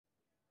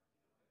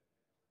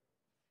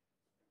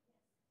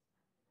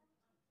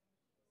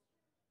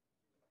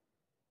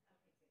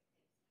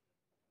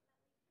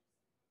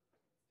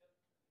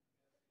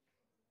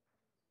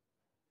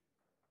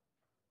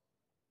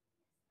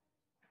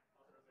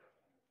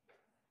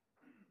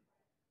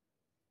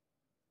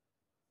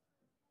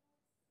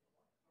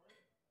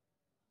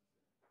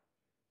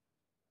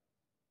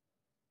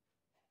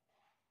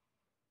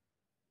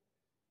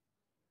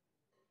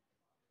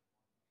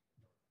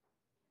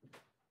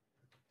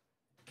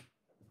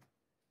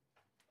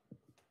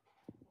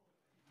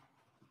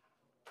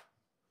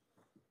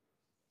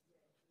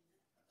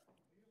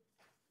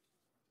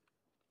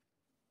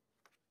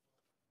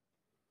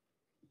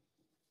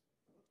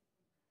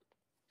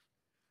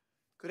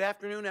Good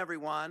afternoon,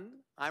 everyone.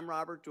 I'm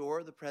Robert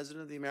Dorr, the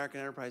president of the American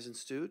Enterprise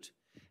Institute,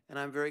 and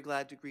I'm very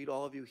glad to greet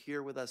all of you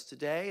here with us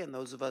today and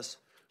those of us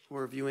who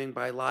are viewing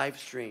by live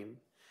stream.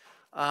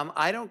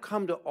 I don't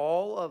come to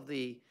all of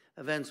the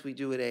events we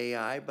do at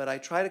AEI, but I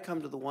try to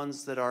come to the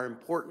ones that are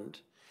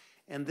important,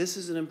 and this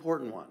is an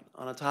important one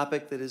on a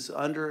topic that is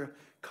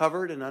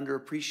undercovered and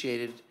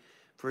underappreciated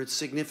for its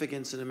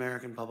significance in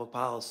American public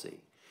policy.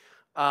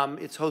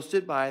 It's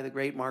hosted by the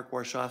great Mark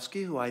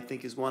Warshawsky, who I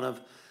think is one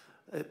of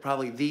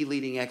probably the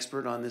leading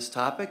expert on this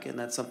topic, and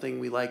that's something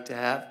we like to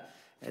have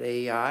at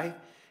AEI.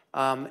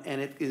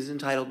 And it is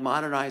entitled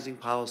Modernizing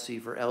Policy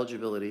for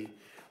Eligibility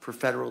for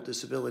Federal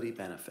Disability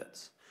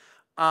Benefits.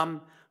 I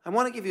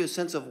want to give you a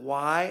sense of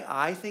why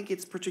I think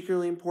it's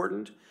particularly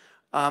important.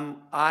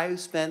 I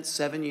spent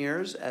 7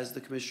 years as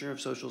the Commissioner of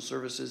Social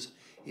Services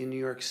in New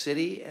York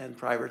City, and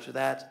prior to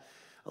that,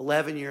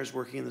 11 years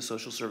working in the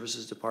Social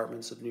Services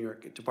Department of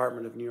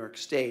New York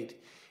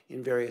State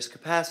in various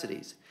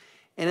capacities.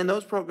 And in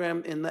those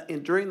programs,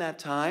 during that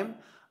time,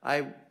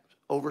 I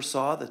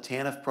oversaw the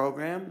TANF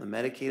program, the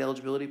Medicaid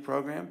eligibility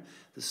program,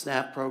 the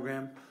SNAP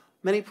program,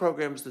 many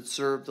programs that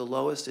served the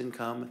lowest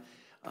income,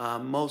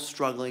 most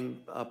struggling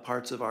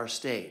parts of our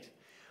state.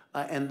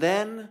 And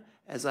then,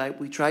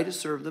 we tried to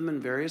serve them in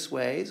various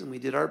ways, and we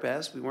did our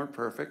best. We weren't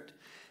perfect.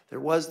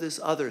 There was this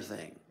other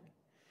thing.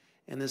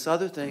 And this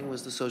other thing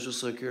was the Social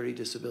Security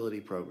disability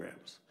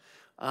programs.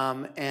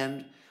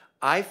 And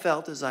I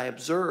felt, as I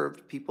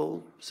observed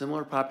people,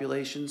 similar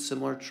populations,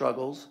 similar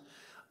struggles,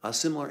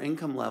 similar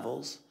income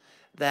levels,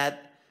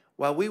 that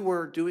while we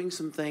were doing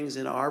some things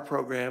in our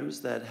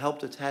programs that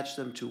helped attach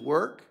them to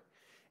work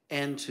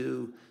and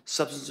to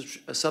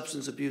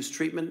substance abuse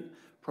treatment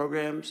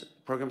programs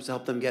to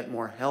help them get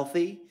more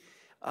healthy,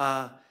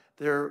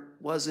 there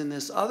was in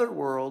this other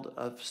world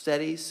of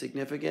steady,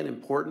 significant,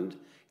 important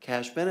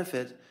cash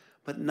benefit,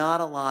 but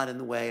not a lot in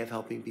the way of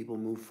helping people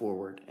move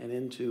forward and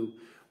into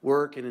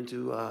work and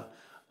into a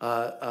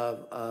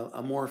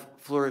more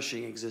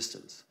flourishing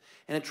existence.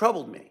 And it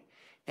troubled me.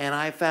 And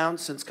I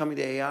found since coming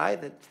to AEI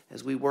that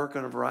as we work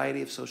on a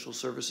variety of social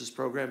services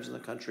programs in the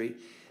country,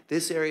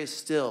 this area is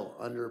still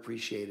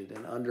underappreciated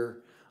and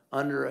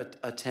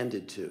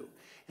under-attended to.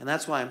 And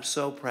that's why I'm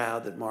so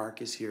proud that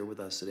Mark is here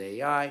with us at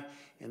AEI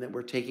and that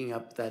we're taking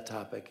up that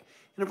topic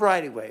in a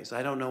variety of ways.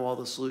 I don't know all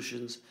the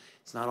solutions.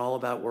 It's not all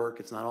about work.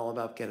 It's not all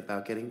about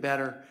getting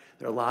better.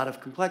 There are a lot of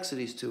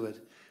complexities to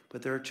it.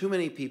 But there are too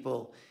many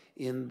people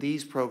in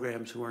these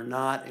programs who are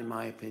not, in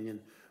my opinion,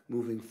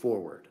 moving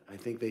forward. I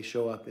think they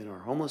show up in our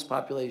homeless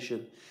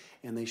population,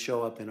 and they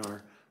show up in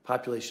our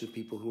population of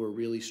people who are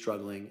really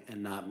struggling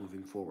and not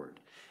moving forward.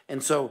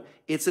 And so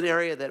it's an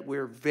area that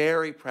we're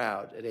very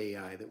proud at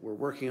AEI that we're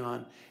working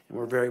on, and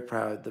we're very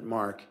proud that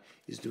Mark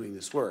is doing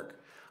this work.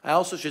 I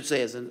also should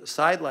say, as a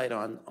sidelight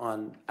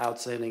on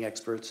outstanding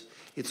experts,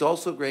 it's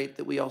also great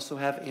that we also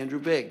have Andrew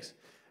Biggs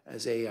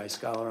as AEI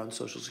Scholar on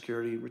Social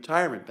Security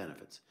retirement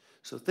benefits.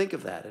 So think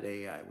of that at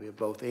AEI. We have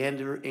both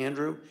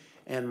Andrew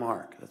and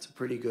Mark. That's a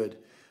pretty good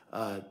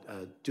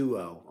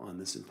duo on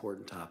this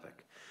important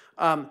topic.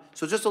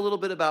 So just a little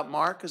bit about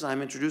Mark as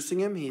I'm introducing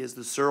him. He is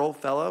the Searle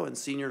Fellow and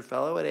Senior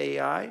Fellow at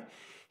AEI.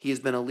 He has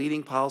been a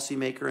leading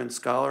policymaker and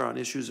scholar on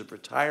issues of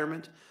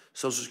retirement,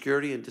 Social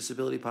Security, and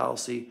disability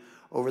policy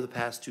over the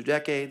past 2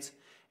 decades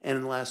and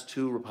in the last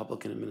 2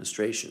 Republican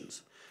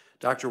administrations.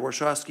 Dr.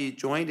 Warshawsky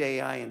joined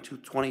AEI in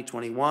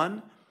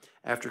 2021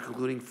 after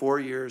concluding 4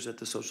 years at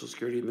the Social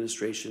Security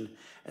Administration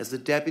as the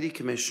Deputy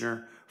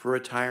Commissioner for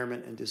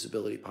Retirement and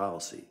Disability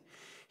Policy.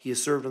 He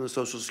has served on the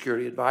Social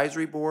Security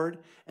Advisory Board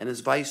and is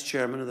Vice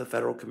Chairman of the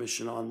Federal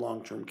Commission on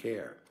Long-Term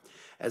Care.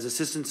 As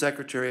Assistant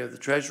Secretary of the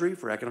Treasury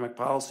for Economic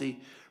Policy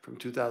from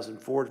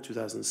 2004 to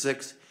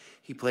 2006,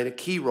 he played a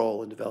key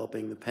role in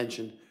developing the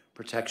Pension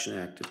Protection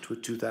Act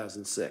of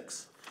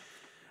 2006.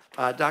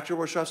 Dr.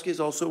 Warshawsky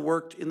has also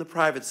worked in the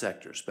private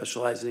sector,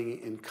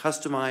 specializing in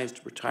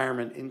customized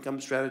retirement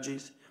income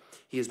strategies.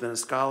 He has been a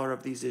scholar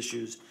of these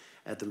issues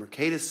at the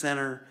Mercatus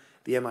Center,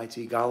 the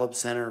MIT Golub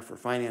Center for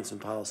Finance and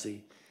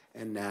Policy,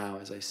 and now,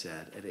 as I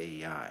said, at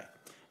AEI.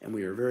 And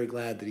we are very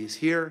glad that he's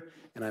here,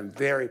 and I'm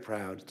very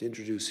proud to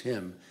introduce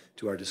him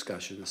to our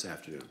discussion this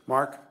afternoon.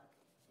 Mark?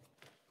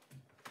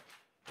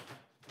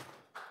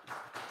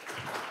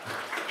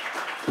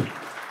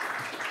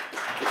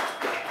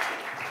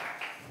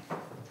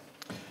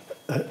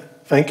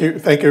 Thank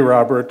you,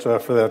 Robert,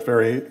 for that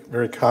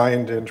very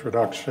kind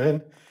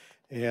introduction.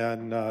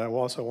 And I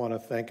also want to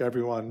thank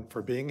everyone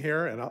for being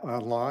here and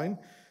online,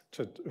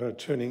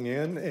 tuning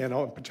in, and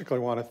I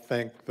particularly want to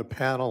thank the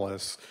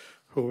panelists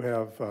who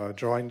have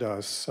joined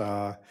us,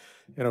 from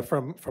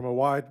a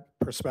wide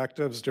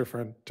perspectives,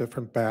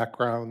 different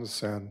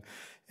backgrounds, and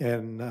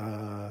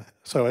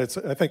so I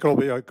think it'll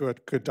be a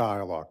good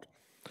dialogue.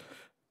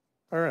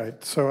 All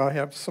right, so I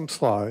have some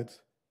slides.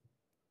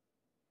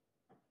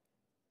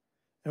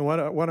 And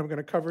what I'm going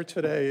to cover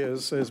today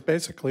is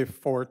basically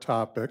 4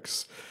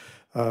 topics.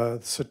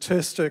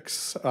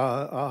 Statistics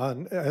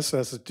on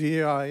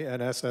SSDI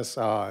and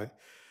SSI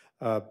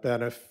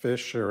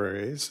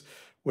beneficiaries,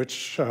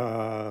 which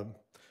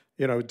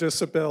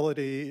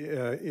disability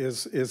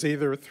is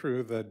either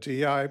through the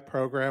DI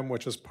program,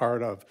 which is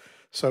part of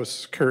Social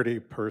Security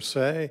per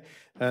se,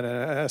 and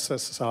an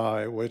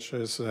SSI, which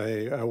is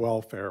a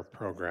welfare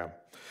program.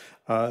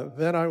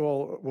 Then I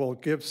will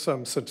give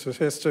some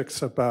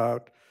statistics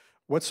about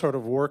what sort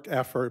of work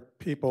effort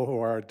people who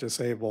are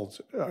disabled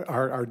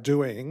are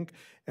doing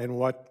and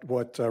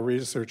what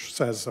research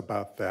says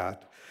about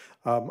that.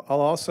 I'll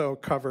also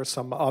cover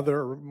some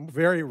other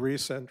very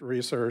recent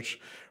research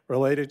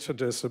related to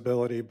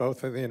disability,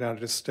 both in the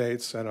United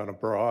States and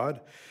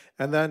abroad.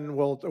 And then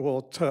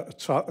we'll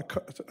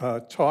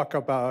talk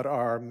about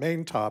our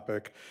main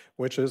topic,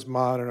 which is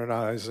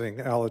modernizing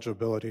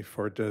eligibility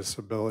for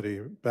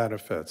disability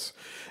benefits.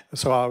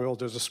 So I will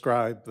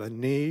describe the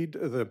need,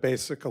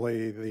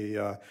 basically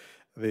the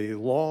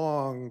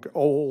long,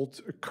 old,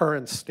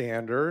 current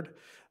standard,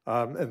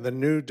 and the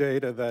new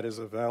data that is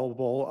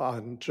available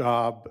on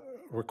job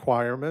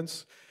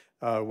requirements,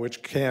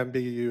 which can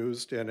be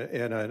used in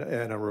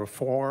a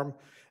reform,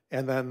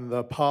 and then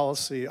the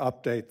policy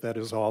update that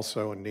is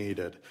also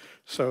needed.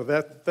 So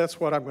that's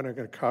what I'm going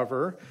to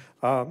cover.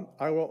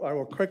 I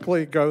will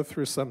quickly go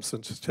through some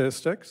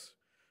statistics.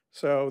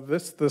 So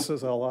this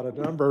is a lot of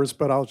numbers,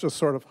 but I'll just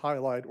sort of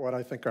highlight what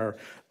I think are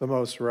the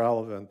most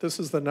relevant. This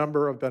is the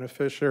number of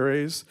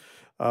beneficiaries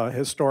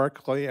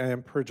historically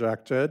and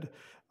projected.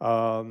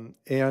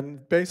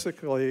 And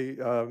basically,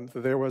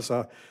 there was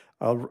a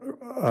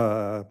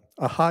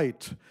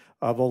height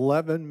of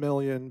 11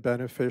 million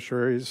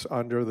beneficiaries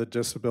under the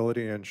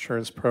disability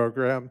insurance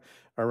program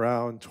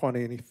around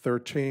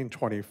 2013,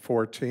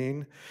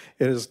 2014.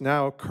 It is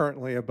now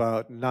currently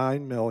about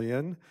 9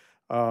 million,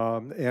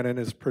 and it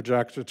is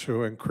projected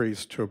to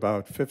increase to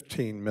about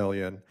 15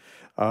 million.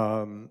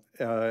 And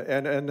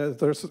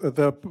there's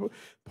the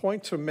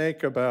point to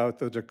make about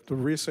the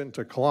recent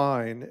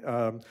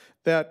decline,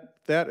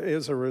 that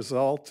is a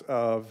result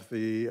of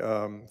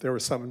there were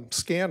some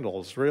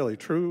scandals, really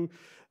true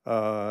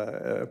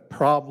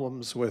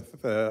problems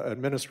with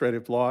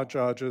administrative law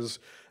judges.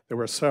 There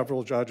were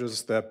several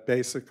judges that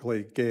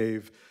basically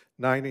gave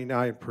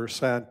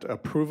 99%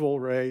 approval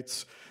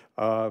rates,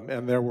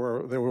 and there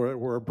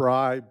were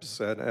bribes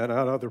and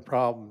other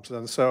problems.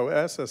 And so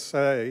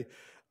SSA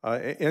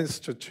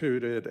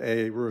instituted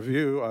a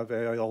review of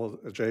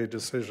ALJ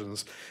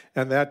decisions,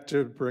 and that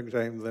did bring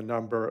down the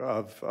number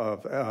of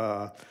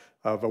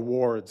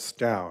awards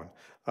down.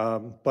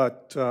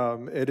 But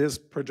it is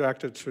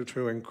projected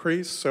to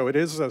increase, so it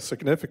is a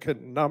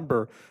significant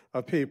number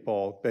of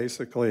people,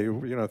 basically,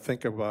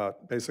 think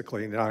about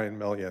basically 9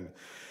 million.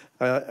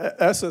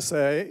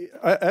 SSI,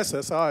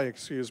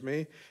 excuse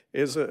me,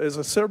 is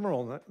a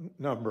similar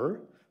number.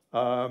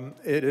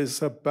 It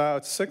is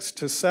about 6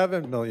 to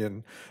 7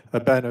 million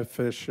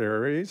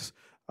beneficiaries.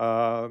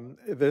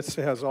 This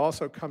has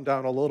also come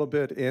down a little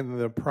bit in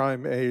the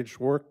prime age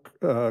work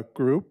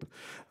group.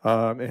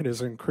 It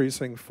is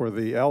increasing for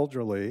the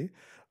elderly.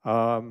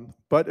 And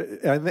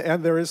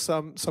there is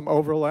some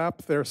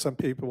overlap. There are some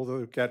people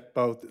who get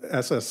both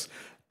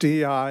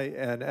SSDI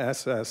and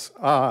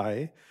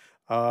SSI.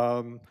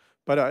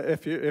 But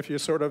if you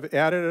sort of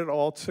added it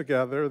all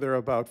together, there are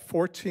about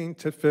 14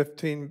 to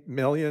 15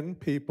 million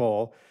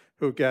people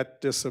who get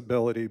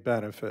disability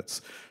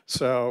benefits.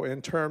 So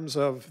in terms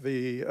of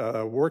the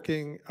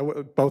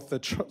both the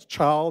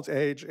child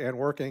age and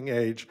working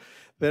age,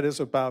 that is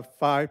about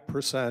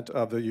 5%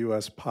 of the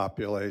US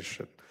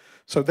population.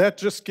 So that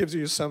just gives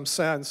you some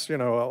sense,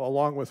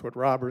 along with what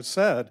Robert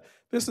said,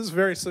 this is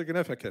very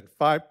significant.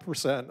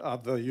 5%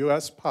 of the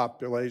US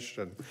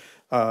population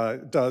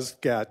does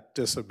get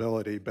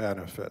disability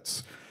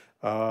benefits.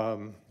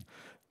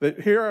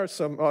 Here are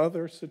some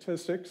other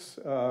statistics,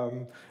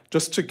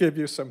 just to give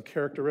you some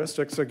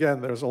characteristics.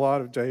 Again, there's a lot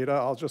of data.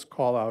 I'll just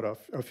call out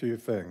a few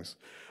things.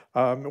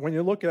 When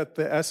you look at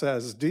the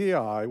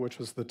SSDI, which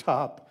is the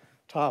top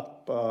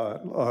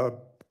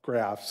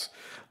graphs,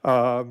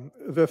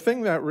 the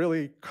thing that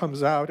really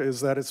comes out is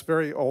that it's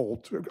very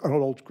old, an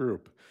old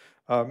group.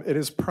 It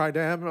is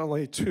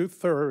predominantly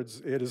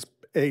 2/3, it is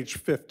age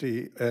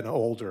 50 and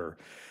older.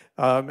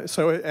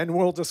 And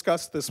we'll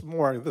discuss this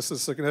more. This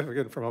is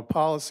significant from a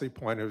policy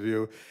point of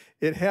view.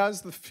 It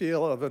has the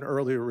feel of an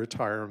early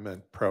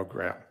retirement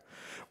program.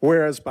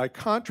 Whereas by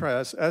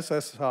contrast,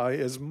 SSI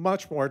is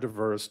much more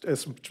diverse.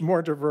 It's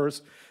more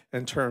diverse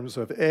in terms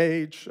of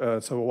age.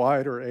 It's a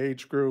wider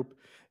age group.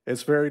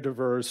 It's very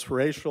diverse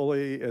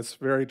racially. It's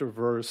very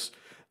diverse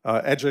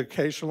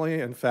educationally.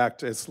 In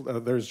fact,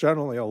 there's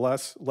generally a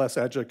less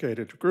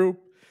educated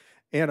group,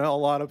 and a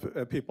lot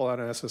of people on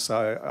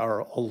SSI are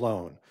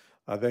alone.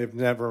 They've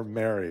never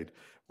married.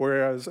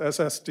 Whereas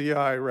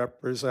SSDI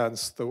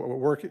represents the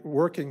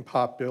working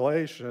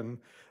population,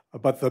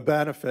 but the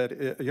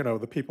benefit,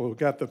 the people who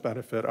get the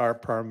benefit are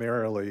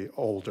primarily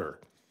older.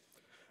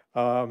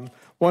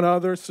 One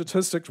other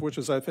statistic, which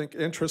is, I think,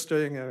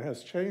 interesting and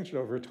has changed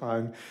over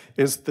time,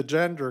 is the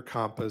gender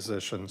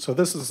composition. So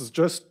this is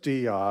just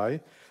DI,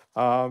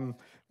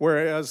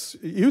 whereas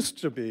it used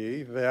to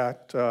be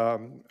that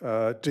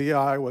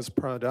DI was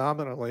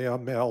predominantly a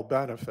male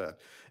benefit.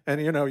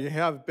 And you know, you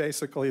have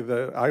basically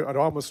I would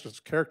almost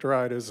just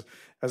characterize it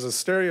as a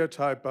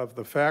stereotype of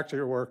the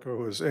factory worker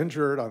who is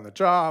injured on the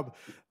job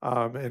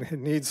and who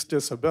needs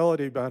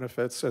disability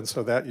benefits, and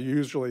so that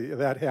usually,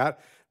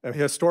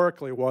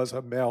 historically was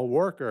a male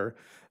worker.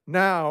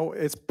 Now,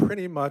 it's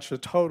pretty much a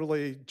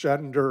totally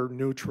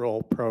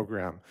gender-neutral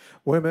program.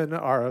 Women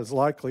are as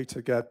likely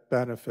to get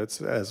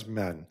benefits as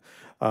men.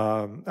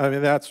 I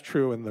mean, that's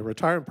true in the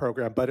retirement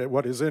program, but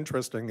what is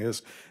interesting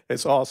is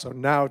it's also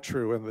now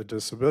true in the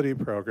disability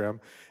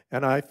program.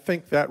 And I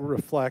think that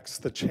reflects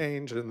the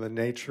change in the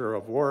nature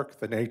of work,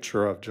 the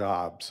nature of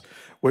jobs,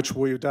 which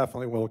we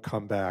definitely will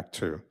come back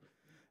to.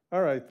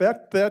 All right,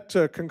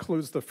 that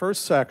concludes the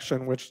first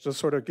section, which just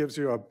sort of gives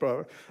you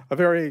a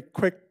very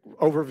quick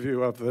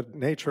overview of the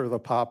nature of the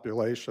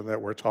population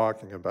that we're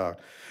talking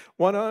about.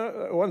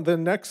 The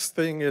next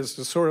thing is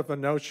sort of the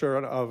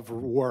notion of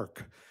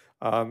work,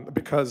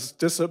 because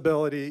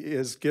disability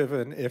is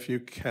given if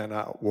you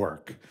cannot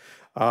work.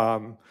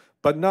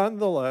 But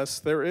nonetheless,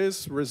 there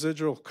is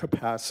residual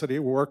capacity,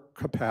 work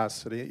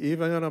capacity,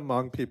 even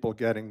among people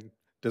getting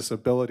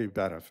disability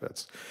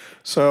benefits.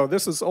 So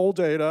this is old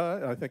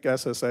data. I think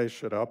SSA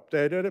should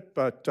update it,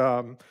 but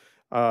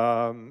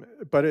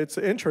it's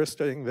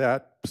interesting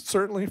that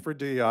certainly for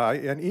DI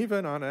and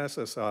even on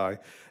SSI,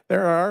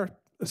 there are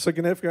a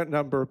significant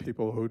number of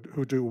people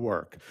who do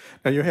work.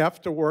 Now you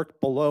have to work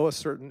below a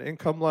certain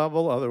income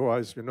level,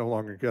 otherwise you no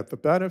longer get the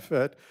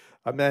benefit.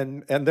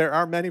 And there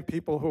are many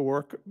people who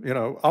work, you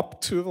know,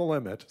 up to the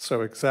limit,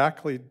 so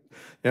exactly,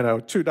 you know,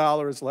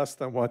 $2 less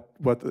than what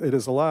it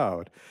is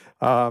allowed.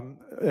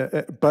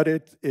 But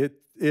it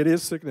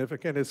is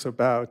significant. It's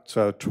about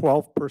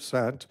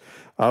 12%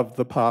 of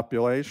the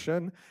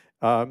population.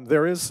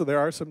 There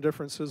are some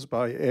differences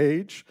by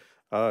age.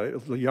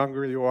 The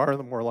younger you are,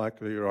 the more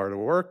likely you are to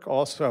work.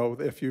 Also,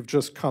 if you've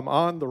just come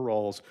on the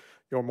rolls,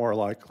 you're more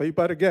likely.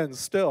 But again,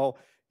 still,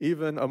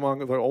 even among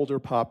the older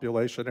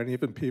population and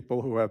even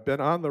people who have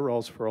been on the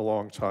rolls for a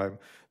long time,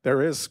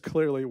 there is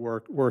clearly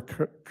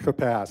work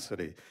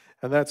capacity.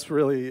 And that's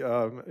really,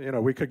 you know,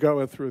 we could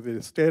go through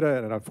this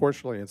data, and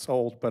unfortunately it's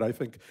old, but I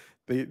think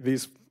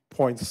these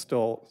points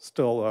still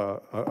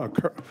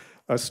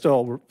are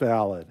still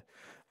valid.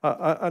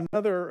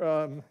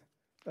 Another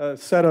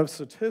set of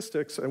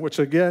statistics, which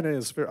again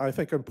is, I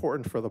think,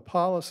 important for the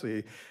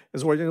policy,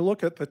 is when you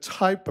look at the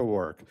type of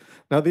work.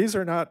 Now, these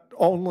are not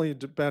only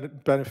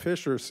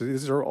beneficiaries,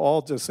 these are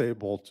all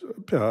disabled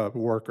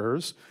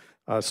workers.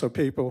 So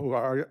people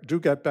who do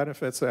get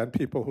benefits and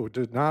people who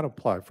did not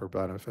apply for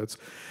benefits.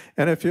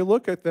 And if you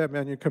look at them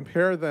and you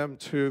compare them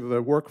to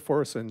the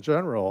workforce in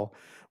general,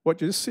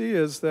 what you see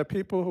is that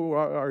people who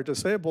are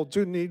disabled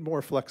do need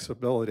more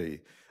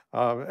flexibility.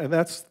 And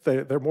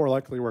they're more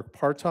likely to work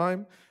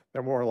part-time,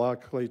 they're more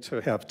likely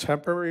to have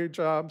temporary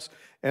jobs,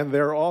 and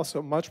they're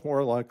also much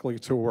more likely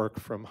to work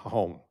from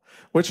home,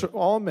 which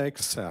all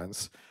makes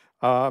sense.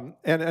 And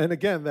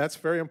again, that's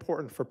very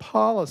important for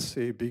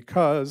policy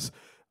because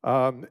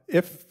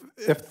if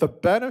the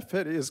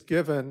benefit is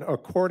given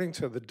according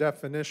to the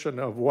definition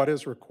of what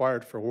is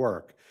required for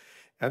work,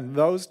 and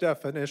those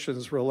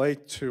definitions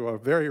relate to a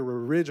very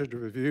rigid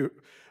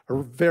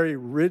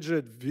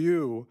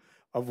view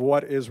of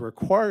what is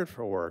required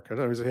for work. In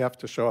other words, you have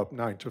to show up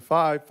 9 to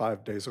 5,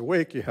 5 days a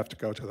week. You have to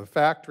go to the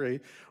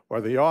factory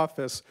or the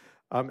office.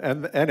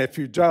 And if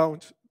you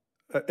don't,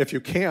 if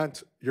you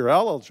can't, you're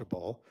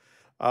eligible.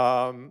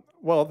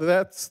 Well,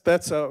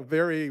 that's a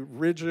very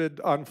rigid,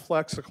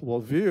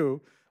 unflexible view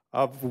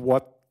of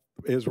what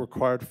is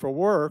required for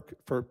work,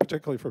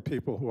 particularly for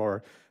people who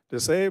are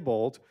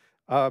disabled.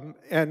 And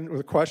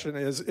the question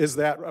is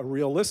that a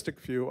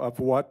realistic view of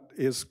what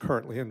is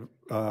currently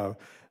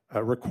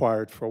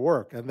required for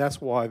work? And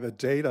that's why the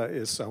data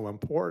is so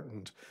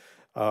important.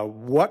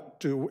 What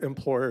do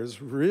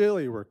employers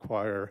really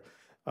require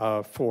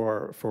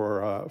for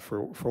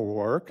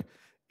work?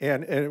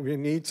 And we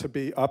need to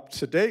be up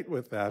to date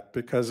with that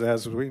because,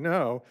 as we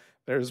know,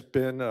 there's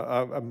been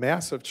a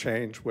massive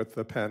change with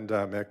the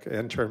pandemic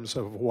in terms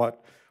of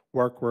what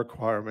work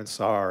requirements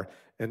are,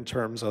 in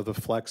terms of the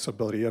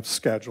flexibility of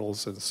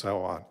schedules and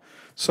so on.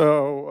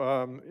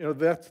 So you know,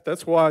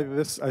 that's why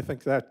I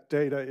think that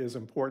data is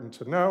important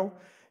to know.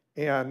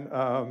 And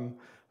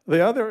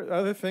the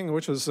other thing,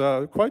 which is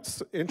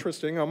quite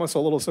interesting, almost a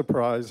little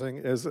surprising,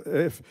 is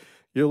if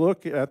you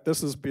look at,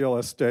 this is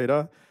BLS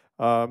data,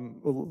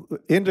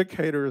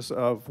 indicators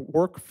of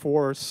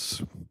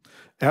workforce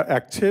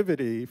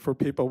activity for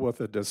people with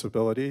a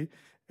disability,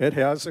 it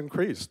has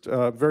increased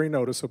very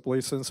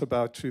noticeably since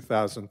about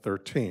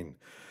 2013,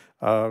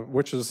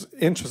 which is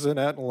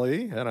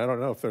incidentally, and I don't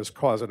know if there's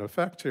cause and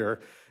effect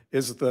here,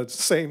 is the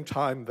same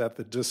time that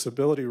the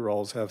disability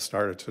roles have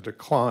started to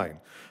decline.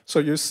 So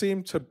you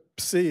seem to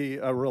see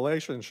a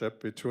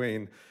relationship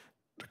between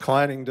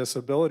declining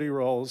disability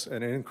roles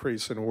and an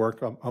increase in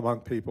work among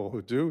people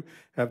who do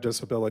have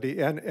disability.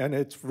 And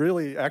it's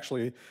really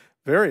actually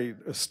very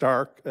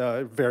stark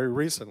very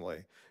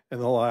recently in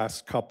the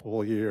last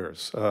couple of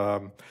years.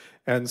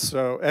 And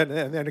so, and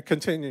it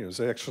continues.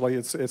 Actually,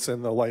 it's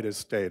in the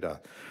latest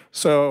data.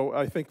 So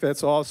I think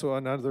that's also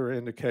another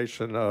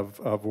indication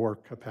of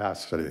work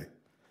capacity.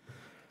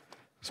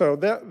 So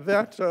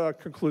that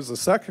concludes the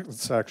second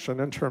section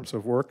in terms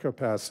of work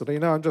capacity.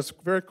 Now I'm just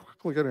very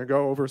quickly going to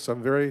go over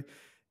some very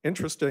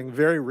interesting,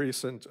 very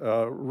recent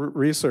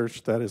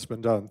research that has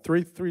been done.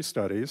 Three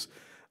studies.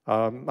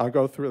 I'll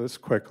go through this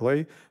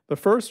quickly. The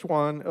first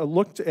one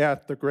looked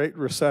at the Great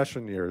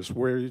Recession years,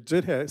 where you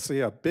did see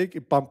a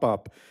big bump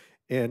up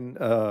in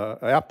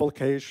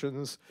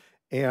applications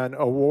and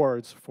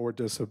awards for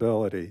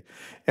disability.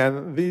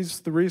 And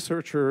the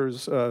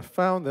researchers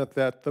found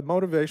that the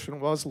motivation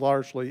was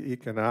largely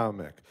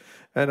economic.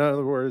 In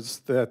other words,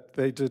 that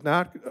they did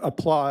not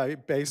apply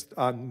based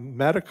on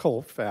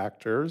medical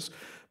factors,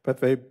 but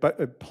they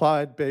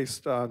applied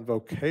based on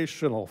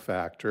vocational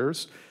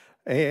factors.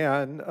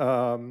 And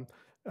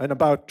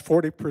about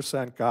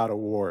 40% got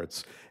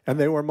awards. And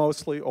they were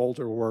mostly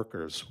older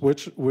workers,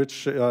 which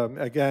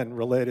again,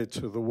 related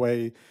to the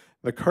way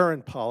the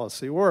current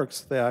policy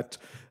works, that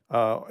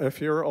if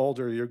you're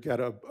older, you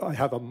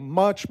have a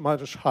much,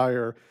 much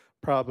higher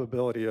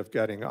probability of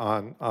getting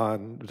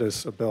on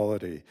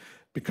disability,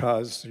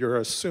 because you're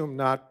assumed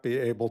not be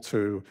able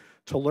to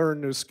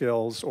learn new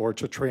skills or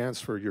to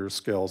transfer your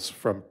skills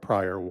from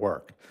prior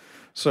work.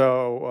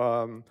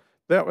 So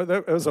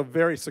that was a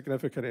very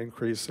significant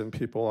increase in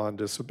people on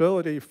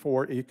disability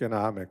for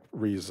economic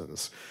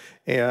reasons.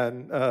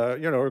 And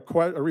you know,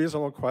 a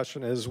reasonable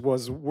question is,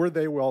 were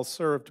they well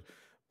served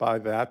by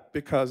that?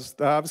 Because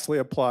they obviously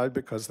applied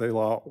because they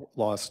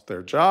lost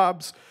their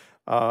jobs.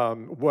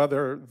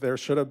 Whether there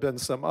should have been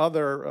some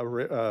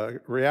other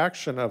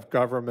reaction of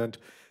government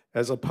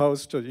as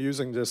opposed to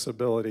using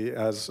disability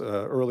as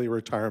early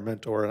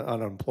retirement or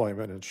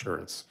unemployment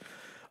insurance.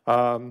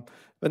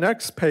 The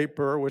next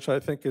paper, which I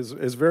think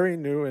is very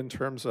new in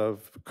terms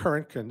of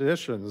current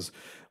conditions,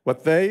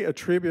 what they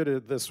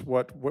attributed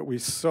what we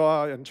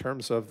saw in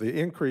terms of the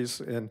increase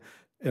in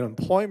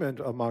employment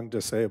among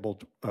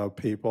disabled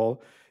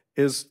people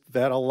is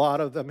that a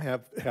lot of them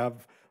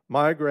have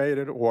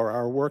migrated or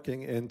are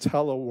working in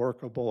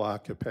teleworkable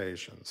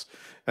occupations.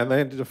 And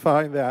they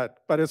define that,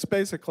 but it's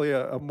basically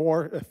a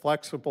more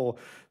flexible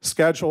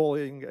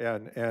scheduling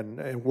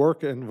and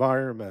work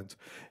environment.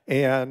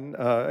 And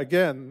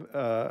again,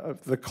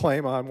 the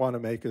claim I want to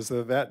make is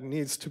that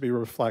needs to be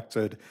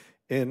reflected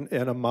in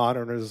a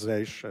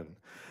modernization.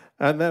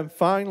 And then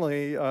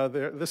finally,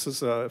 this is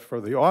for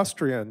the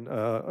Austrian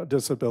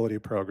disability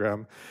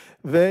program.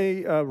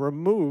 They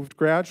removed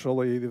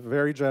gradually the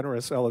very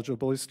generous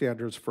eligibility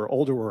standards for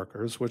older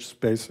workers, which is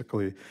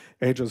basically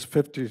ages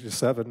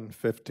 57,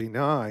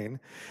 59.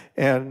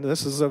 And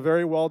this is a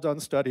very well done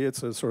study.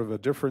 It's a sort of a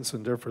difference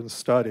in difference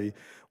study.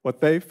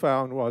 What they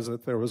found was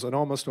that there was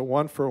almost a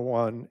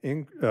one-for-one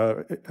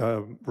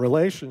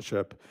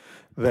relationship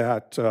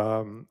that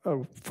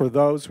for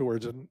those who are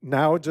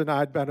now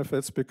denied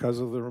benefits because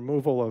of the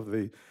removal of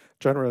the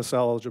generous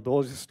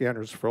eligibility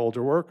standards for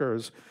older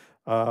workers,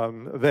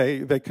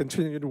 they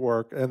continued to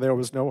work, and there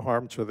was no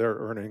harm to their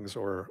earnings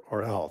or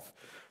health.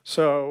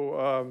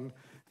 So,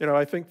 you know,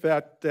 I think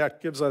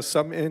that gives us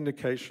some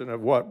indication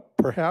of what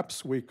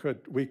perhaps we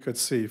could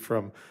see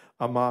from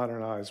a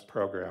modernized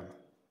program.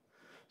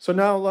 So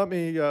now let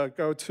me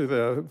go to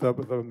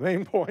the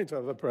main point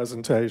of the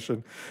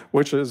presentation,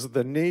 which is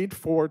the need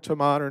to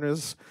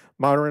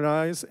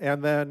modernize,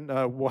 and then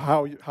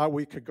how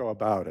we could go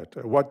about it.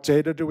 What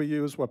data do we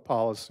use? What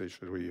policy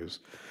should we use?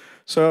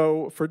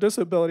 So for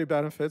disability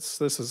benefits,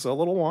 this is a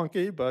little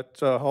wonky, but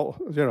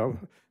you know,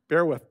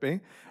 bear with me.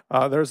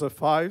 There's a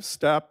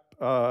 5-step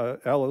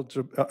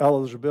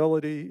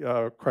eligibility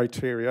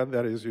criteria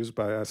that is used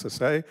by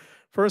SSA.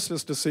 First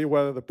is to see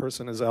whether the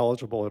person is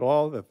eligible at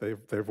all, that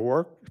they've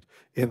worked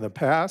in the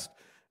past,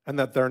 and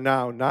that they're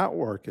now not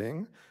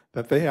working,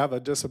 that they have a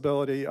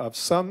disability of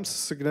some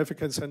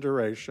significance and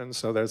duration,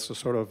 so that's a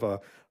sort of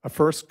a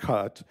first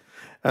cut.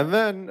 And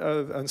then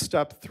on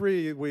step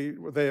 3,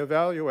 they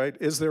evaluate,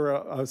 is there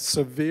a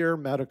severe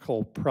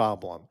medical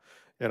problem?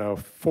 You know,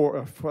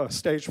 for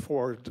stage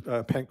 4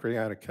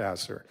 pancreatic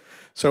cancer.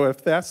 So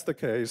if that's the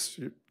case,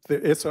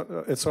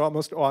 it's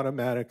almost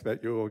automatic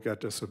that you will get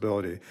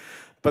disability.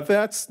 But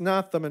that's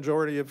not the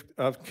majority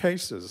of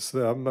cases.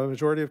 The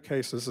majority of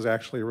cases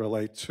actually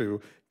relate to,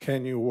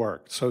 can you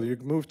work? So you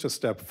move to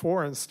step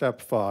 4 and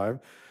step 5.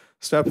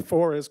 Step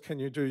 4 is, can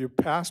you do your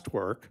past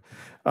work?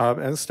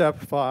 And step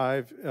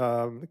 5,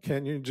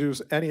 can you do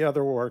any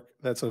other work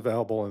that's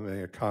available in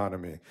the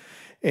economy?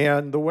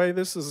 And the way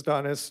this is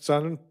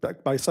done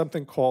by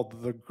something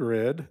called the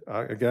grid.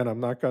 Again, I'm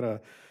not gonna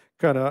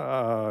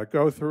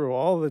go through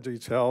all the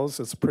details.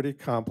 It's pretty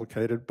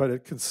complicated,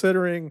 but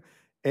considering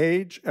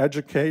age,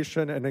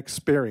 education, and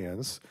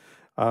experience,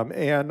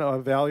 and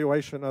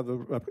evaluation of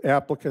the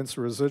applicant's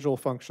residual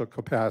functional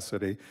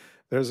capacity,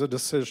 there's a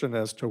decision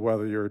as to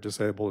whether you're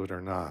disabled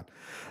or not.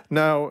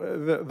 Now,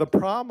 the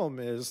problem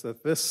is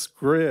that this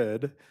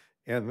grid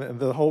And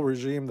the whole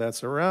regime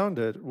that's around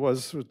it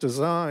was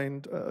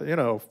designed,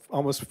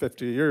 almost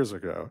 50 years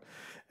ago.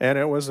 And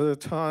it was a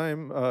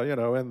time,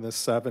 in the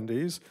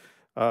 70s,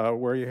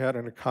 where you had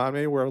an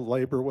economy where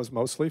labor was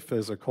mostly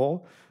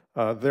physical.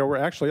 There were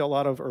actually a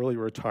lot of early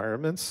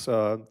retirements,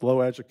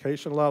 low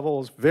education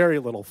levels, very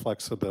little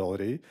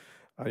flexibility.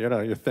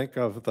 You think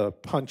of the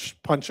punch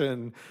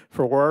in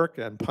for work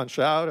and punch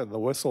out and the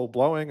whistle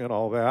blowing and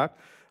all that.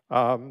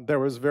 There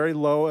was very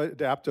low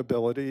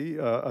adaptability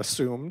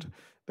assumed.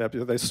 That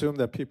they assumed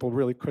that people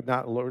really could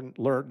not learn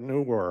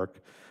new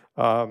work.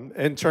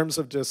 In terms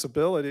of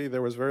disability,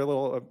 there was very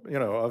little,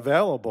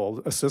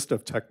 available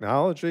assistive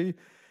technology,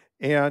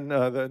 and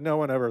no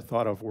one ever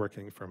thought of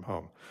working from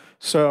home.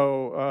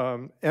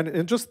 So,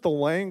 and just the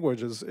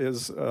language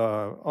is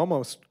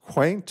almost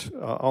quaint,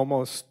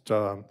 almost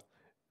so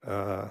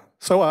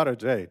out of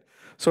date.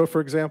 So, for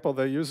example,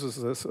 they uses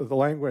the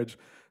language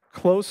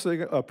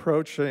closely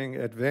approaching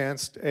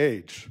advanced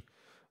age.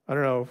 I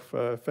don't know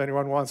if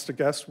anyone wants to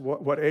guess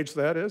what age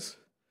that is.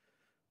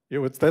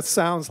 That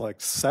sounds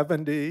like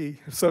 70,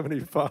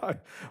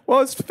 75. Well,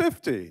 it's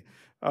 50.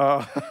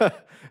 I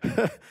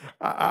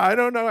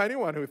don't know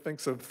anyone who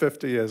thinks of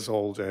 50 as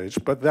old age,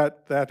 but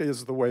that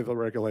is the way the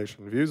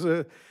regulation views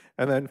it.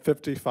 And then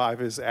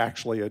 55 is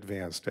actually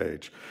advanced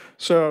age.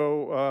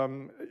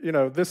 So,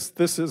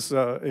 this is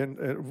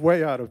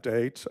way out of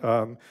date.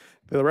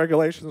 The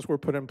regulations were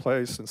put in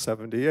place in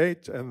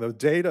 '78, and the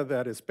data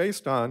that it's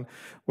based on,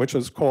 which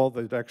is called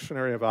the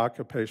Dictionary of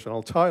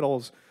Occupational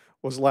Titles,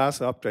 was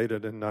last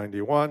updated in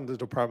 '91. The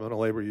Department of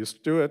Labor used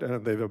to do it,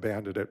 and they've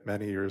abandoned it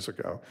many years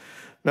ago.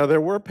 Now,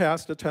 there were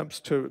past attempts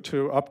to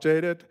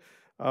update it,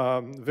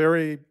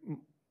 very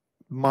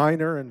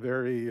minor and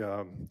very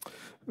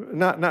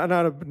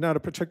not a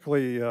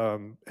particularly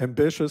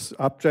ambitious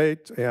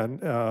update,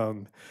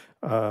 and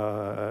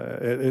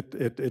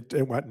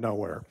it went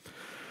nowhere.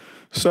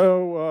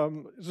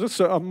 So just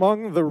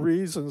among the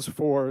reasons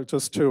for,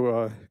 just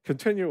to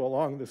continue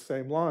along the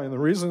same line, the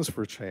reasons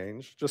for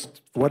change,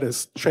 just what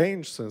has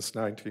changed since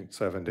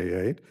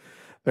 1978,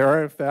 there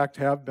are in fact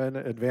have been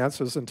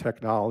advances in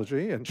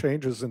technology and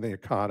changes in the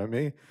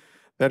economy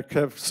that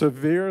have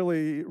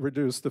severely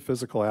reduced the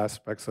physical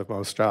aspects of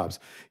most jobs.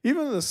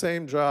 Even in the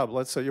same job,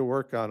 let's say you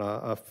work on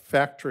a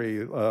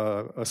factory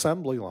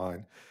assembly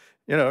line,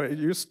 it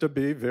used to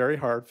be very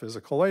hard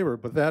physical labor,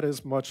 but that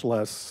is much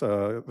less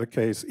the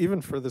case, even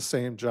for the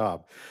same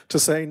job, to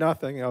say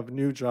nothing of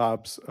new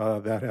jobs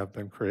that have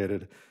been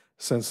created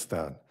since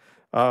then.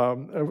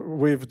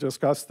 We've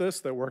discussed this,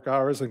 that work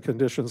hours and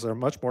conditions are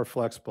much more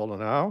flexible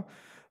now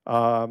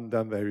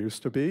than they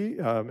used to be,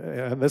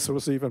 and this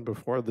was even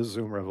before the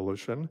Zoom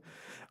revolution.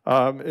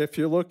 If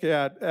you look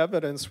at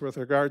evidence with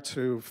regard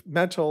to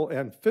mental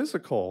and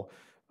physical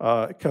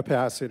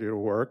capacity to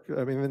work,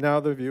 I mean, now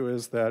the view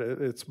is that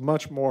it's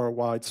much more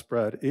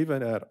widespread,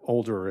 even at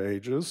older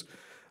ages.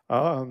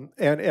 And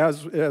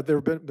as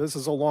this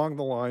is along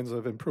the lines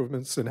of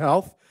improvements in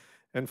health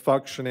and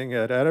functioning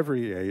at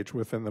every age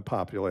within the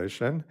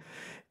population.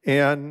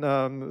 And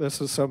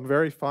this is some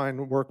very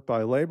fine work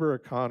by labor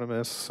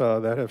economists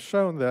that have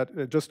shown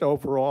that just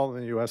overall in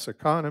the US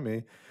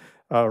economy,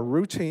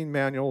 routine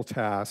manual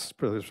tasks,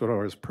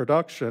 as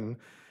production,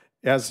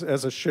 as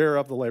a share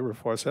of the labor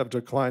force have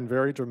declined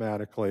very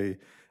dramatically,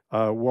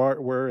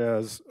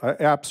 whereas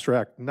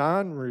abstract,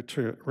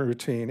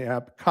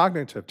 non-routine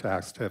cognitive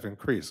tasks have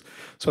increased.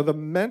 So the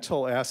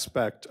mental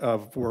aspect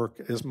of work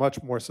is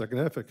much more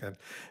significant.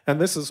 And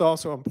this is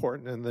also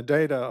important in the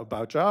data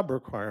about job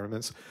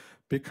requirements,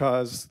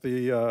 because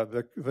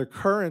the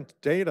current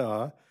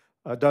data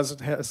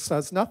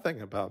says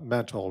nothing about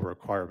mental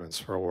requirements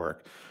for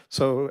work.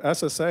 So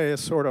SSA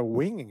is sort of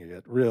winging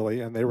it,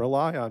 really, and they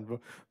rely on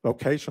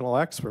vocational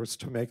experts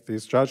to make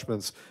these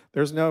judgments.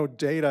 There's no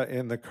data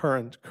in the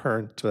current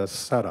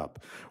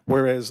setup,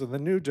 whereas in the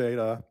new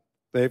data,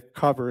 they've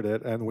covered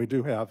it, and we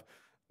do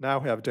now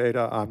have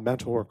data on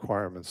mental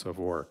requirements of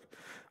work.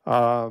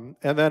 And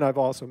then I've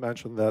also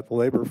mentioned that the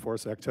labor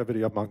force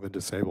activity among the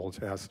disabled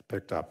has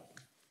picked up.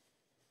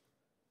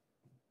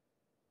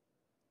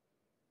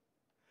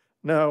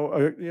 Now,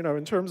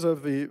 in terms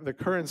of the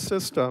current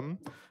system,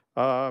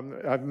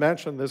 I've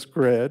mentioned this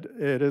grid.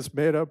 It is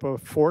made up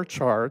of 4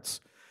 charts,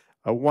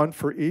 one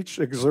for each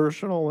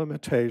exertional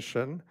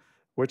limitation,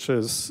 which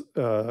is,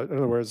 in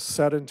other words,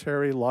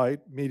 sedentary, light,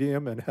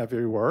 medium, and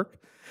heavy work,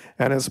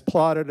 and is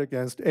plotted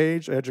against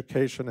age,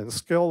 education, and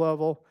skill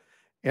level.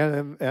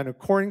 And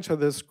according to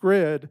this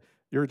grid,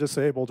 you're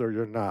disabled or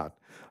you're not.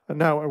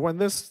 Now, when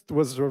this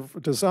was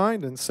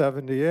designed in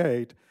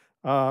 '78,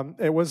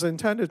 it was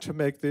intended to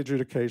make the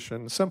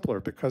adjudication simpler,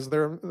 because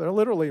there are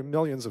literally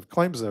millions of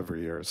claims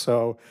every year.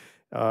 So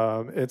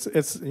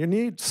you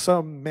need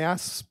some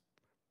mass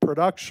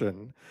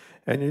production,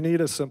 and you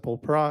need a simple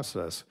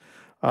process.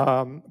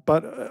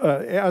 But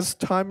as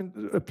time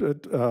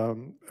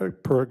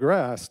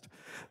progressed,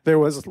 there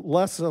was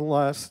less and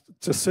less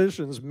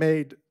decisions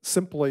made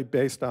simply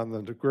based on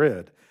the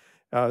grid.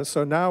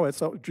 So now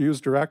it's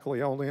used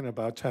directly only in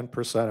about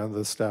 10% of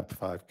the Step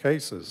 5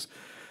 cases.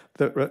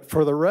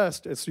 For the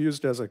rest, it's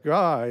used as a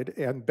guide,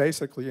 and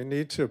basically you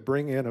need to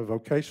bring in a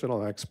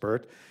vocational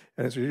expert,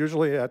 and it's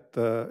usually at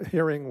the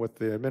hearing with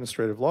the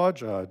administrative law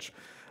judge.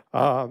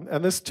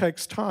 And this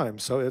takes time,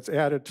 so it's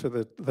added to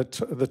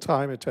the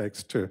time it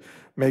takes to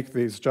make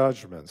these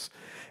judgments.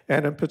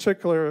 And in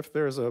particular, if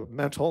there's a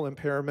mental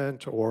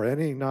impairment or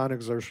any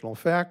non-exertional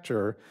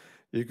factor,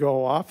 you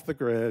go off the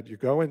grid, you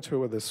go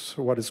into this,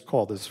 what is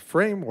called this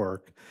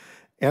framework,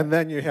 and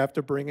then you have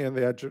to bring in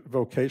the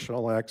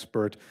vocational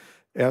expert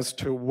as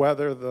to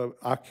whether the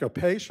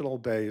occupational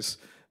base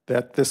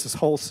that this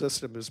whole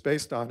system is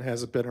based on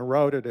has been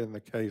eroded in the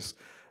case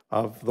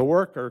of the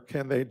worker.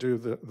 Can they do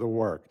the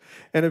work?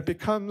 And it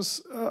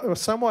becomes a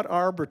somewhat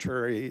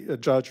arbitrary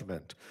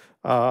judgment.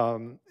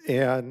 And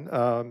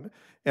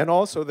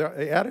also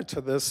added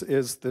to this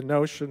is the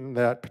notion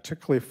that,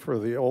 particularly for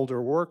the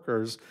older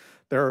workers,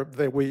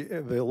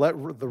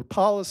 the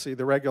policy,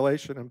 the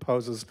regulation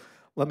imposes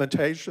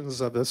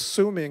limitations of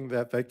assuming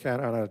that they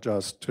cannot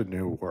adjust to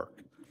new work.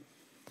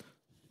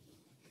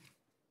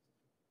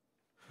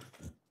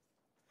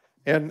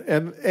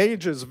 And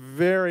age is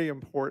very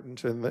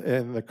important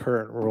in the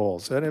current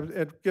rules, and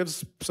it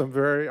gives some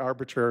very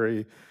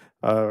arbitrary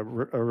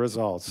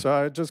results. So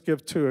I just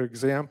give two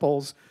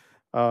examples.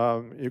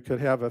 You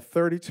could have a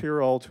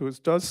 32-year-old who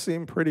does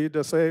seem pretty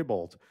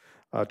disabled,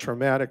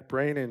 traumatic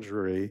brain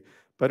injury,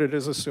 but it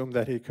is assumed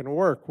that he can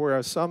work,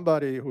 whereas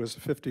somebody who is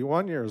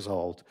 51 years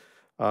old,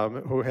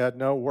 who had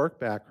no work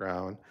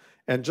background,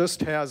 and just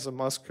has a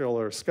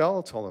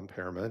musculoskeletal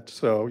impairment,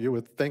 so you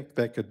would think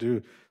they could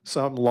do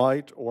some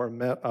light or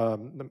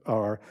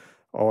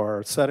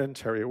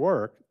sedentary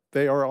work,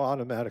 they are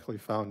automatically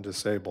found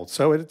disabled.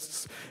 So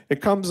it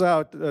comes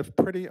out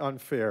pretty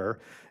unfair.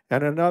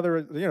 And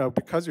another,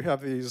 because you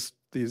have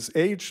these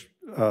age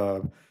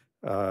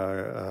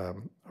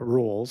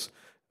rules,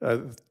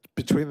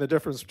 between the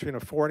difference between a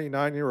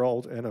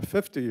 49-year-old and a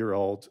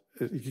 50-year-old,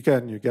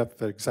 again, you get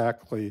the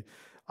exactly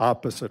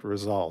opposite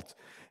result.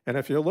 And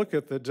if you look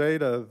at the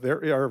data,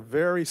 there are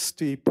very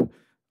steep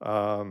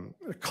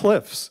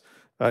cliffs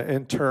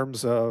in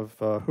terms of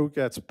who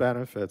gets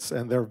benefits,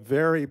 and they're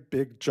very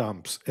big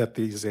jumps at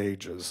these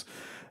ages.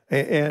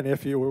 And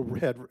if you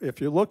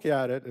look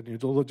at it and you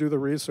do the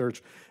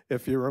research,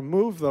 if you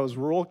remove those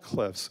rule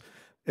cliffs,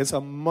 it's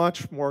a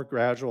much more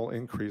gradual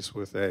increase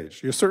with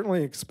age. You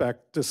certainly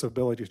expect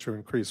disability to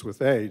increase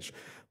with age,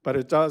 but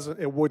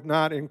it would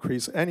not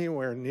increase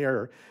anywhere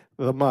near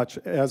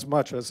as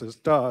much as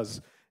it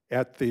does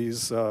at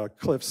these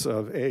cliffs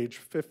of age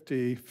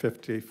 50,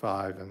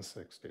 55, and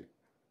 60.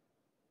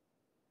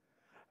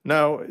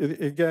 Now,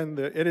 again,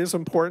 it is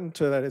important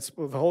that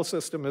the whole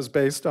system is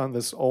based on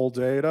this old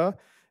data,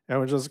 and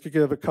we'll just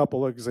give a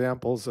couple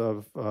examples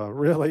of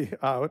really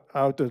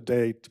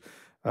out-of-date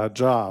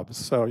jobs.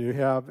 So you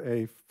have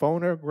a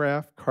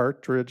phonograph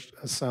cartridge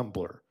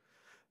assembler.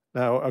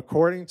 Now,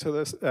 according to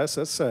this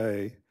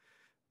SSA,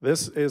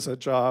 this is a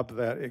job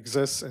that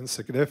exists in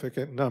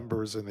significant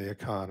numbers in the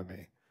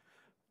economy.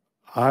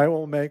 I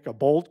will make a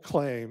bold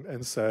claim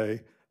and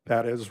say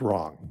that is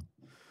wrong.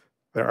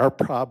 There are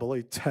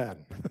probably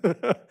 10.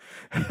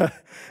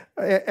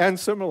 And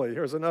similarly,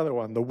 here's another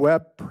one, the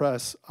web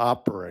press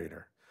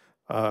operator.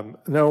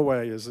 No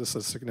way is this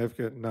a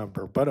significant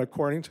number, but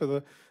according to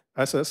the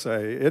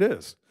SSA, it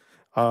is.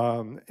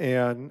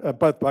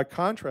 But by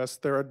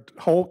contrast, there are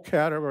whole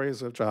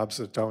categories of jobs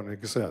that don't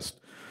exist.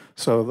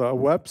 So the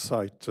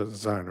website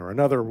designer,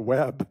 another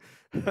web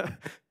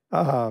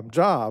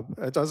job,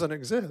 it doesn't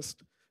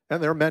exist.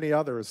 And there are many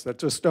others that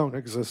just don't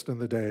exist in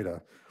the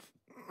data.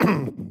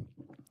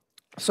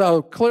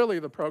 So clearly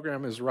the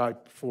program is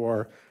ripe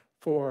for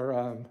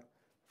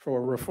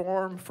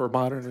reform, for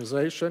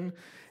modernization,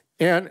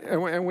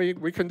 and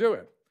we can do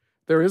it.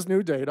 There is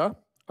new data.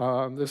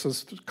 This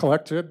is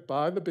collected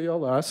by the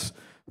BLS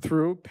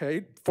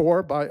paid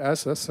for by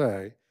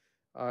SSA.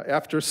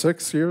 After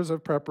 6 years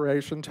of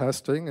preparation,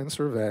 testing, and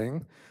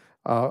surveying,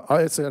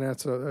 it's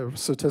a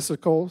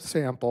statistical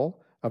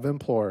sample of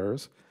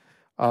employers.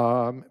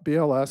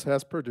 BLS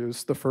has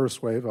produced the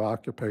first wave of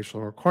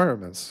occupational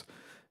requirements.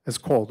 It's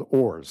called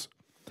ORS.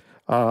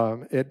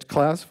 It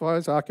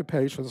classifies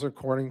occupations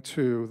according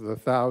to the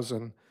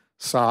 1,000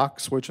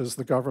 SOCs, which is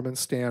the government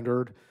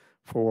standard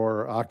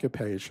for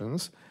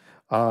occupations.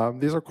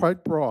 These are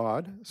quite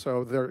broad,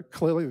 so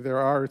clearly there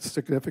are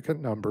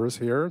significant numbers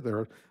here. There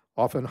are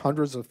often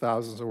hundreds of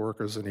thousands of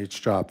workers in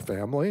each job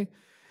family.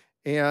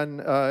 And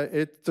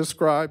it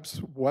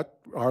describes what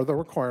are the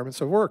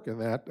requirements of work in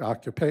that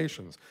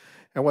occupations.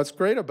 And what's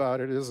great about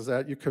it is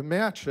that you can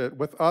match it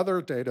with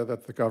other data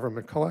that the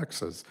government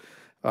collects.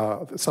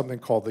 Something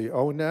called the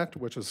ONET,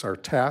 which is our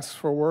tasks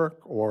for work,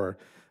 or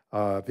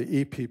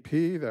the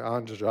EPP, the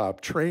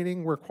on-the-job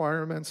training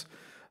requirements,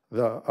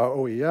 the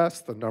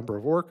OES, the number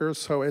of workers.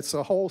 So it's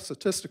a whole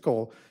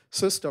statistical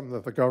system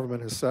that the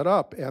government has set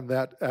up and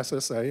that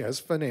SSA has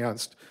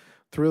financed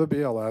through the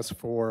BLS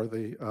for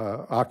the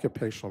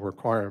occupational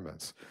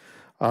requirements.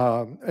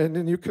 And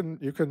then you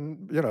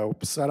can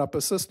set up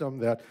a system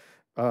that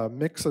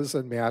mixes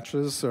and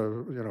matches,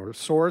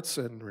 sorts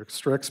and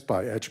restricts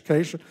by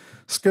education,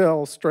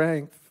 skill,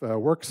 strength,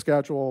 work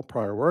schedule,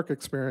 prior work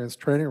experience,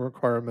 training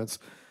requirements,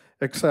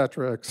 et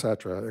cetera, et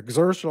cetera.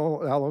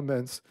 Exertional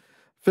elements,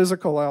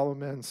 physical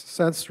elements,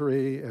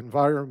 sensory,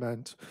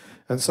 environment,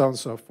 and so on and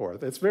so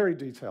forth. It's very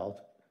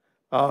detailed.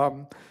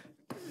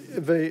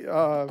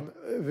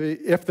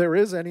 If there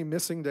is any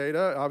missing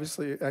data,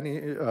 obviously any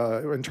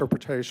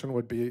interpretation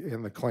would be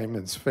in the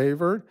claimant's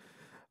favor.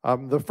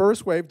 The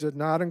first wave did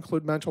not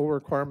include mental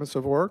requirements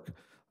of work,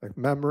 like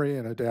memory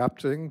and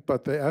adapting,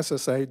 but the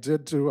SSA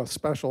did do a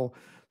special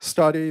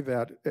study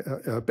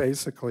that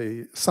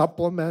basically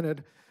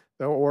supplemented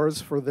the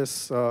ORs for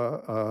this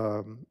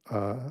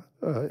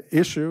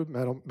issue,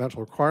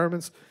 mental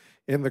requirements.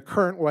 In the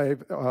current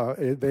wave,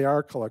 they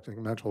are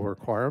collecting mental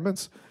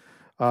requirements.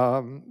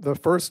 The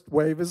first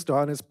wave is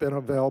done. It's been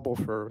available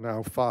for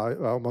now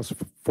almost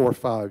 4 or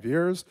 5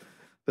 years.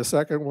 The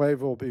second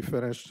wave will be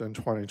finished in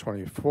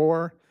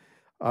 2024.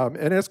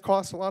 And it's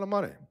cost a lot of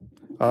money.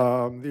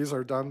 These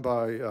are done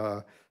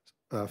by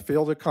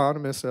field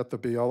economists at the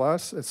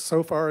BLS.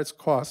 So far, it's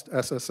cost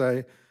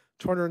SSA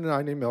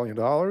 $290 million.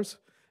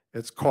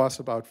 It's cost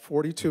about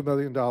 $42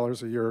 million a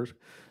year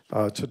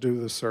to do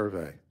the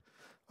survey.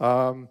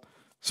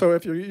 So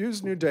if you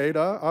use new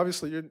data,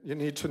 obviously you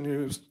need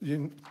to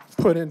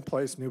put in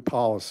place new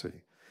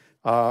policy.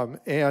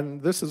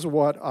 And this is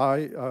what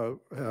I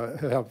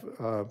have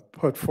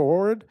put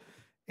forward.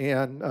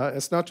 And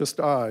it's not just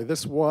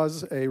this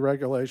was a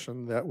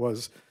regulation that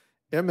was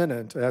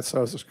imminent at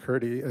Social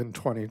Security in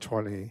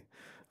 2020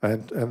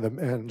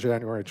 and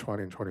January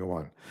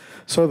 2021.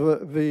 So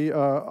the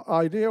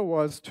idea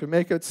was to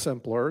make it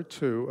simpler,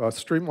 to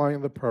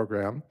streamline the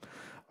program,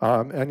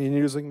 and in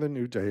using the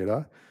new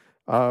data.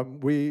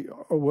 We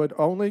would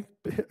only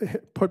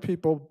put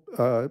people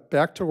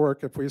back to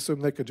work if we assume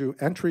they could do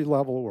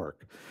entry-level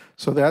work.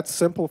 So that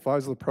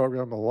simplifies the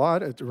program a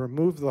lot. It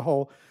removes the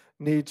whole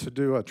need to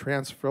do a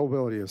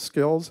transferability of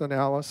skills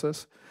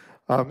analysis.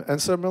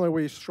 And similarly,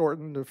 we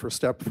shortened for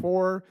step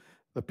 4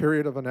 the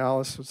period of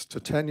analysis to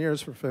 10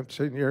 years from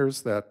 15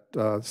 years.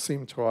 That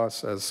seemed to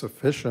us as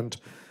sufficient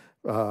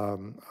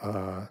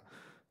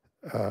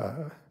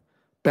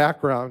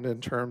background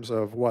in terms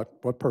of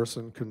what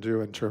person can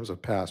do in terms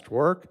of past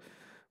work.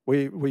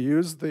 We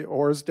used the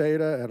ORS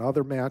data and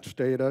other match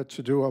data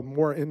to do a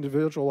more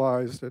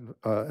individualized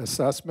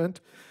assessment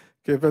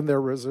given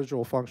their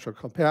residual functional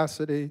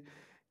capacity,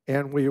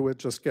 and we would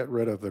just get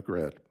rid of the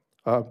grid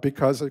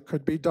because it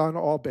could be done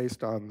all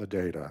based on the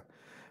data.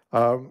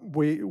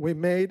 We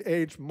made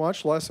age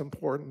much less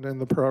important in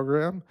the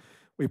program.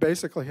 We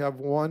basically have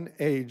one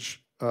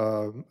age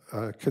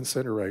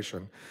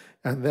consideration,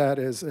 and that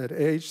is at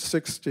age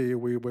 60,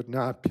 we would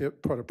not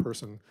put a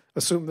person,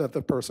 assume that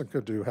the person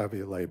could do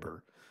heavy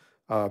labor.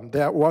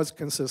 That was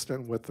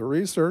consistent with the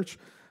research,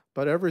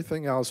 but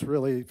everything else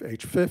really,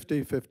 age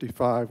 50,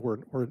 55,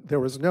 there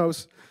was no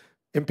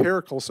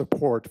empirical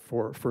support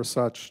for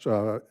such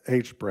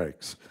age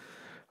breaks.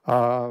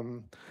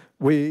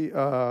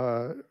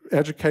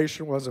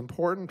 Education was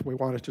important. We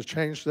wanted to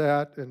change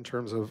that in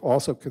terms of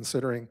also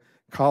considering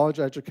college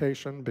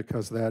education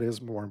because that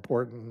is more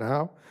important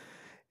now.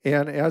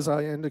 And as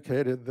I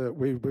indicated, that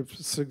we've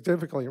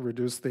significantly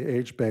reduced the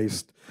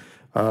age-based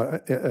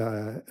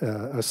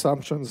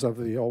assumptions of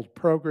the old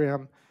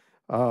program.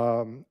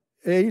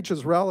 Age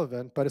is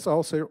relevant, but it's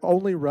also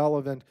only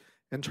relevant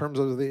in terms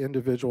of the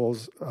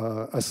individual's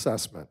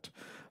assessment.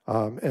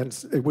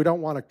 And we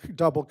don't want to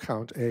double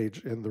count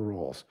age in the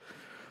rules.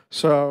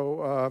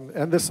 So,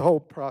 and this whole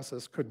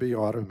process could be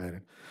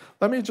automated.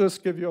 Let me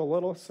just give you a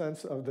little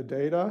sense of the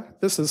data.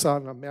 This is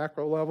on a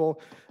macro level.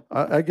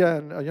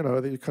 Again,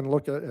 you can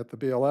look at the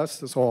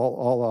BLS. It's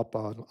all up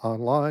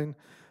online.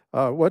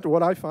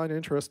 What I find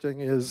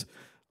interesting is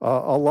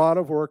a lot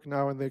of work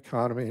now in the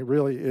economy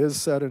really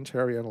is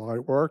sedentary and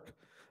light work.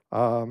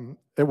 And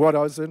what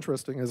is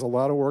interesting is a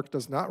lot of work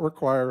does not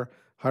require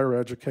higher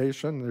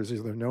education. There's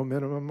either no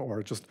minimum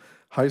or just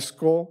high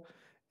school.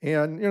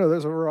 And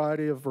there's a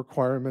variety of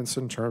requirements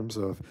in terms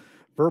of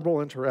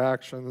verbal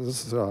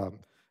interactions,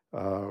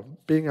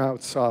 being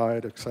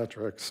outside, et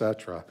cetera, et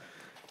cetera.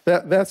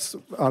 That's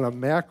on a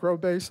macro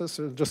basis,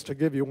 and just to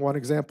give you one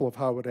example of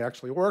how it would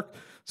actually work.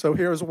 So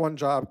here's one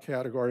job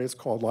category. It's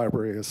called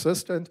library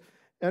assistant,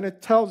 and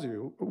it tells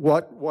you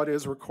what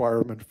is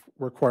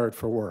required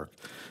for work.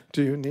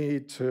 Do you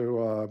need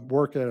to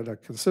work at a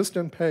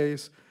consistent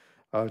pace?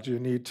 How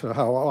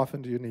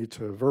often do you need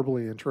to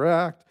verbally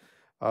interact?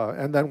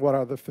 And then what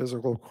are the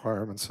physical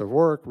requirements of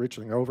work,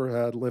 reaching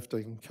overhead,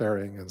 lifting,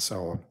 carrying, and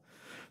so on.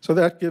 So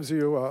that gives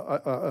you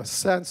a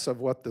sense of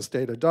what this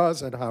data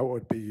does and how it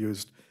would be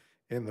used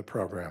in the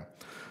program.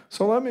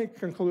 So let me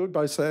conclude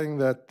by saying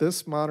that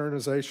this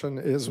modernization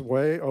is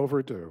way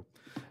overdue.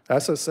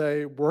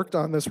 SSA worked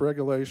on this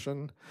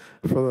regulation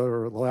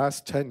for the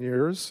last 10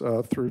 years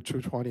through to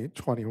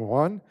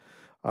 2021.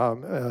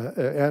 And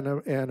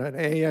an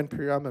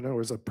ANPM, and it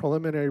was a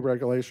preliminary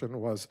regulation,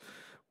 was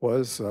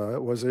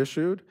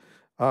issued.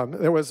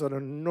 There was an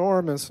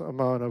enormous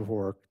amount of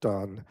work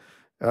done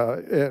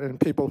and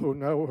people who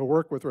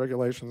work with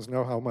regulations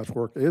know how much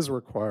work is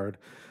required.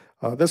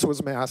 This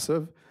was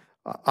massive.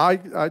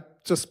 I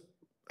just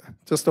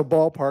a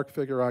ballpark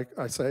figure,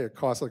 I say it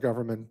cost the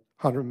government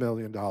 $100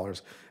 million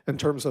in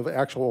terms of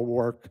actual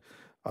work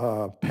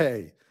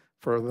pay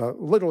for the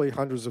literally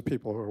hundreds of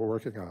people who are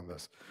working on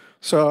this.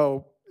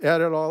 So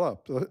add it all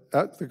up.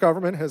 The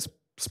government has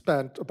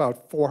spent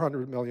about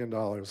 $400 million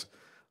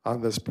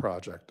on this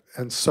project.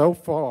 And so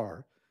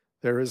far,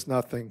 there is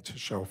nothing to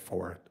show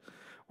for it,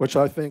 which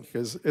I think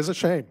is a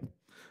shame,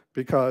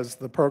 because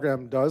the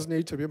program does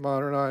need to be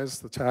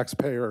modernized. The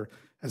taxpayer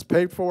has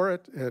paid for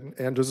it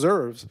and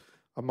deserves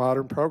a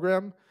modern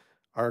program.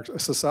 Our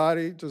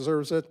society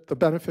deserves it. The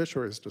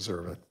beneficiaries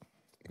deserve it.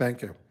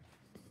 Thank you.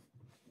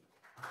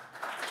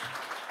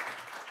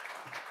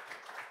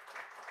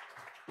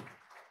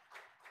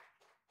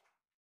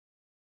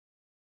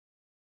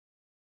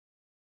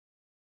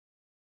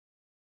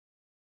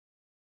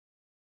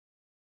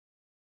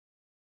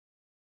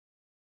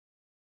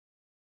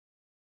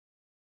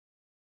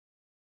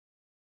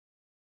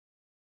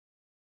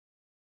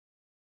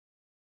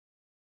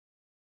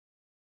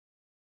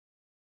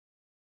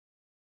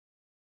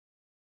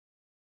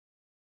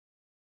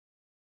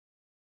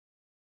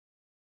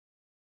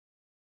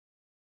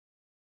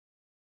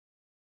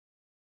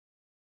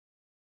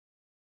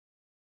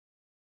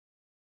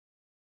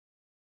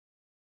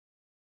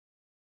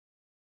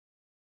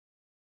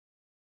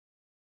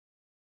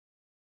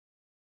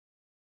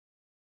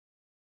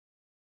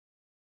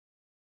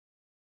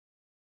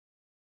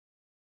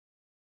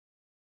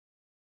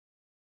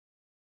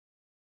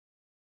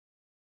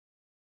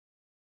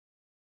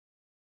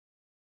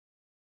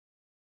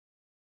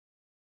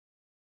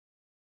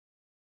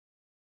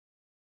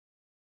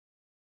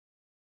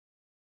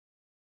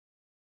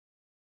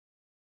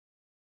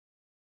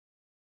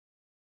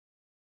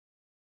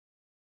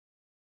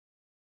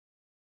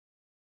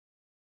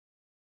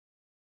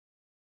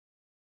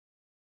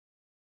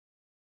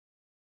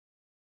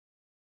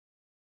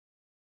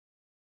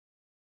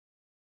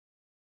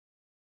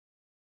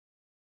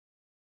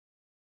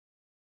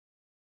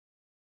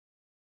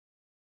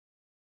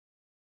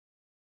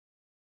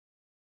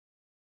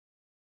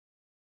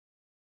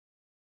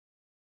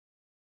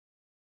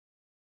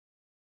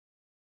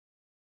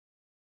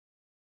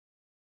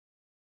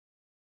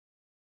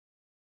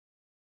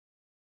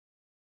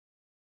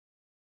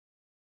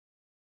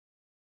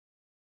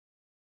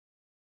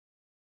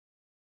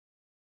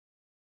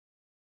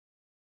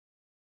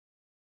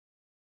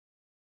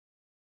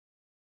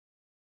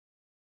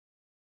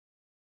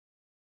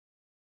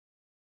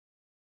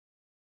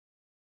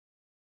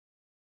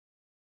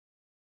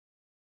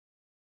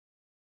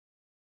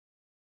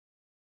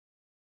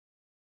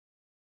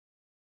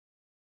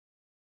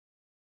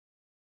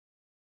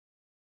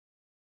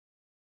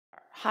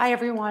 Hi,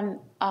 everyone.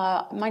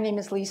 My name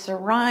is Lisa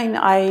Ryan.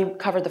 I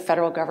cover the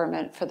federal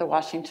government for the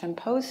Washington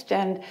Post,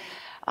 and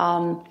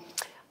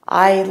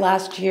I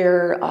last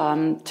year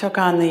took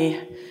on the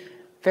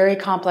very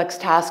complex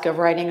task of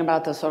writing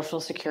about the Social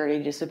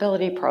Security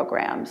disability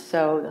program.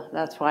 So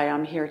that's why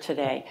I'm here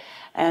today.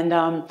 And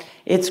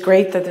it's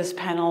great that this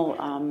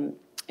panel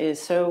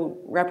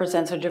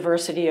represents a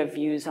diversity of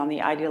views on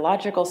the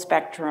ideological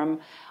spectrum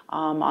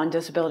on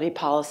disability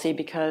policy,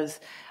 because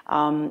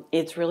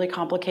it's really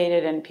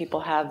complicated and people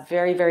have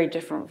very, very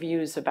different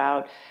views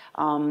about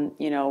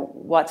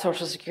what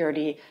Social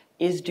Security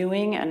is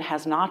doing and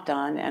has not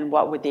done, and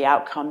what would the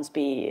outcomes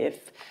be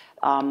if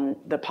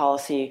the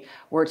policy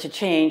were to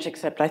change,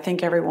 except I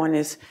think everyone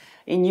is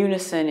in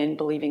unison in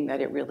believing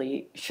that it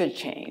really should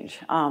change.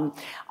 I'm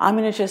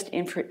going to just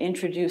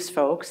introduce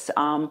folks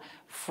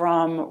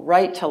from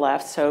right to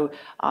left. So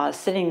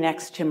sitting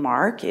next to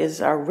Mark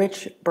is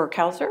Rich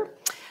Burkhauser.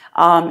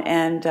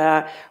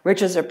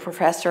 Rich is a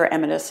professor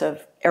emeritus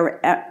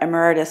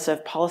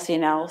of policy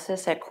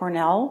analysis at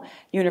Cornell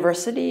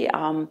University,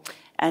 and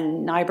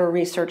NIBR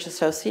Research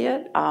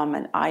Associate,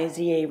 an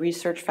IZA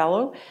Research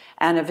Fellow,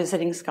 and a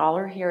visiting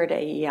scholar here at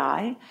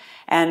AEI.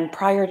 And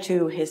prior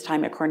to his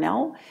time at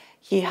Cornell,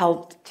 he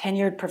held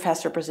tenured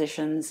professor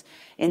positions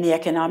in the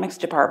economics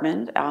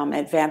department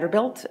at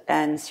Vanderbilt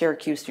and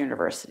Syracuse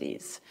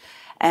universities.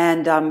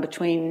 And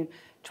between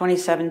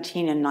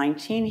 2017 and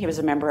 19, he was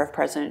a member of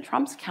President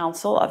Trump's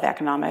Council of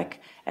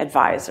Economic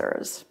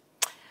Advisors.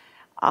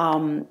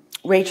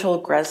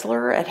 Rachel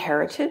Gressler at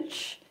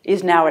Heritage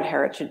is now at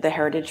the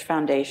Heritage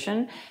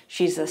Foundation.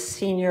 She's a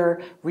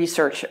senior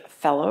research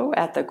fellow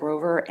at the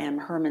Grover M.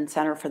 Herman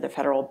Center for the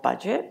Federal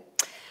Budget.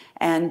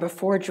 And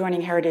before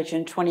joining Heritage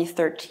in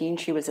 2013,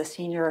 she was a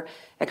senior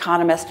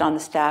economist on the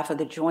staff of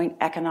the Joint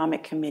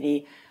Economic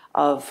Committee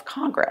of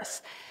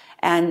Congress.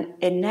 And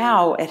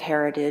now at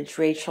Heritage,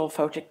 Rachel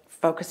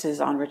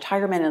focuses on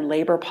retirement and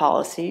labor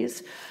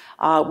policies,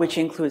 which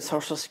include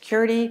Social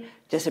Security,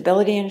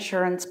 disability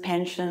insurance,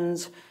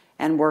 pensions,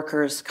 and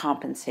workers'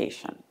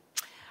 compensation.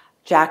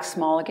 Jack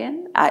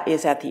Smulligan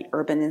is at the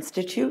Urban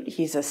Institute.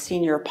 He's a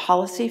senior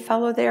policy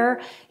fellow there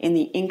in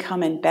the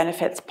Income and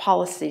Benefits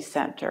Policy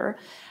Center.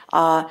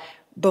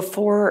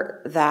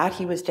 Before that,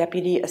 he was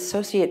Deputy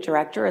Associate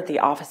Director at the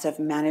Office of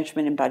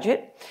Management and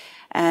Budget.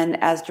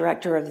 And as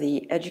Director of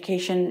the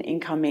Education,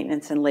 Income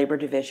Maintenance, and Labor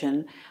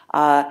Division,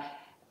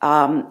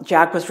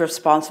 Jack was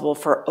responsible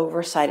for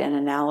oversight and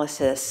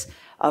analysis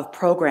of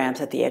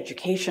programs at the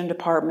Education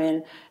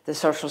Department, the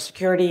Social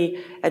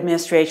Security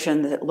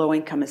Administration, the Low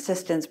Income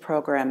Assistance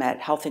Program at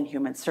Health and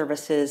Human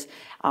Services,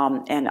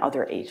 and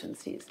other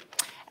agencies.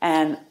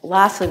 And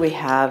lastly, we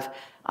have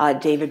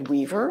David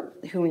Weaver,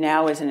 who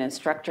now is an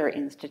instructor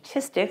in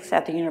statistics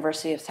at the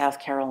University of South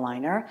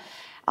Carolina.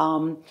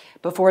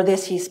 Before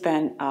this, he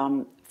spent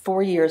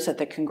 4 years at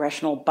the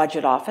Congressional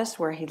Budget Office,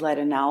 where he led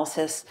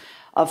analysis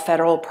of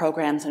federal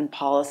programs and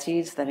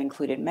policies that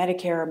included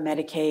Medicare,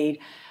 Medicaid,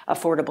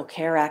 Affordable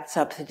Care Act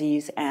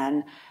subsidies,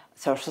 and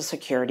Social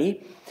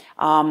Security.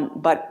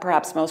 But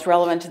perhaps most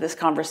relevant to this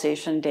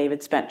conversation,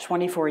 David spent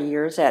 24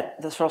 years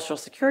at the Social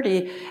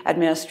Security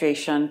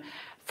Administration,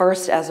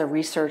 first as a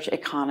research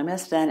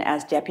economist, then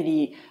as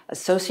Deputy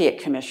Associate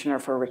Commissioner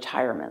for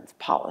Retirement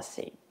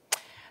Policy.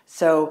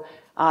 So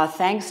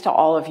thanks to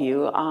all of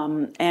you.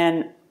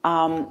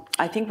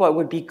 I think what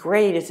would be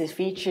great is if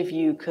each of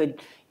you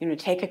could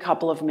take a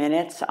couple of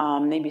minutes,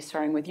 maybe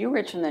starting with you,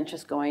 Rich, and then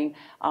just going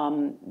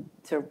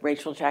to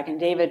Rachel, Jack, and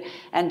David,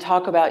 and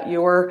talk about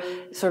your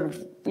sort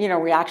of,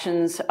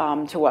 reactions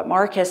to what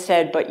Mark has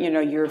said, but,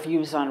 your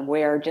views on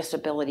where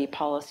disability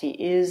policy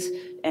is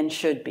and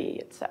should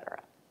be, et cetera.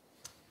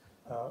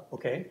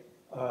 Okay.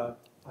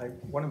 I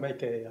want to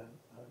make a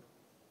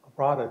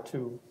errata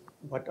to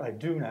what I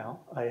do now.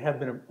 I have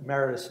been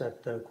emeritus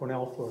at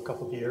Cornell for a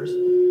couple of years,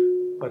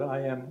 but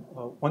I am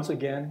once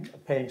again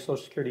paying Social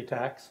Security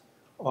tax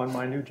on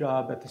my new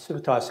job at the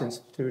Civitas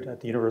Institute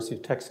at the University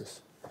of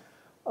Texas.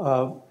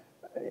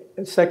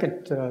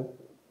 Second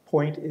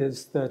point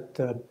is that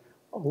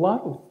a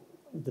lot of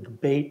the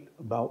debate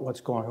about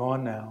what's going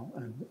on now,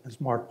 and as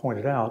Mark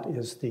pointed out,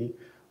 is the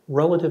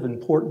relative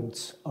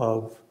importance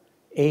of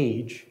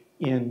age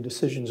in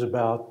decisions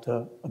about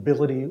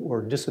ability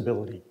or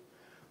disability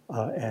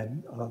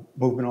and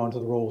movement onto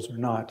the rolls or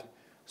not.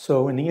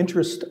 So in the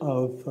interest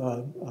of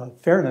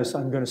fairness,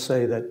 I'm going to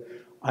say that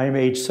I am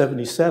age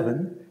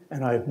 77,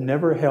 and I've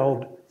never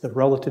held the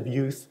relative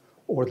youth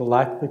or the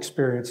lack of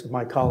experience of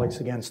my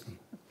colleagues against them.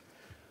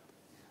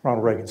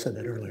 Ronald Reagan said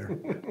that earlier.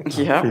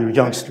 Yeah. For you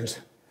youngsters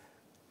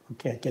who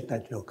can't get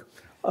that joke.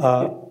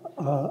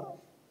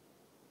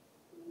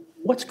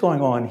 What's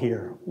going on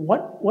here?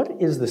 What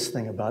is this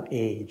thing about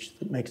age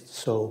that makes it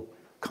so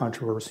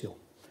controversial?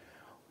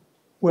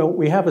 Well,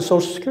 we have a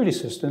Social Security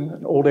system,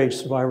 an old age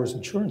survivors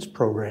insurance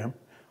program,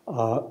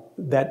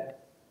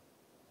 that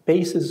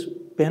bases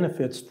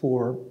benefits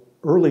for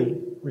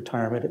early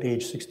retirement at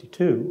age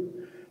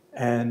 62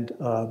 and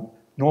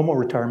normal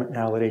retirement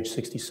now at age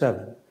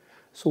 67.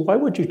 So why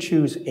would you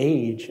choose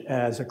age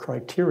as a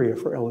criteria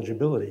for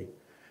eligibility?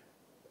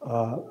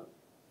 The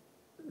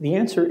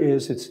answer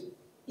is it's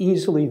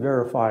easily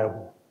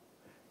verifiable,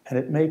 and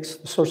it makes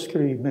the Social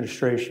Security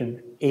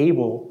Administration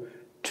able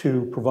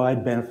to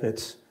provide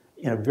benefits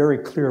in a very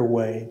clear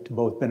way to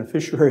both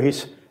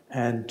beneficiaries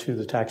and to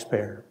the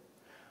taxpayer.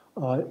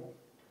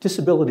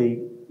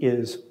 Disability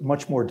is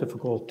much more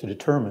difficult to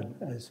determine,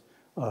 as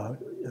a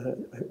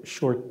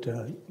short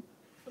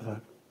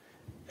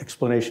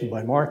explanation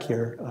by Mark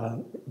here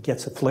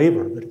gets a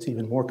flavor, but it's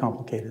even more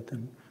complicated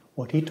than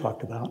what he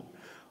talked about.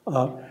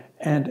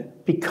 And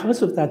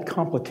because of that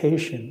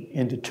complication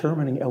in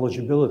determining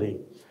eligibility,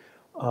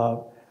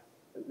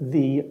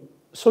 the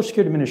Social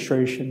Security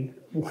Administration,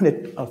 when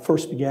it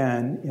first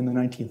began in the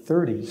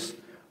 1930s,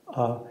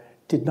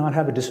 did not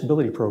have a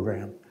disability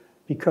program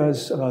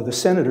because the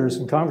senators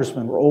and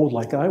congressmen were old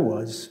like I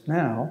was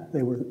now.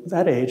 They were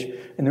that age,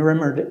 and they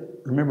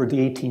remembered the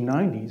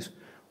 1890s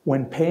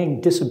when paying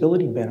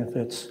disability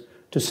benefits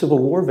to Civil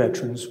War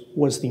veterans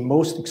was the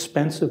most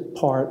expensive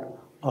part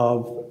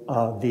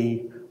of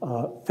the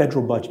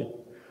federal budget.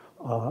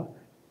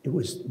 It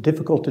was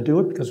difficult to do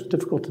it because it was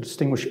difficult to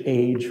distinguish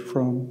age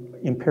from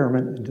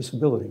impairment and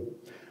disability.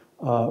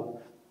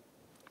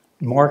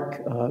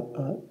 Mark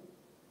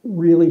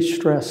really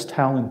stressed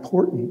how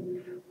important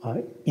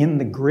in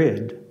the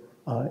grid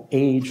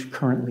age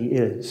currently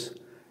is.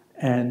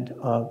 And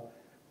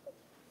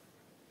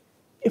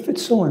if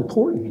it's so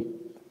important,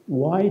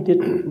 why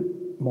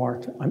didn't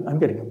Mark, I'm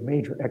getting a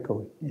major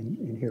echo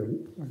in here.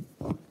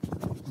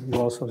 You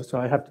also, so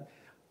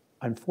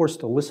I'm forced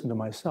to listen to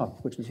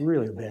myself, which is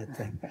really a bad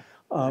thing.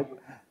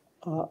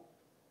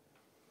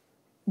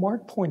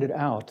 Mark pointed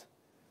out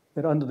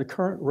that under the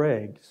current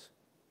regs,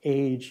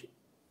 age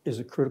is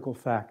a critical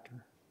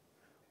factor.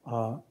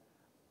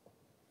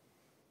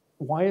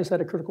 Why is that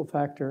a critical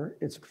factor?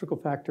 It's a critical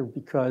factor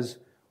because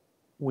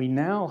we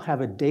now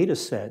have a data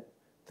set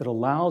that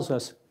allows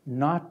us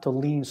not to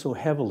lean so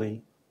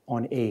heavily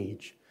on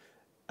age.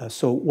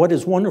 So what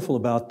is wonderful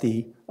about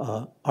the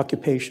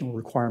occupational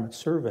requirement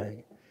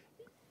survey,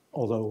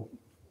 although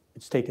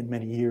it's taken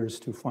many years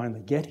to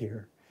finally get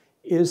here,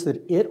 is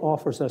that it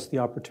offers us the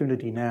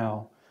opportunity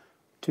now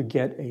to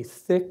get a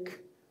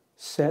thick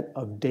set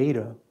of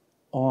data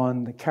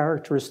on the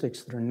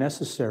characteristics that are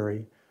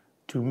necessary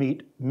to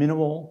meet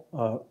minimal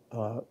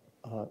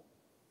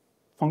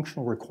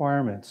functional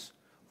requirements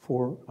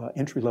for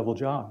entry-level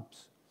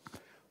jobs.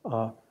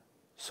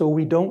 So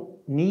we don't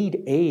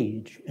need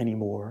age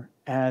anymore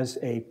as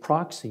a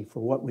proxy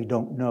for what we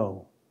don't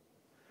know.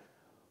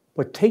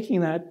 But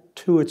taking that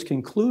to its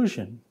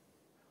conclusion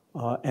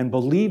and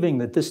believing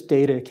that this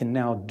data can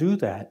now do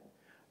that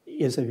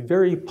is a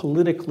very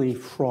politically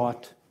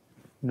fraught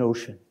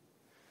notion.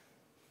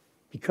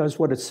 Because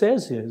what it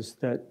says is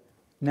that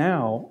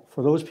now,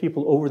 for those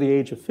people over the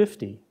age of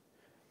 50,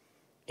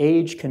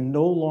 age can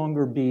no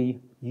longer be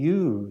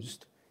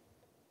used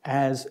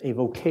as a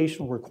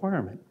vocational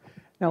requirement.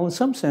 Now, in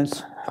some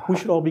sense, we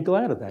should all be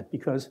glad of that,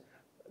 because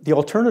the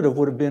alternative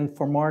would have been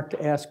for Mark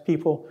to ask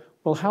people,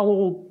 well,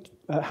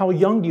 how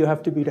young do you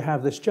have to be to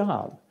have this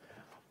job?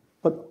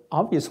 But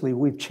obviously,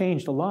 we've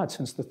changed a lot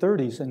since the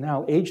 30s, and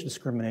now age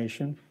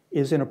discrimination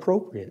is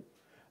inappropriate.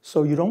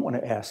 So you don't want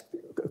to ask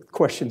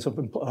questions of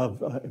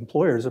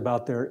employers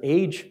about their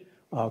age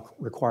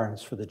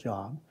requirements for the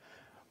job.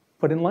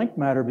 But in like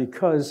matter,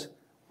 because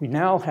we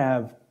now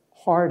have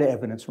hard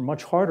evidence, or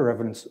much harder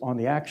evidence, on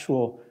the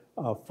actual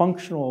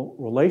functional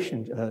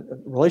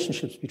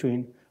relationships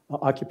between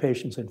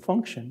occupations and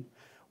function,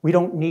 we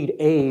don't need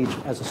age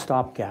as a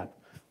stopgap.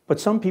 But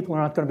some people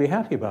are not going to be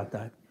happy about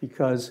that,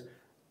 because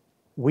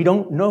we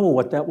don't know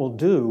what that will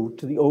do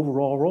to the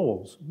overall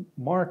roles.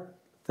 Mark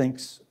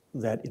thinks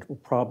that it will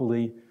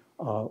probably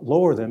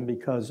lower them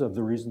because of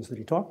the reasons that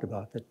he talked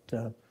about,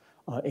 that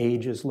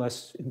age is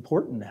less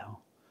important now.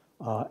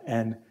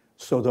 And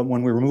so that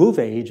when we remove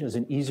age as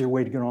an easier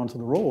way to get onto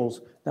the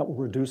rolls, that will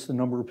reduce the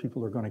number of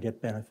people who are going to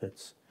get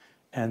benefits.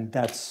 And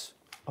that's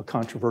a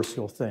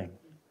controversial thing.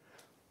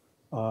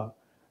 What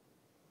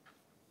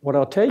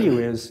I'll tell you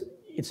is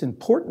it's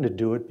important to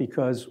do it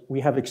because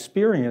we have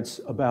experience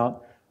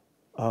about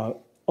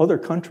other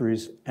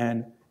countries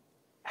and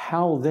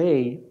how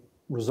they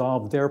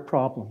resolve their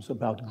problems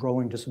about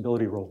growing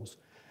disability roles.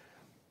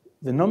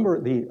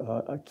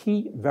 A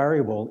key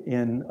variable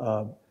in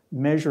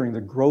measuring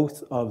the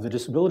growth of the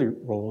disability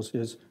roles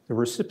is the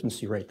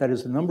recipiency rate. That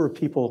is the number of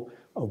people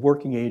of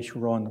working age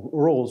who are on the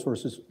rolls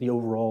versus the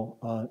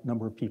overall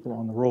number of people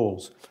on the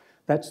rolls.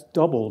 That's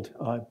doubled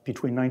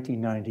between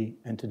 1990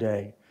 and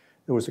today.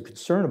 There was a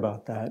concern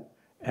about that,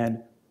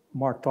 and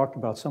Mark talked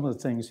about some of the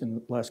things in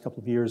the last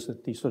couple of years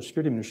that the Social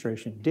Security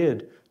Administration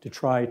did to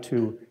try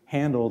to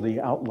handle the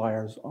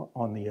outliers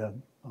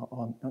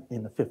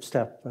in the fifth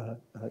step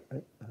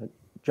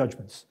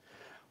judgments.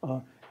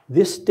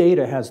 This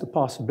data has the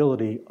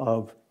possibility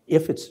of,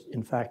 if it's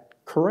in fact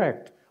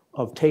correct,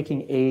 of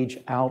taking age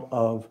out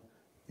of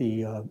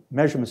the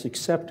measurements,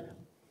 except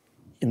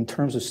in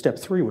terms of step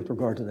 3 with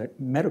regard to the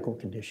medical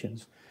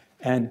conditions,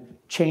 and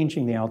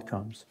changing the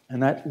outcomes.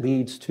 And that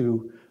leads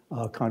to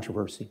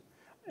controversy.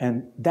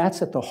 And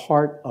that's at the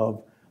heart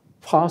of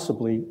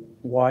possibly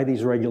why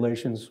these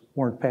regulations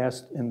weren't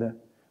passed in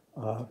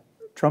the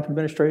Trump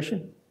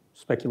administration.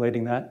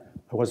 Speculating that.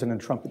 I wasn't in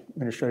the Trump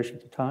administration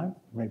at the time.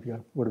 Maybe I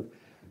would have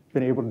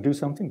been able to do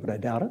something, but I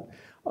doubt it.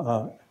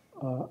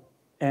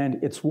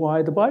 And it's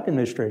why the Biden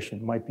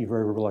administration might be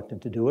very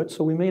reluctant to do it.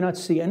 So we may not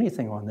see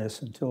anything on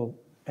this until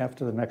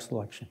after the next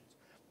election.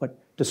 But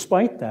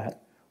despite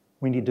that,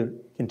 we need to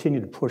continue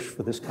to push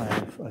for this kind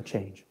of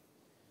change.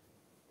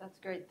 That's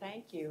great.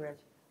 Thank you, Rich.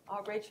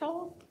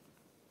 Rachel,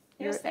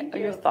 Yes, thank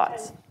you. your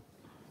thoughts?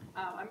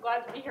 I'm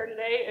glad to be here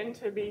today and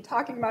to be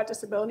talking about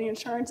disability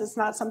insurance. It's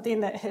not something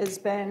that has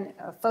been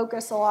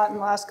focused a lot in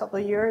the last couple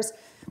of years,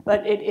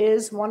 but it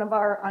is one of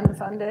our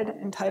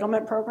unfunded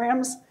entitlement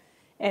programs.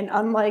 And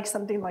unlike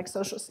something like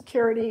Social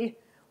Security,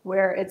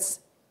 where it's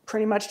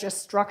pretty much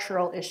just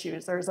structural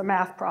issues, there's a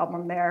math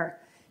problem there,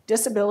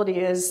 disability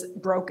is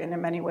broken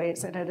in many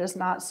ways, and it is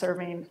not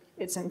serving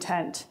its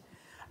intent.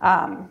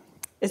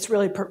 It's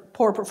really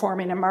poor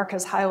performing, and Mark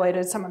has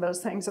highlighted some of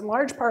those things in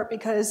large part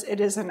because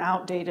it is an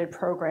outdated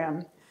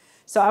program.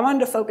 So I wanted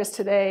to focus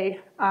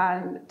today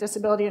on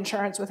disability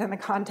insurance within the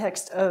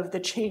context of the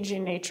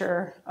changing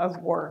nature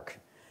of work.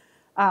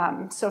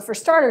 So for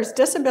starters,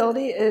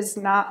 disability is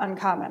not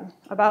uncommon.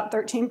 About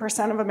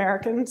 13% of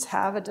Americans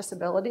have a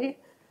disability,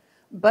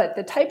 but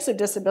the types of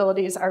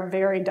disabilities are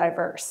very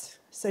diverse.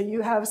 So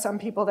you have some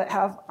people that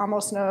have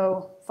almost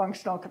no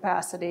functional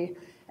capacity,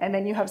 and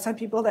then you have some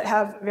people that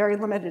have very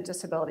limited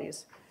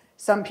disabilities.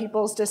 Some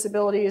people's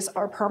disabilities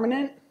are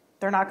permanent.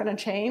 They're not going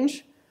to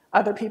change.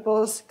 Other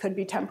people's could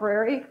be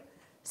temporary.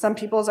 Some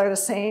people's are the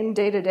same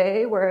day to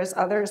day, whereas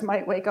others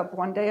might wake up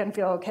one day and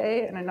feel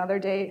okay, and another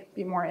day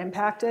be more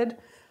impacted.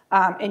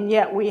 And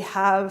yet we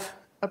have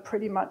a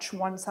pretty much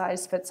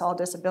one-size-fits-all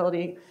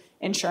disability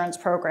insurance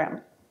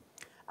program.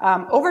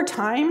 Over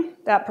time,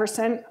 that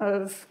percent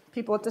of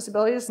people with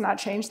disabilities has not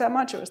changed that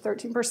much. It was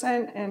 13%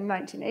 in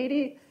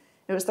 1980.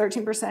 It was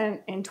 13%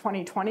 in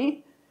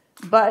 2020,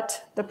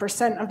 but the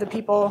percent of the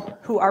people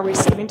who are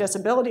receiving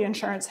disability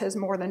insurance has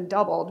more than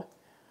doubled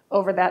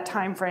over that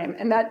time frame.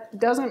 And that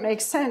doesn't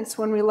make sense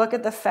when we look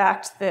at the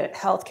fact that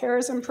healthcare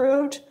has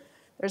improved,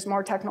 there's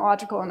more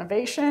technological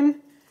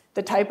innovation,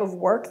 The type of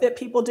work that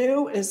people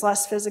do is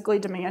less physically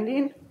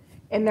demanding,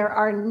 and there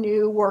are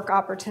new work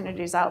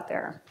opportunities out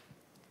there.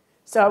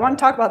 So I want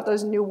to talk about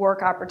those new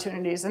work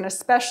opportunities, and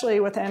especially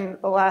within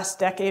the last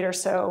decade or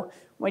so,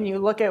 when you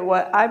look at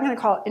what I'm going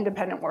to call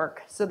independent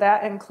work. So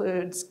that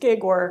includes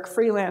gig work,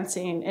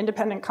 freelancing,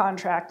 independent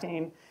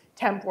contracting,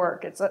 temp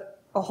work. It's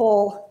a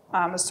whole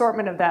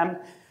assortment of them.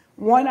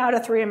 1 out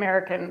of 3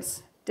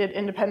 Americans did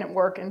independent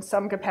work in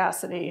some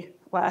capacity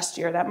last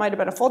year. That might have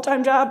been a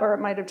full-time job, or it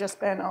might have just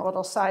been a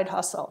little side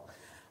hustle.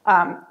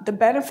 The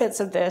benefits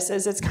of this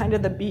is it's kind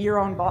of the be your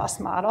own boss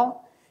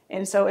model.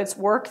 And so it's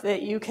work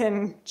that you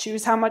can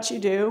choose how much you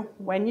do,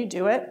 when you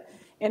do it.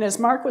 And as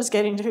Mark was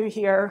getting to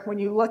here, when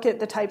you look at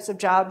the types of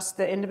jobs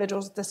that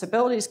individuals with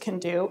disabilities can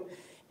do,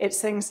 it's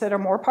things that are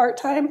more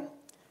part-time,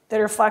 that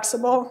are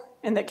flexible,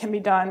 and that can be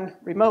done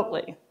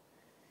remotely.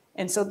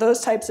 And so those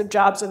types of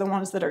jobs are the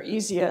ones that are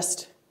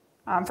easiest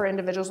for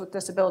individuals with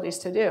disabilities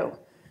to do.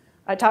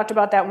 I talked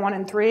about that 1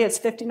 in 3. It's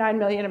 59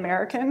 million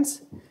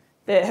Americans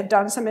that have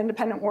done some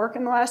independent work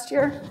in the last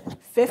year.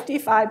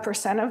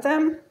 55% of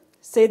them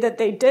say that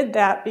they did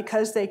that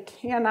because they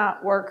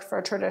cannot work for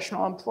a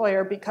traditional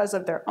employer because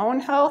of their own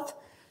health,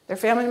 their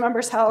family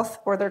members' health,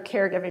 or their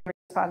caregiving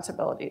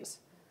responsibilities.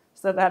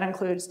 So that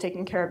includes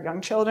taking care of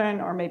young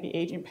children or maybe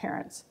aging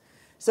parents.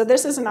 So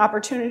this is an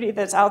opportunity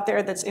that's out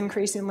there that's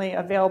increasingly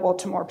available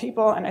to more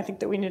people, and I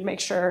think that we need to make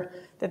sure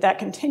that that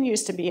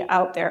continues to be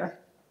out there.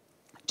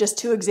 Just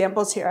 2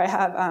 examples here. I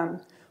have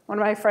one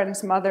of my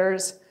friend's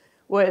mothers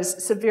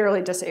was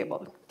severely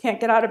disabled. Can't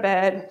get out of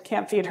bed,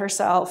 can't feed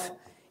herself,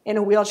 in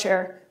a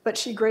wheelchair, but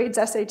she grades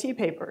SAT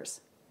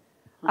papers.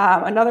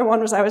 Another one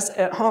was I was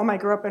at home. I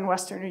grew up in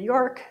Western New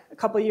York a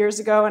couple years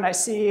ago, and I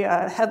see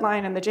a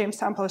headline in the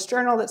Jamestown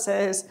Post-Journal that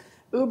says,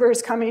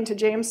 Uber's coming to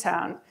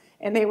Jamestown.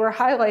 And they were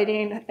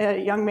highlighting a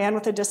young man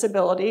with a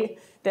disability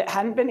that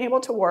hadn't been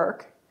able to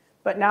work,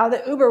 but now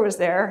that Uber was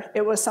there,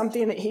 it was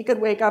something that he could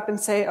wake up and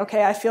say,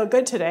 okay, I feel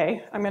good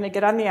today. I'm going to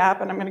get on the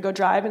app, and I'm going to go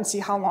drive and see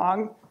how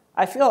long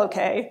I feel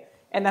okay,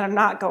 and then I'm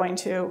not going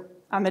to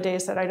on the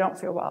days that I don't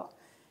feel well.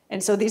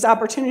 And so these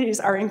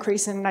opportunities are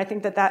increasing, and I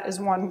think that that is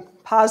one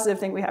positive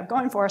thing we have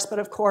going for us. But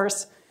of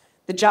course,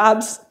 the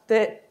jobs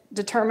that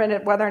determine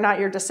whether or not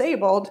you're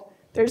disabled,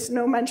 there's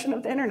no mention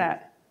of the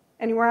internet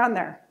anywhere on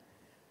there.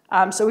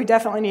 So we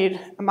definitely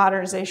need a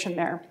modernization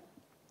there.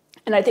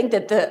 And I think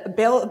that the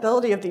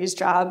availability of these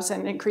jobs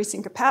and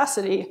increasing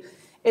capacity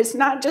is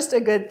not just a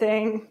good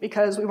thing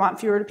because we want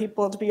fewer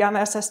people to be on the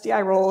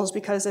SSDI rolls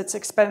because it's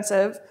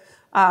expensive.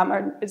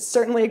 It's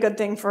certainly a good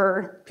thing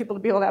for people to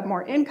be able to have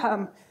more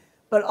income.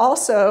 But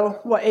also,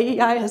 what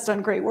AEI has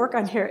done great work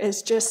on here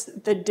is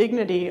just the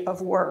dignity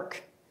of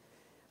work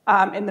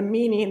and the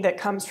meaning that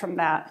comes from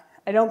that.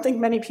 I don't think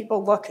many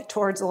people look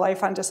towards a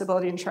life on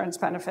disability insurance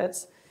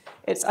benefits.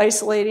 It's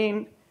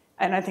isolating,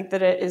 and I think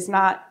that it is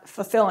not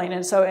fulfilling.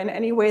 And so in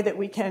any way that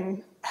we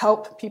can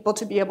help people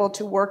to be able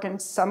to work in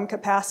some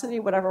capacity,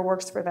 whatever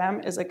works for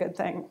them, is a good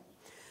thing.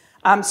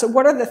 So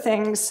what are the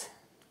things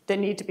that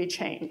need to be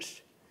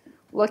changed?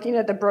 Looking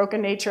at the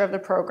broken nature of the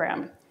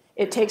program.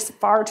 It takes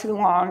far too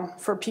long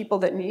for people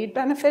that need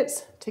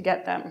benefits to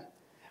get them.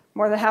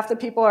 More than half the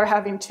people are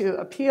having to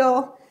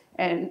appeal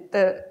and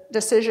the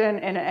decision,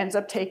 and it ends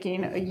up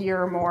taking a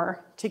year or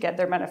more to get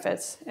their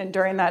benefits. And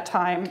during that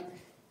time,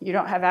 you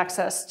don't have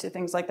access to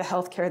things like the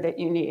health care that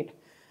you need.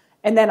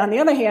 And then on the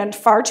other hand,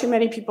 far too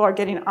many people are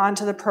getting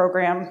onto the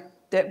program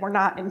that were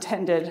not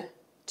intended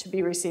to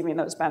be receiving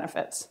those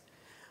benefits.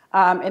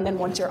 And then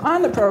once you're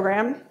on the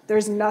program,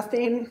 there's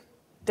nothing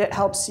that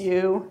helps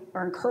you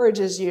or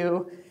encourages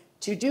you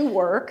to do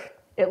work,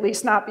 at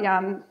least not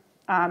beyond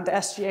the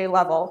SGA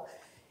level.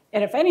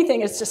 And if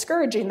anything, it's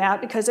discouraging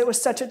that because it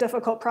was such a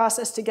difficult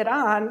process to get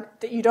on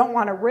that you don't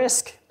want to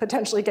risk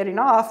potentially getting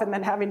off and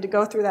then having to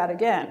go through that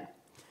again.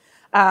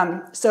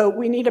 So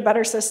we need a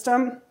better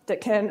system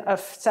that can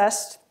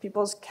assess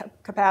people's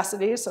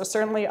capacities, so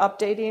certainly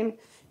updating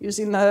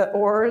using the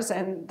ORs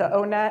and the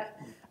ONET.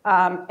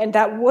 And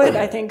that would,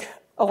 I think,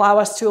 allow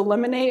us to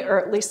eliminate or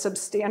at least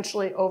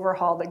substantially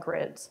overhaul the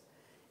grids.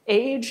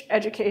 Age,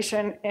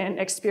 education, and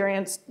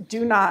experience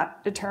do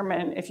not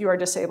determine if you are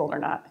disabled or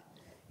not.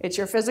 It's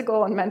your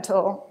physical and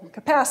mental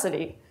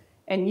capacity.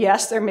 And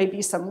yes, there may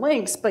be some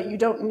links, but you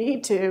don't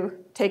need to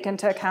take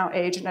into account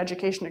age and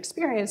education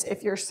experience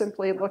if you're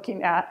simply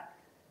looking at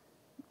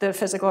the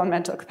physical and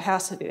mental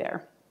capacity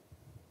there.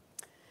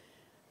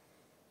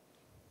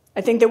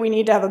 I think that we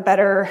need to have a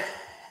better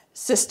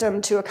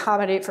system to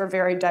accommodate for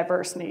very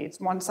diverse needs.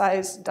 One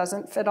size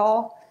doesn't fit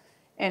all.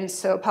 And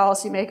so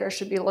policymakers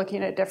should be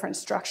looking at different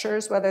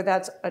structures, whether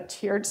that's a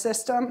tiered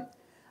system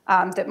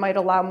that might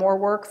allow more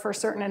work for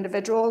certain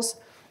individuals,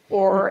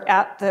 or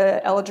at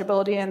the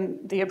eligibility and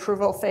the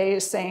approval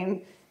phase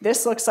saying,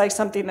 this looks like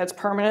something that's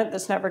permanent,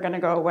 that's never going to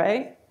go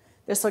away.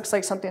 This looks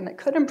like something that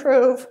could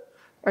improve,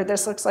 or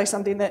this looks like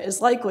something that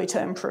is likely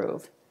to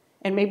improve.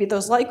 And maybe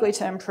those likely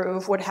to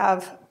improve would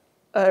have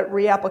a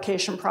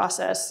reapplication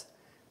process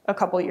a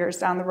couple years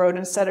down the road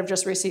instead of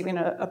just receiving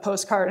a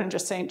postcard and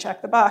just saying,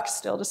 check the box,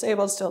 still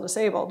disabled, still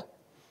disabled.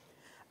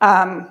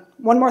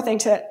 One more thing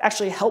to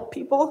actually help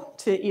people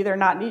to either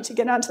not need to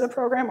get onto the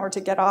program or to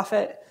get off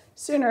it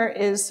sooner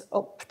is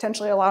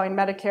potentially allowing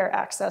Medicare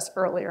access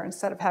earlier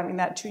instead of having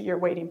that 2-year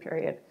waiting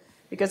period.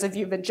 Because if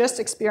you've just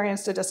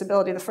experienced a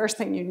disability, the first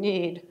thing you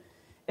need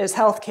is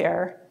health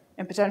care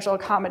and potential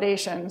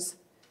accommodations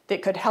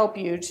that could help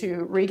you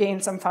to regain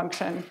some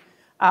function.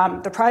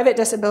 The private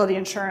disability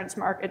insurance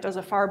market does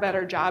a far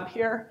better job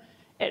here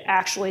at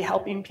actually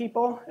helping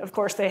people. Of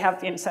course, they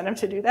have the incentive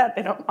to do that.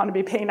 They don't want to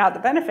be paying out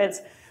the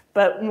benefits.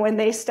 But when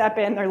they step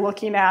in, they're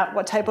looking at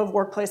what type of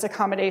workplace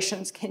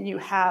accommodations can you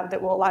have that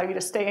will allow you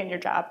to stay in your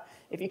job.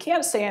 If you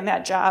can't stay in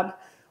that job,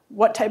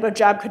 what type of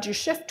job could you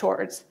shift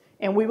towards?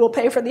 And we will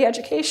pay for the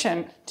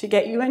education to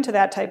get you into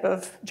that type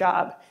of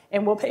job.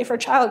 And we'll pay for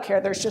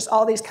childcare. There's just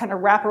all these kind of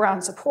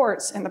wraparound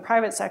supports in the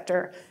private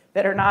sector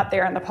that are not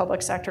there in the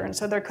public sector. And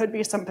so there could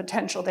be some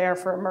potential there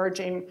for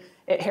emerging.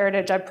 At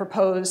Heritage, I've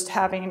proposed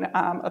having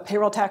a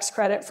payroll tax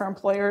credit for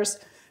employers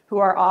who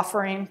are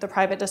offering the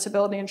private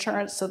disability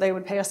insurance, so they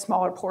would pay a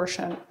smaller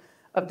portion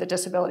of the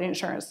disability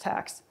insurance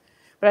tax.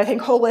 But I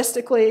think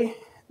holistically,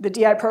 the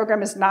DI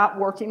program is not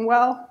working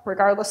well,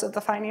 regardless of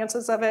the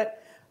finances of it,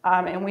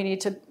 and we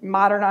need to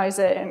modernize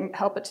it and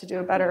help it to do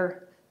a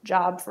better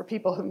job for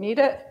people who need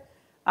it,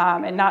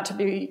 and not to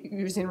be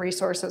using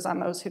resources on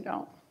those who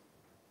don't.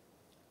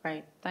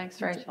 Great,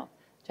 thanks, Rachel.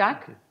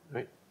 Jack?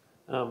 Okay.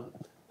 Right.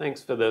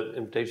 Thanks for the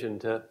invitation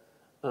to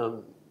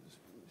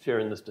share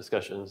in this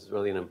discussion. This is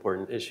really an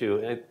important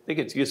issue. I think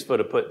it's useful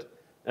to put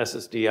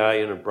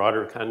SSDI in a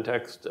broader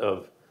context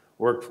of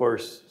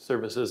workforce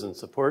services and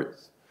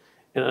supports,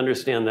 and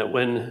understand that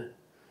when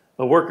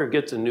a worker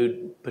gets a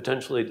new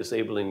potentially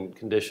disabling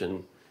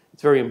condition,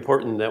 it's very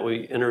important that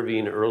we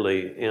intervene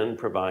early and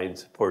provide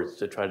supports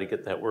to try to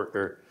get that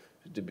worker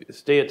to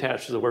stay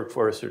attached to the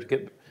workforce or to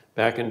get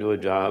back into a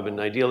job. And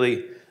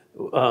ideally,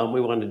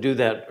 we want to do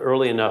that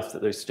early enough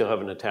that they still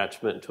have an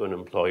attachment to an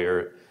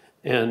employer.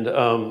 And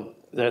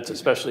that's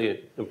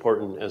especially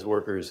important as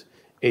workers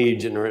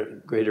age and are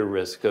at greater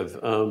risk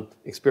of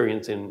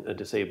experiencing a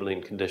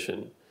disabling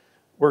condition.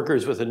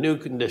 Workers with a new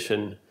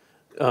condition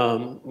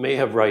may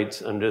have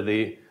rights under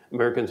the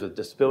Americans with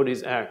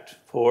Disabilities Act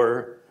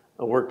for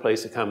a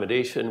workplace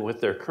accommodation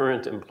with their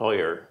current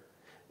employer.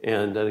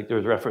 And I think there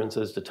was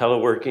references to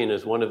teleworking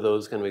as one of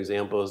those kind of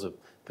examples of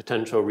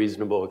potential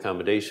reasonable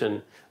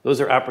accommodation.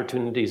 Those are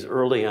opportunities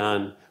early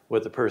on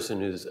with the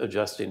person who's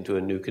adjusting to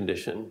a new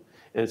condition.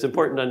 And it's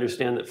important to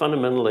understand that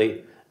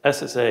fundamentally,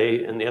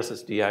 SSA and the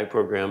SSDI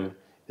program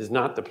is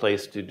not the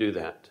place to do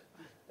that.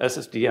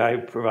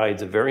 SSDI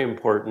provides a very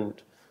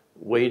important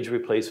wage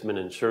replacement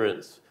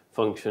insurance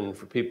function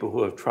for people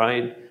who have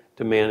tried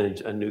to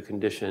manage a new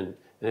condition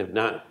and have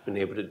not been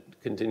able to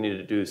continue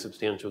to do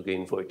substantial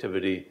gainful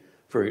activity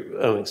for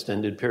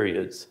extended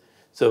periods.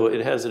 So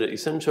it has an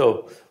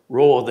essential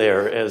role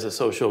there as a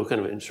social kind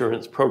of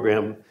insurance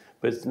program,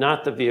 but it's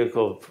not the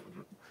vehicle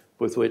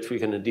with which we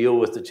can deal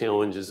with the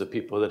challenges of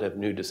people that have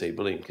new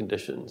disabling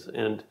conditions.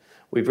 And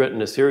we've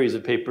written a series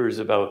of papers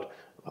about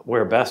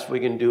where best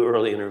we can do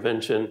early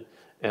intervention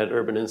at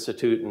Urban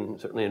Institute, and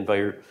certainly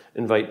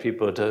invite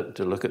people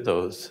to look at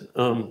those.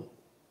 So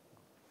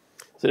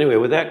anyway,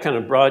 with that kind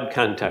of broad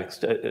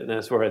context, and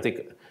that's where I think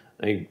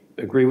I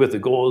agree with the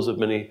goals of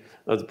many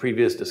of the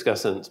previous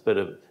discussants, but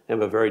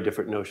have a very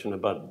different notion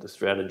about the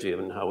strategy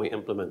and how we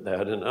implement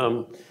that.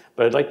 And,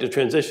 but I'd like to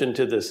transition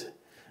to this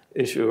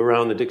issue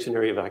around the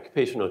Dictionary of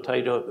Occupational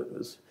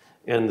Titles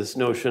and this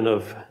notion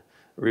of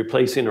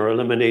replacing or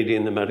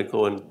eliminating the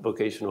medical and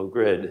vocational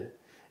grid.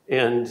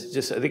 And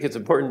just, I think it's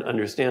important to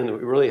understand that we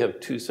really have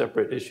two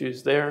separate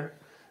issues there.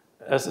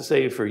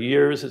 SSA for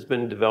years has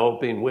been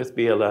developing with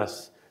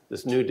BLS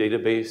this new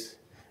database,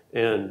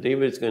 and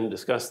David's going to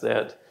discuss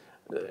that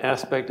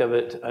aspect of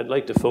it. I'd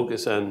like to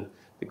focus on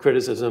the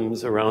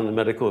criticisms around the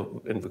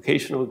medical and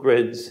vocational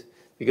grids,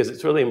 because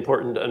it's really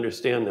important to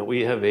understand that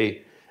we have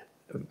a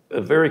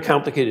very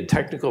complicated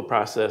technical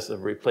process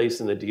of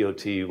replacing the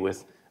DOT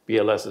with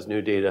BLS's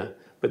new data,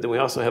 but then we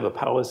also have a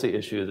policy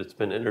issue that's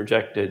been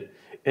interjected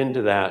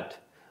into that.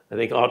 I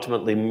think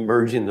ultimately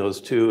merging those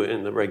two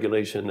in the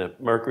regulation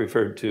that Mark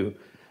referred to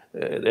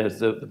as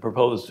the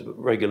proposed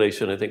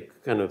regulation, I think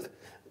kind of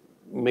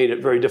made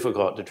it very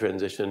difficult to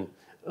transition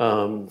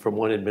from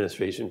one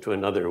administration to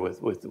another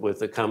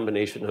with a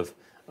combination of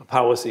a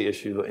policy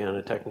issue and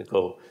a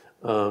technical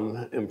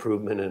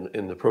improvement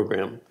in the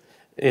program.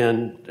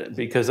 And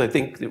because I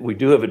think that we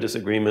do have a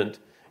disagreement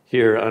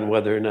here on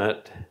whether or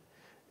not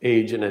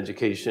age and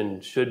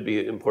education should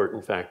be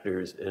important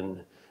factors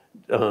in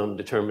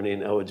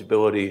determining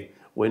eligibility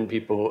when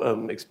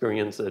people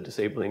experience a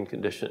disabling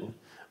condition.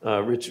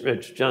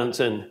 Rich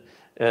Johnson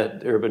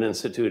at Urban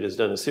Institute has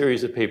done a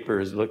series of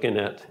papers looking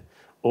at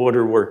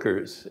older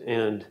workers,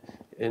 and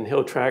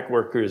he'll track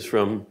workers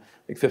from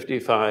like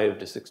 55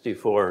 to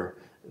 64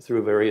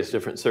 through various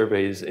different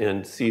surveys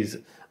and sees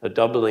a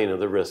doubling of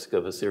the risk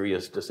of a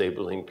serious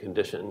disabling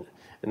condition.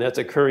 And that's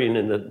occurring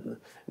in the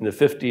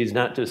 50s,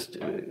 not just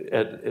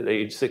at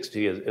age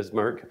 60, as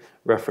Mark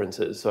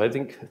references. So I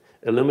think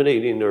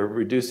eliminating or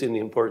reducing the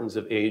importance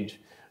of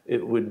age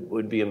it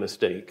would be a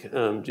mistake.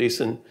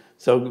 Jason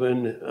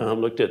Seligman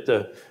looked at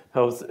the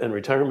health and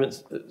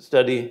retirement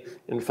study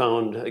and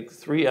found like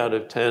 3 out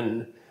of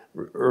 10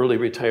 early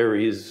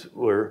retirees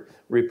were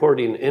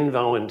reporting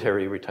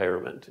involuntary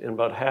retirement, and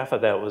about half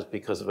of that was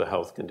because of a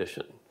health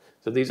condition.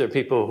 So these are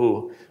people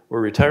who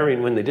were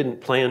retiring when they didn't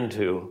plan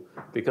to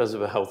because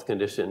of a health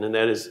condition, and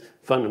that is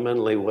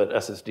fundamentally what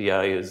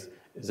SSDI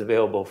is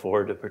available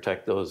for, to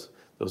protect those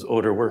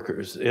older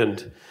workers.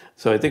 And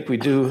so I think we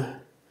do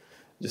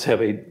just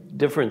have a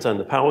difference on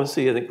the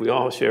policy. I think we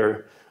all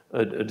share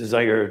a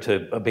desire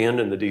to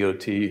abandon the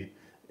DOT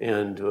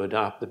and to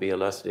adopt the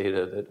BLS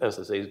data that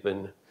SSA has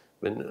been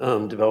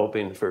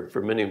developing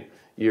for many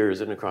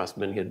years and across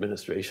many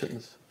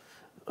administrations.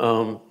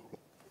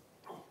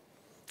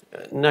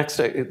 Next,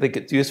 I think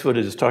it's useful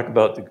to just talk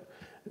about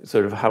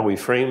sort of how we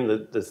frame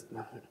the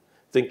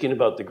thinking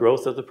about the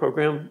growth of the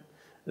program.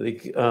 I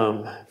think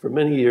for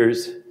many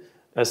years,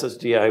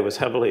 SSDI was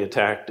heavily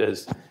attacked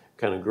as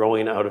kind of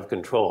growing out of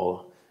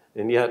control,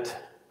 and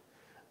yet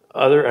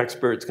other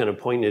experts kind of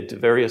pointed to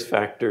various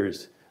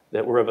factors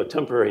that were of a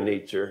temporary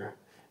nature.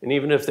 And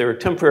even if they were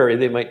temporary,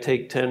 they might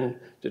take 10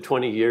 to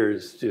 20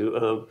 years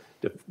to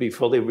be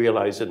fully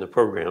realized in the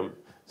program,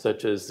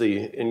 such as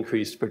the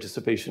increased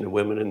participation of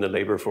women in the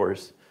labor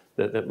force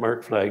that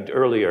Mark flagged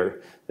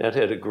earlier. That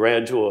had a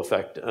gradual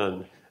effect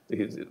on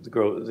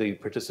the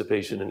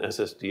participation in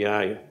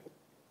SSDI.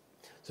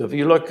 So if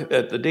you look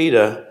at the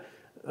data,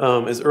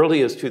 as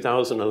early as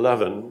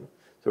 2011,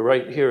 so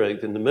right here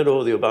in the middle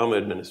of the Obama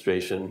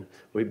administration,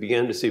 we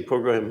began to see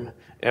program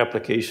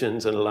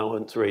applications and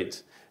allowance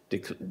rates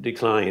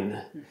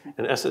decline.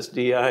 And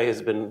SSDI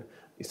has been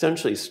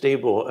essentially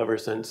stable ever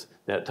since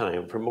that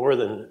time, for more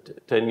than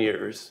 10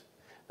 years.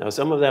 Now,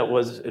 some of that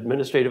was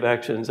administrative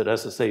actions that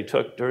SSA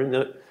took during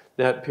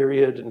that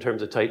period in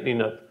terms of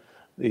tightening up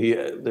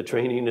the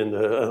training and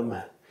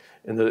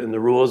the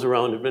rules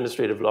around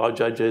administrative law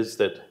judges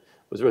that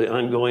was really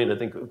ongoing, I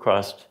think,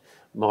 across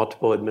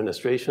multiple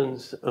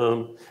administrations.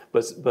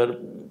 But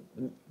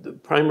the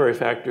primary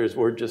factors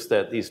were just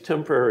that these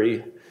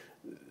temporary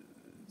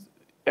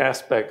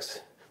aspects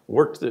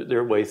worked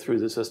their way through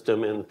the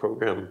system, and the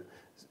program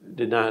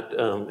did not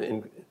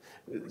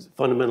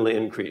fundamentally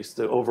increase.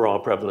 The overall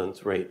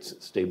prevalence rates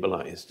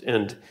stabilized.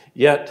 And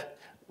yet,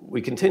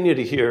 we continue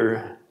to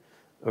hear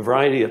a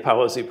variety of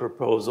policy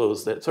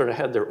proposals that sort of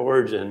had their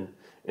origin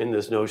in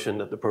this notion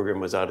that the program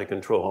was out of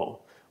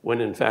control,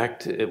 when in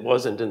fact it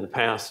wasn't in the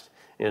past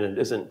and it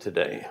isn't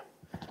today.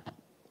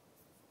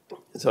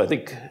 So I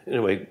think,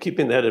 anyway,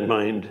 keeping that in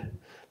mind,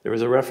 there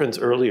was a reference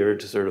earlier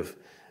to sort of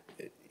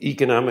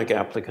economic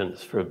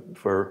applicants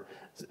for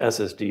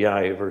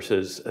SSDI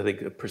versus, I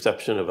think, a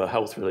perception of a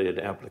health-related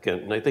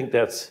applicant. And I think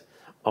that's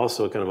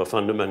also kind of a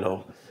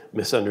fundamental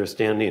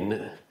misunderstanding,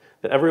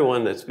 that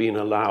everyone that's being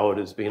allowed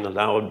is being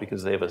allowed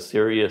because they have a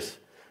serious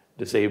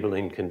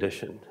disabling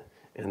condition,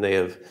 and they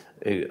have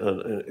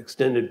an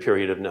extended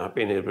period of not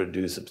being able to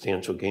do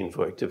substantial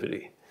gainful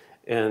activity.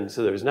 And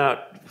so there's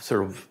not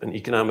sort of an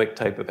economic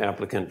type of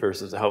applicant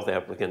versus a health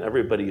applicant.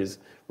 Everybody is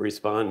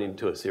responding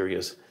to a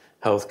serious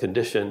health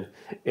condition,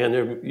 and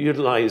they're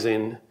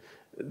utilizing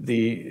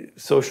the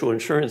social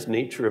insurance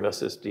nature of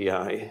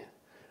SSDI.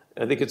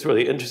 I think it's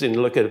really interesting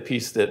to look at a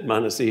piece that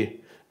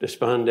Manasi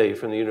Deshpande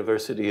from the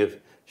University of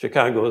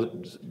Chicago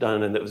has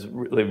done, and that was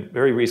really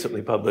very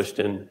recently published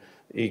in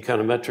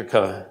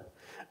Econometrica,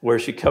 where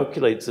she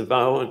calculates the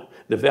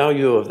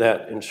value of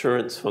that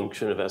insurance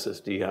function of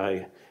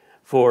SSDI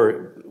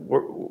for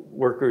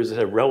workers that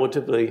have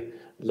relatively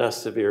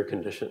less severe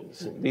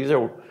conditions. These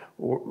are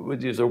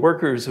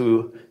workers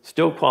who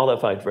still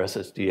qualified for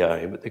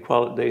SSDI, but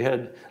they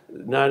had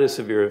not as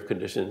severe of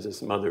conditions as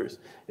some others.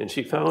 And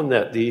she found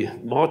that the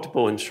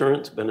multiple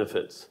insurance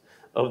benefits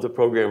of the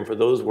program for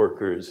those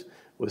workers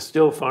was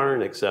still far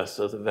in excess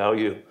of the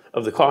value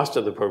of the cost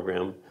of the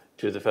program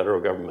to the federal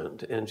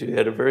government. And she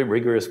had a very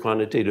rigorous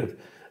quantitative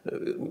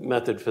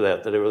method for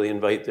that I really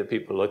invite that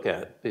people look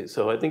at.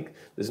 So I think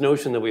this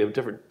notion that we have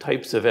different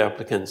types of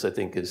applicants, I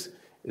think, is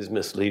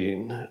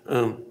misleading.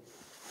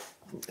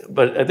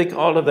 But I think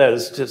all of that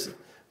is just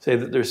say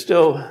that there's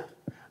still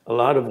a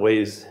lot of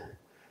ways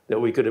that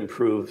we could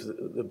improve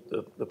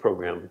the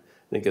program.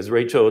 I think, as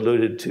Rachel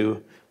alluded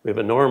to, we have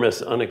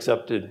enormous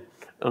unacceptable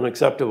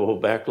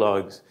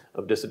backlogs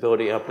of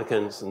disability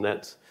applicants, and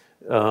that's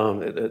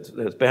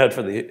bad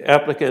for the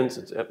applicants.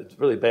 It's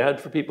really bad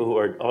for people who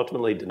are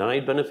ultimately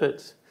denied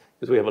benefits,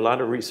 because we have a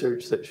lot of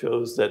research that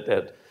shows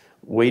that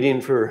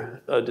waiting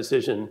for a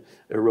decision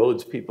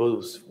erodes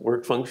people's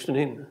work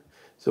functioning.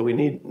 So we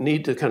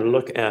need to kind of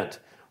look at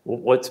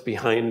what's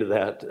behind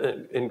that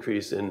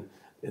increase in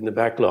the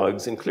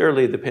backlogs. And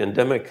clearly the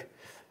pandemic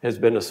has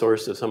been a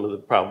source of some of the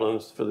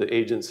problems for the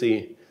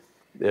agency.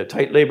 The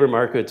tight labor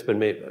market's been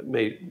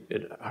made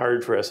it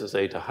hard for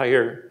SSA to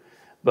hire.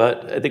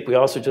 But I think we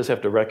also just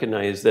have to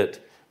recognize that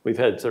we've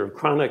had sort of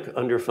chronic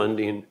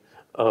underfunding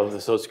of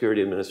the Social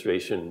Security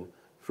Administration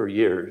for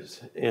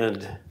years.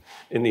 And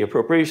in the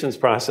appropriations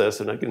process,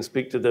 and I can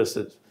speak to this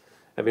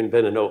having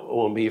been an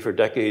OMB for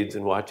decades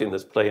and watching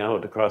this play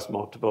out across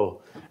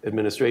multiple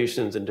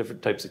administrations and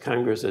different types of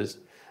Congresses,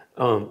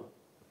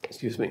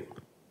 excuse me.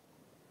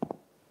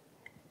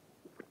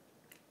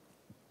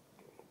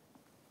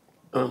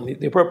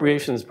 The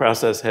appropriations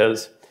process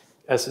has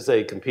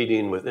SSA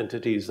competing with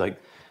entities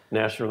like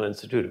National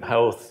Institute of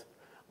Health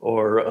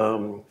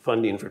or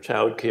funding for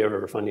child care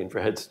or funding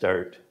for Head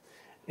Start.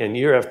 And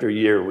year after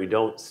year, we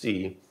don't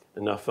see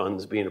enough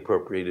funds being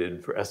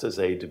appropriated for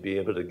SSA to be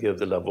able to give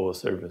the level of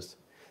service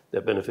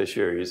that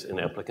beneficiaries and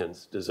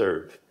applicants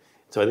deserve.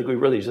 So I think we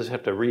really just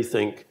have to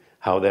rethink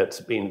how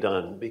that's being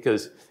done,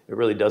 because it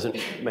really doesn't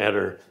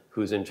matter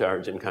who's in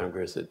charge in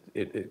Congress,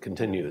 it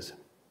continues.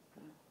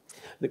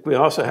 I think we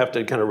also have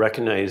to kind of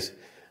recognize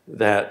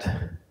that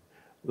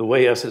the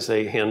way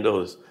SSA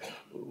handles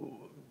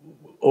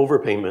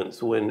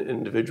overpayments when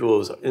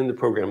individuals in the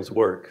programs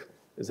work,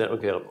 is that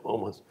okay?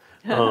 Almost.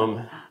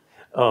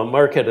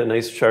 Mark had a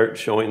nice chart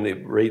showing the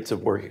rates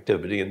of work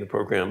activity in the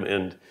program,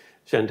 and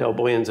Chantel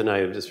Boyens and I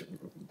have just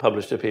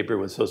published a paper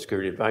with Social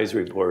Security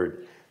Advisory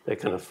Board that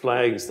kind of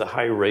flags the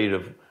high rate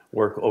of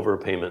work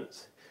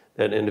overpayments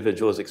that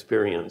individuals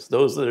experience.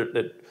 Those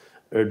that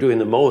are doing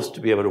the most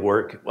to be able to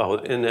work while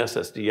in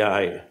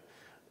SSDI,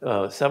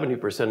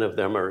 70% of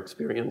them are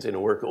experiencing a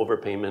work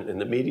overpayment,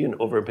 and the median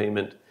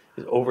overpayment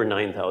is over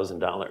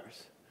 $9,000.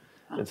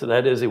 And so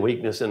that is a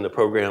weakness in the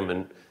program,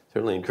 and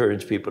certainly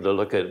encourage people to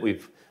look at,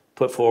 we've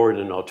put forward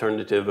an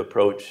alternative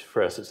approach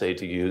for SSA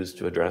to use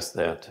to address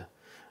that.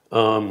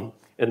 And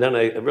then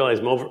I realize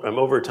I'm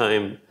over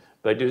time,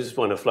 but I do just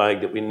want to flag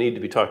that we need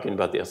to be talking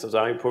about the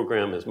SSI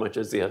program as much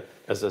as the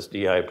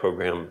SSDI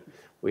program.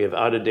 We have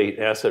out-of-date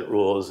asset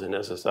rules in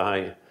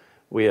SSI.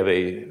 We have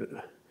a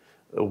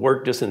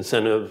work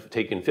disincentive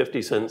taking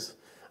 50 cents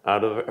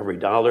out of every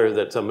dollar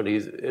that somebody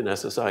in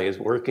SSI is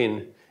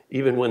working,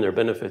 even when their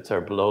benefits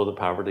are below the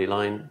poverty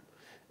line.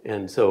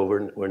 And so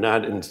we're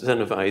not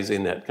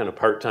incentivizing that kind of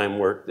part-time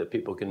work that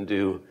people can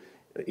do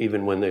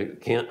even when they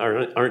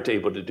aren't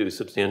able to do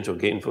substantial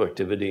gainful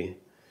activity.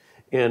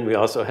 And we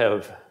also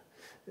have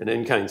an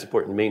in-kind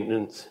support and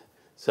maintenance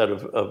set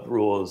of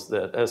rules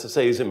that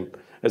SSA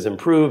has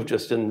improved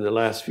just in the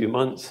last few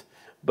months,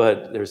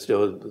 but there's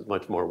still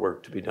much more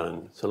work to be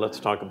done. So let's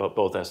talk about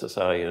both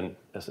SSI and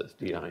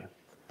SSDI.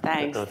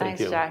 Thanks, thank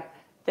thanks, you. Jack.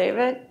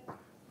 David?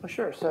 Well,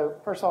 sure. So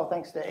first of all,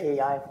 thanks to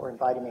AEI for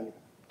inviting me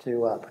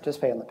to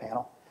participate on the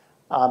panel.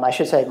 I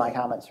should say my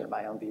comments are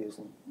my own views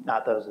and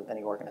not those of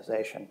any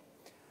organization.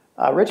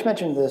 Rich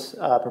mentioned this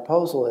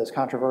proposal is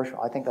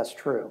controversial. I think that's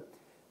true.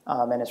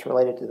 And it's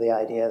related to the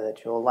idea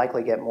that you'll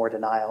likely get more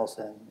denials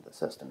in the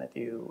system if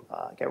you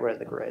get rid of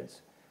the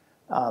grids.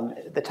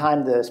 At the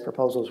time this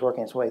proposal was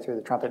working its way through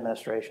the Trump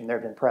administration, there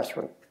have been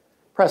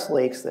press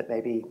leaks that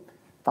maybe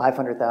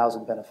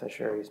 500,000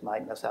 beneficiaries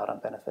might miss out on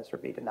benefits or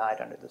be denied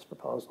under this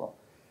proposal.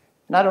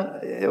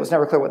 And it was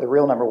never clear what the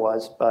real number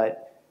was,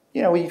 but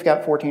you know, we've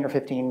got 14 or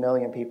 15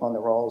 million people in the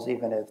rolls.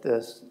 Even if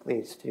this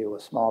leads to a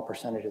small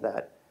percentage of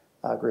that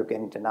group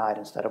getting denied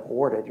instead of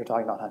awarded, you're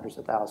talking about hundreds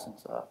of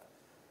thousands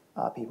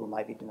of people who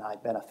might be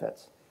denied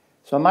benefits.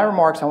 So in my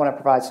remarks, I want to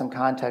provide some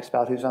context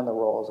about who's on the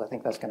rolls. I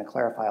think that's going to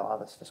clarify a lot of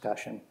this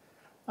discussion.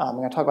 I'm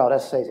going to talk about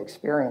SSA's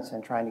experience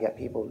in trying to get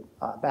people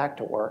back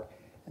to work,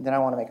 and then I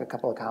want to make a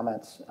couple of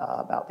comments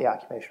about the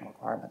occupational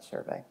requirements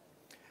survey.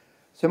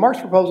 So Mark's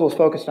proposal is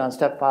focused on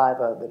step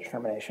 5 of the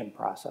determination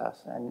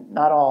process, and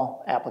not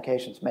all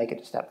applications make it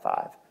to step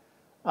 5.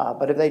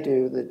 But if they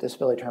do, the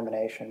disability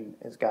determination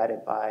is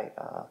guided by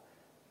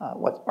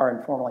what are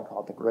informally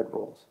called the grid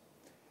rules.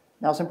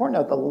 Now it's important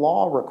to note the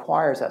law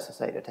requires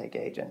SSA to take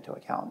age into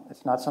account.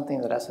 It's not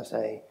something that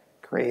SSA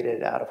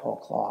created out of whole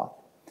cloth.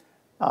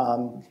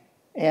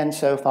 And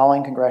so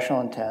following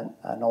congressional intent,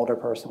 an older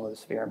person with a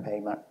severe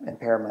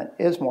impairment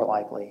is more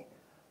likely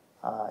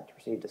to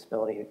receive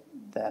disability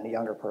than a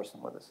younger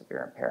person with a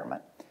severe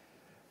impairment.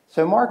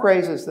 So Mark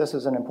raises this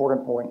as an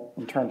important point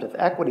in terms of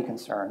equity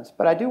concerns,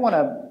 but I do want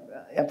to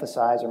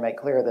emphasize or make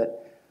clear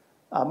that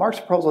Mark's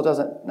proposal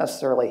doesn't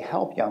necessarily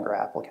help younger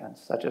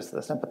applicants, such as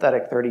the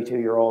sympathetic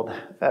 32-year-old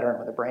veteran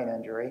with a brain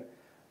injury.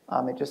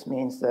 It just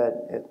means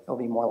that it'll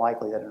be more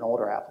likely that an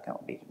older applicant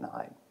will be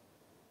denied.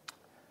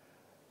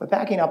 But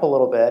backing up a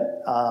little bit,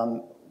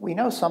 we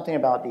know something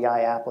about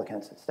DI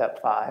applicants at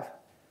step 5.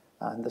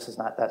 And this is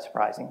not that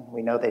surprising.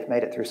 We know they've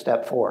made it through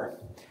step 4.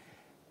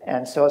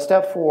 And so at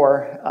step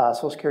 4,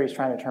 Social Security is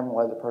trying to determine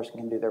whether the person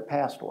can do their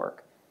past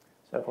work.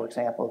 So for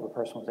example, if a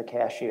person was a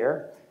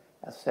cashier,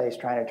 SSA is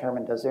trying to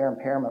determine does their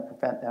impairment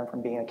prevent them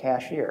from being a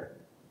cashier,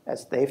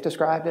 as they've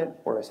described it,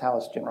 or as how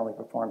it's generally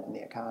performed in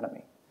the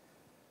economy.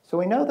 So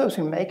we know those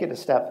who make it to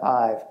step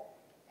 5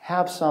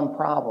 have some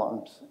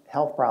problems,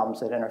 health problems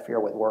that interfere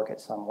with work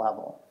at some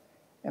level.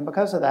 And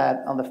because of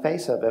that, on the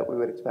face of it, we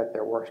would expect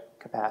their work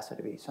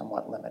capacity to be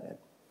somewhat limited.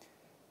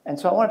 And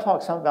so I want to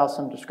talk about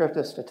some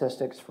descriptive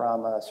statistics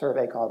from a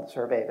survey called the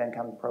Survey of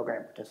Income and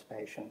Program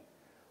Participation.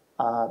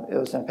 It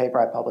was in a paper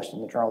I published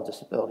in the Journal of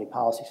Disability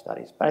Policy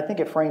Studies, but I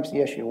think it frames the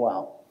issue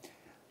well.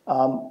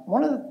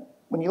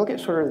 When you look at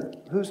sort of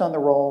who's on the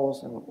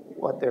rolls and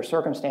what their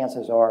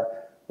circumstances are,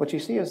 what you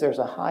see is there's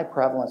a high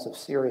prevalence of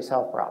serious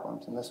health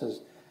problems. And this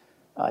is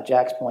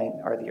Jack's point,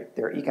 are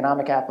there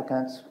economic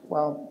applicants?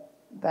 Well,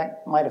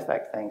 that might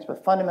affect things,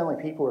 but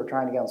fundamentally people who are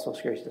trying to get on Social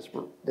Security's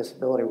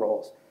disability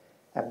rolls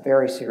have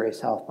very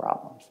serious health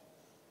problems.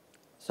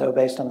 So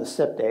based on the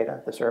SIP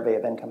data, the Survey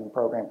of Income and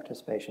Program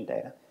Participation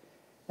data,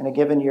 in a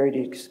given year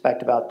you'd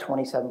expect about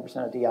 27%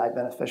 of DI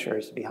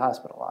beneficiaries to be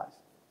hospitalized.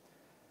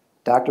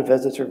 Doctor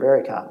visits are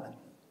very common.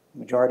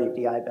 The majority of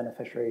DI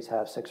beneficiaries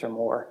have 6 or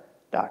more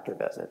doctor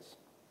visits.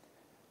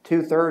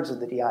 2/3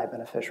 of the DI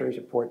beneficiaries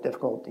report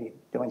difficulty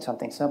doing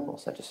something simple,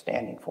 such as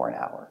standing for an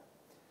hour.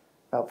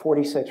 About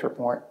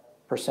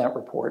 46%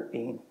 report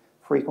being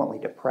frequently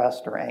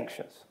depressed or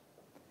anxious.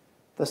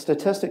 The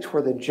statistics for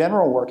the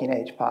general working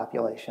age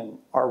population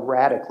are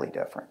radically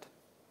different.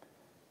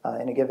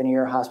 In a given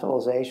year,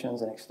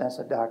 hospitalizations and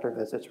extensive doctor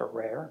visits are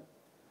rare.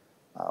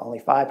 Only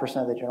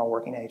 5% of the general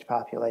working age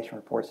population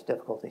reports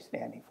difficulty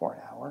standing for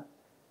an hour,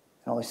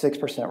 and only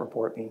 6%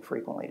 report being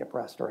frequently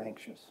depressed or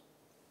anxious.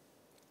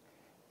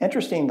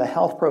 Interesting, the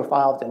health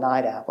profile of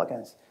denied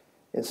applicants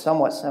is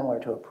somewhat similar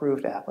to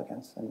approved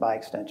applicants, and by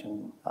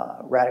extension,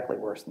 radically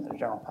worse than the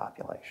general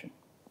population.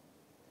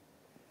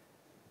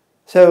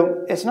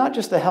 So it's not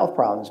just the health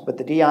problems, but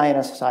the DI and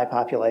SSI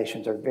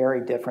populations are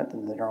very different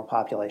than the general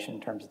population in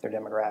terms of their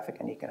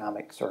demographic and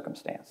economic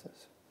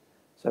circumstances.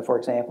 So for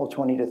example,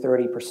 20 to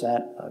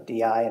 30% of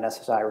DI and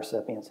SSI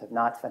recipients have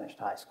not finished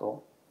high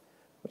school,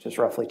 which is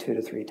roughly 2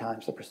 to 3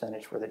 times the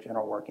percentage for the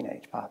general working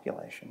age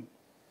population.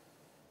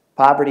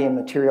 Poverty and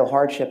material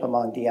hardship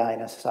among DI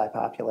and SSI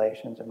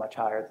populations are much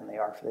higher than they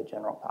are for the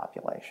general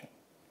population.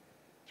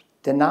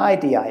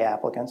 Denied DI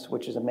applicants,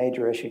 which is a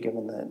major issue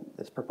given that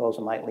this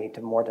proposal might lead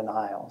to more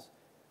denials,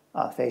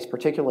 face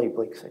particularly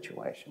bleak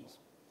situations.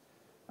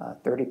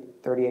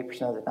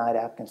 38% of the denied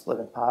applicants live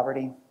in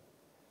poverty.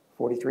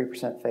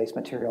 43% face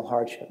material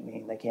hardship,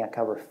 meaning they can't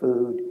cover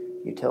food,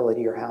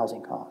 utility, or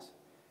housing costs.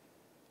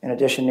 In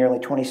addition, nearly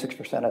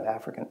 26% of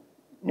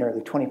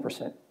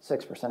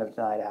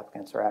denied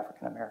applicants are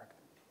African American.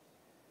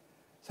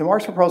 So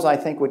Mark's proposal, I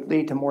think, would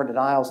lead to more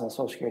denials in the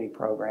Social Security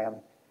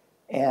program.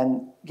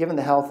 And given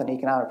the health and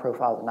economic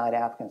profile of denied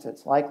applicants,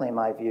 it's likely, in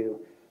my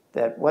view,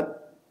 that one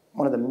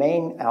of the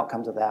main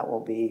outcomes of that will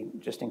be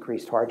just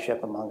increased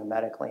hardship among a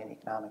medically and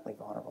economically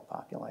vulnerable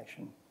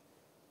population.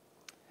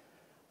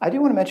 I do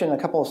want to mention a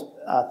couple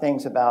of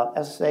things about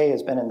SSA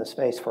has been in the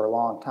space for a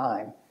long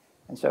time.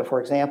 And so,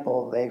 for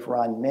example, they've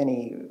run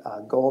many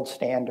gold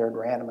standard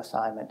random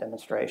assignment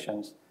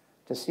demonstrations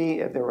to see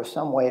if there was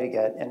some way to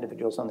get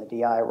individuals on the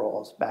DI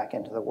rolls back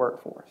into the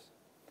workforce.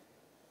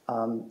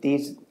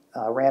 These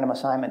random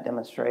assignment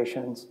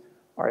demonstrations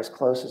are as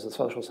close as the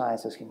social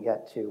sciences can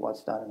get to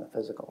what's done in the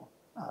physical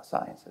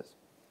sciences.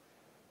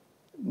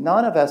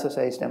 None of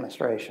SSA's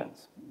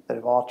demonstrations that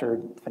have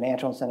altered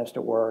financial incentives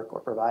to work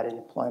or provided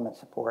employment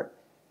support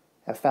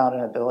have found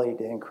an ability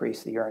to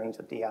increase the earnings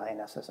of DI and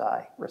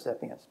SSI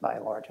recipients by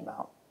a large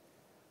amount.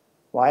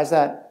 Why is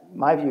that?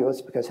 My view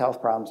is because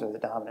health problems are the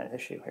dominant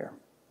issue here.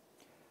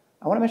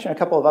 I want to mention a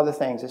couple of other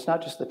things. It's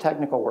not just the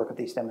technical work of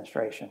these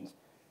demonstrations.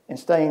 In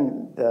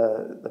studying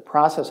the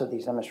process of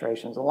these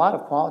demonstrations, a lot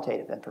of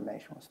qualitative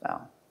information was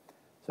found.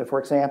 So for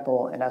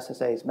example, in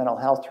SSA's mental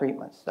health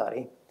treatment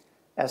study,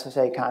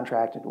 SSA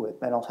contracted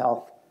with mental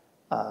health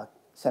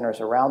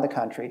centers around the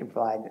country to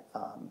provide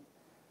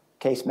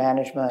case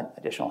management,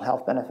 additional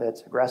health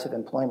benefits, aggressive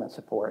employment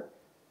support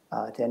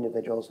to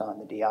individuals on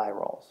the DI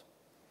rolls.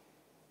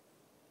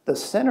 The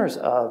centers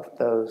of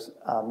those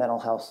mental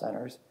health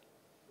centers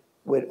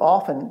would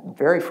often,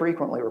 very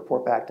frequently,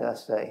 report back to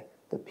SSA,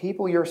 the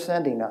people you're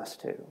sending us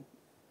to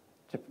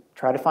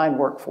try to find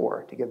work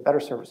for, to give better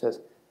services,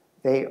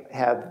 they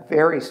have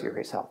very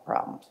serious health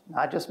problems,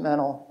 not just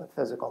mental, but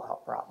physical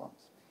health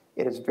problems.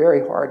 It is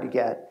very hard to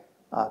get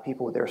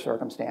people with their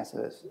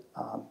circumstances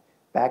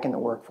back in the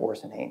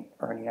workforce and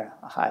earning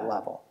a high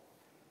level.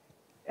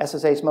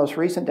 SSA's most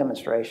recent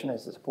demonstration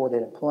is the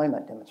supported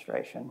employment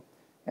demonstration,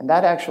 and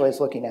that actually is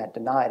looking at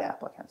denied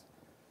applicants.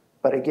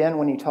 But again,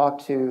 when you talk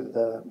to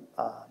the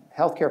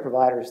healthcare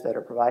providers that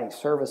are providing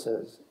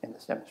services in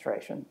this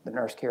demonstration, the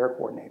nurse care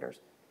coordinators,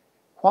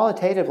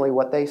 qualitatively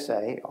what they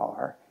say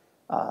are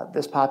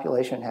this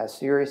population has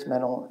serious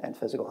mental and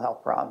physical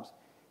health problems.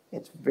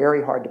 It's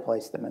very hard to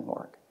place them in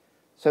work.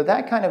 So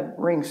that kind of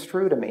rings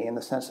true to me in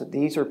the sense that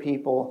these are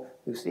people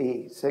who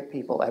see sick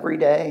people every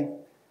day.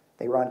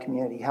 They run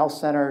community health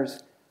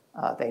centers.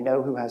 They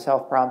know who has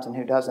health problems and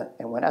who doesn't.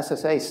 And when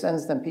SSA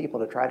sends them people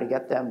to try to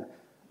get them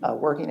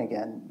working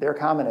again, their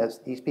comment is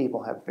these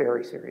people have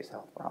very serious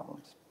health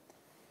problems.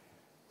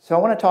 So I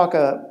want to talk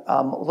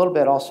a little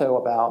bit also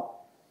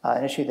about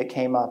an issue that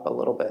came up a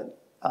little bit.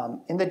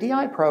 In the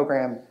DI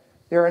program,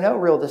 there are no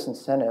real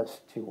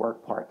disincentives to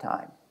work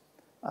part-time.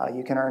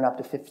 You can earn up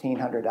to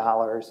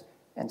 $1,500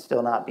 and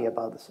still not be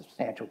above the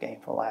substantial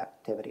gainful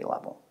activity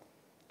level.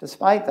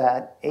 Despite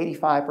that,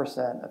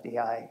 85% of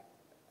DI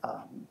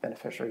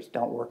beneficiaries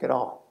don't work at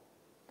all.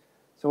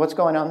 So what's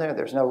going on there?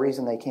 There's no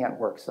reason they can't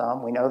work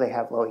some. We know they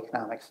have low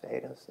economic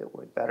status. It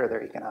would better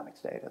their economic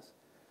status.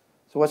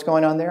 So what's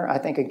going on there? I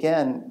think,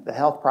 again, the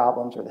health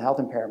problems or the health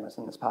impairments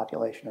in this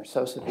population are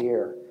so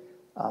severe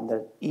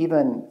that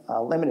even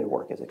limited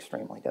work is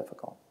extremely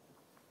difficult.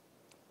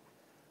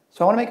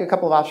 So I want to make a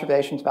couple of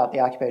observations about the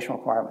occupational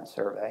requirements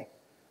survey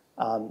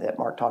that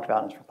Mark talked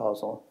about in his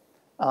proposal.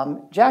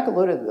 Jack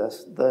alluded to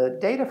this. The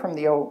data from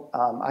the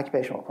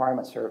occupational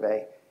requirements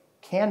survey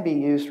can be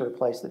used to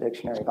replace the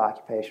Dictionary of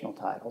Occupational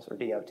Titles, or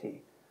DOT,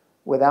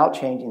 without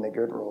changing the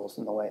good rules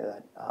in the way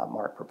that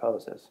Mark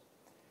proposes.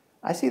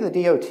 I see the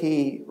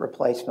DOT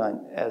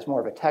replacement as more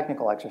of a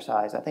technical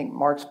exercise. I think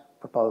Mark's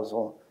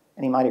proposal,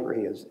 and he might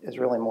agree, is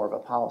really more of a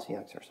policy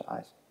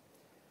exercise.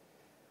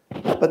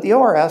 But the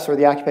ORS, or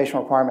the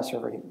Occupational Requirements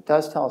Survey,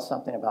 does tell us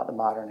something about the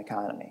modern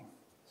economy.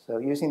 So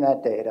using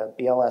that data,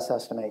 BLS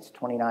estimates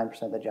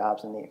 29% of the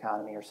jobs in the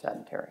economy are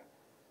sedentary.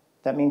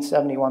 That means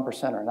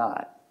 71% are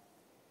not.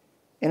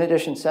 In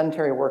addition,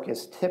 sedentary work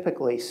is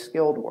typically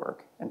skilled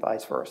work and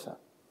vice versa.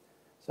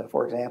 So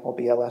for example,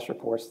 BLS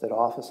reports that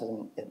office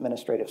and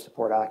administrative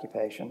support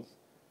occupations,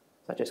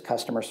 such as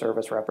customer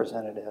service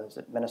representatives,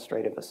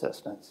 administrative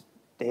assistants,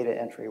 data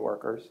entry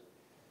workers,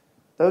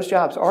 those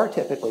jobs are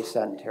typically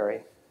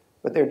sedentary,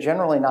 but they're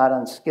generally not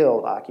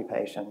unskilled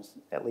occupations,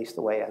 at least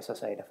the way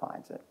SSA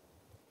defines it.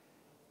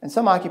 And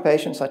some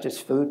occupations, such as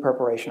food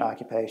preparation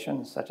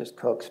occupations, such as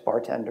cooks,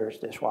 bartenders,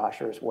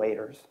 dishwashers,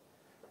 waiters,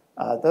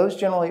 those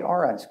generally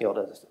are unskilled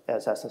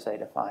as SSA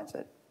defines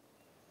it,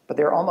 but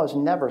they're almost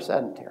never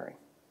sedentary.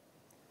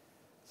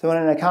 So in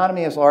an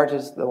economy as large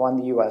as the one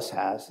the US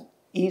has,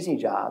 easy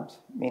jobs,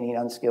 meaning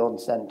unskilled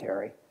and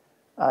sedentary,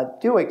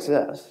 do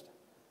exist,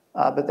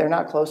 but they're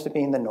not close to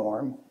being the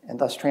norm, and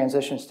thus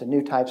transitions to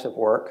new types of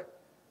work,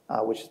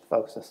 which is the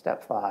focus of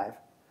step 5,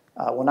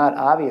 will not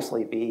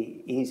obviously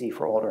be easy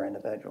for older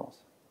individuals.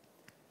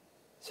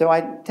 So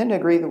I tend to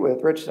agree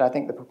with Rich that I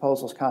think the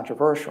proposal is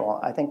controversial.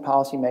 I think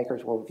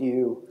policymakers will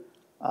view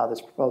this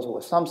proposal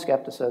with some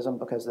skepticism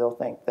because they'll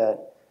think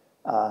that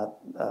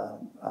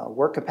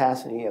work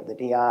capacity of the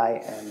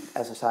DI and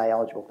SSI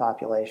eligible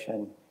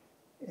population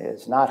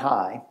is not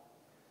high.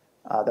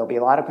 There'll be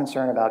a lot of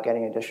concern about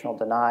getting additional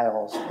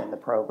denials in the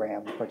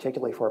program,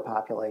 particularly for a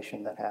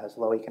population that has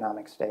low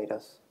economic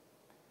status.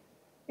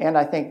 And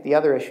I think the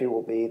other issue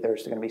will be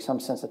there's going to be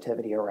some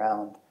sensitivity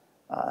around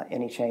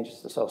any changes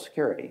to Social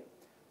Security.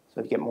 So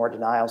if you get more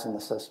denials in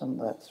the system,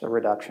 that's a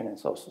reduction in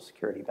Social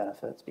Security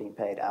benefits being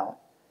paid out.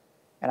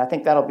 And I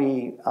think that'll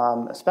be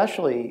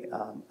especially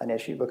an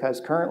issue because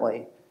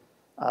currently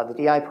the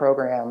DI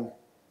program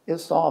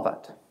is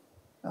solvent.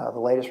 The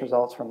latest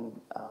results from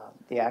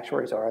the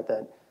actuaries are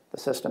that the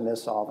system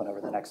is solvent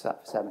over the next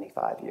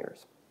 75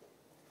 years.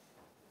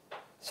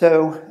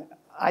 So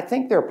I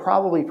think there are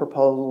probably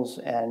proposals,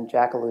 and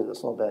Jack alluded to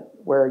this a little bit,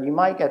 where you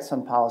might get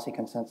some policy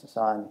consensus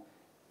on.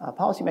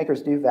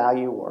 Policymakers do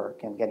value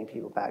work and getting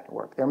people back to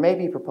work. There may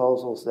be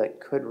proposals that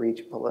could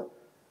reach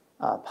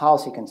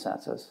policy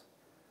consensus.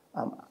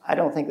 I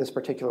don't think this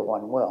particular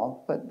one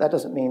will, but that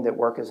doesn't mean that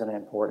work isn't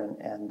important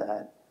and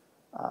that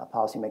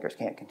policymakers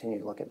can't continue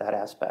to look at that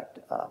aspect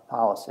of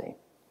policy.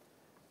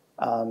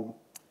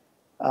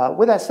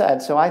 With that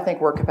said, so I think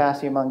work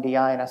capacity among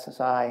DI and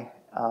SSI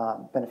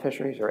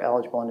beneficiaries or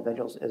eligible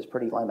individuals is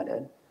pretty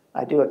limited.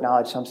 I do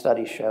acknowledge some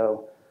studies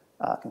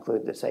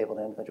conclude disabled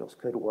individuals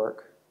could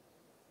work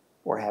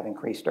or have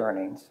increased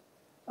earnings.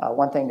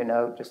 One thing to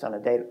note, just on a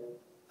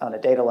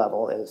data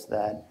level, is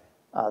that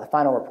the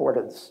final report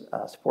of this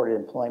supported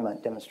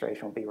employment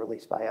demonstration will be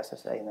released by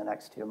SSA in the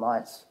next 2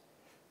 months.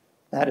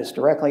 That is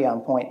directly on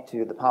point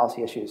to the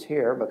policy issues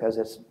here because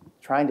it's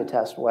trying to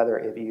test whether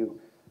if you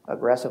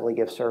aggressively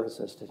give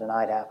services to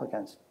denied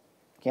applicants,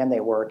 can they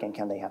work and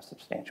can they have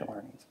substantial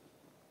earnings?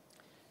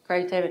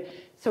 Great, David.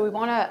 So we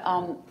want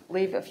to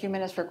leave a few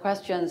minutes for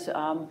questions,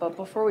 but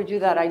before we do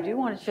that, I do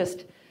want to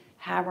just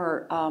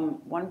hammer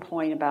one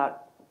point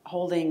about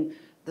holding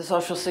the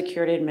Social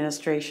Security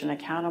Administration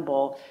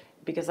accountable,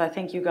 because I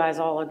think you guys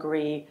all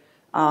agree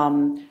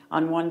on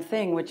one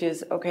thing, which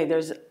is, okay,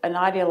 there's an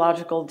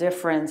ideological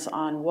difference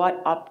on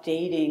what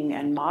updating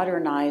and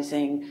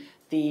modernizing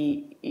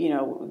the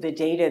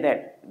data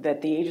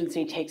that the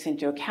agency takes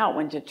into account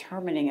when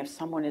determining if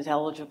someone is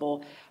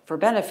eligible for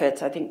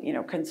benefits. I think,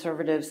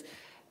 conservatives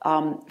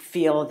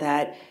feel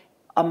that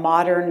a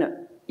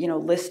modern,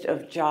 list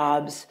of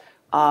jobs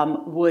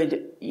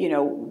would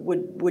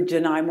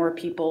deny more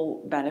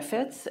people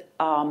benefits,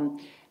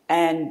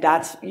 and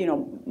that's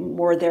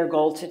more their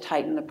goal to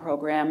tighten the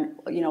program.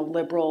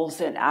 Liberals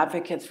and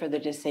advocates for the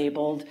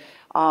disabled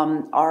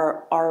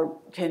are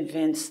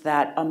convinced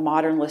that a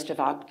modern list of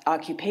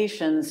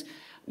occupations,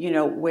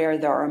 where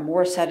there are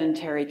more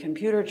sedentary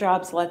computer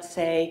jobs, let's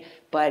say,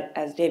 but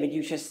as David,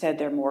 you just said,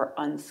 they're more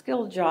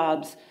unskilled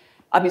jobs.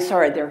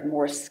 They're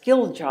more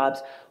skilled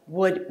jobs,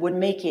 would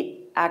make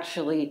it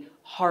actually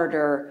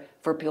harder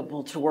for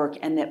people to work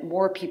and that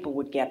more people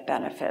would get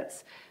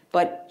benefits.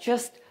 But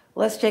just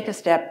let's take a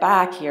step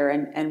back here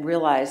and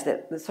realize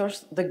that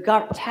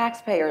the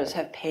taxpayers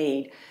have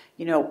paid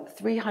you know,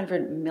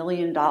 $300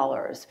 million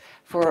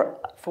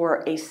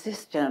for a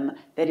system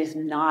that is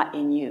not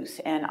in use.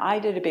 And I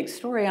did a big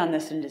story on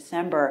this in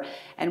December,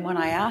 and when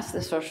I asked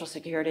the Social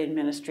Security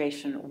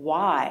Administration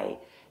why,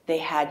 they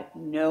had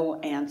no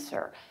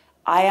answer.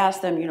 I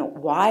asked them, you know,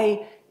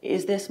 why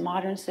is this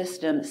modern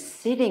system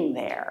sitting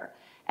there?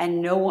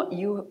 And no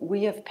one,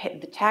 we have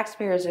paid, the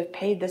taxpayers have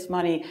paid this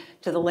money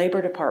to the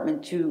Labor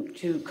Department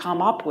to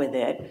come up with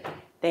it.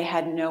 They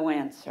had no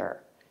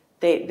answer.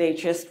 They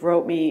just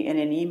wrote me in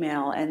an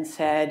email and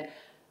said,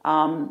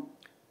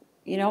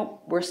 you know,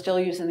 we're still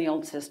using the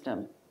old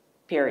system,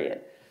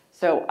 period.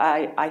 So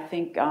I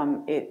think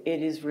it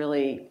is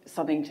really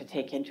something to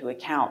take into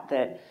account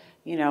that,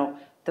 you know,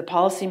 the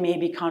policy may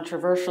be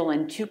controversial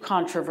and too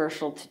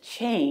controversial to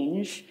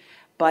change,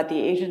 but the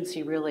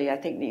agency really, I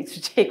think, needs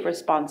to take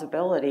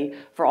responsibility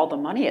for all the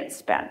money it's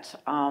spent.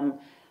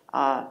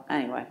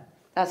 Anyway,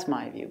 that's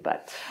my view,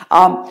 but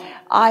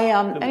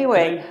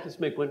anyway. Can I just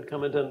make one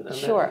comment on that?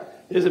 Sure.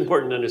 It is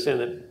important to understand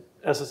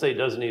that SSA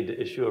does need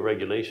to issue a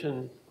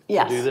regulation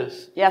to do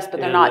this. Yes, but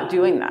they're not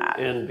doing that.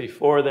 And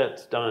before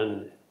that's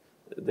done,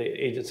 the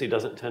agency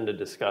doesn't tend to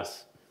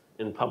discuss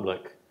in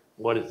public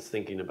what it's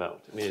thinking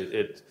about. I mean,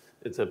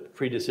 it's a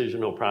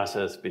pre-decisional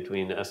process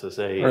between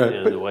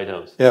SSA and the White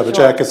House. Yeah, but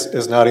Jack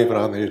is not even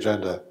on the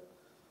agenda.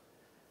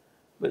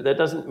 But that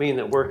doesn't mean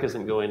that work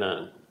isn't going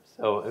on.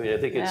 So, I mean, I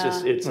think it's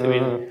just, I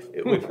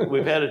mean,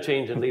 we've had a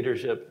change in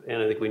leadership,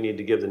 and I think we need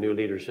to give the new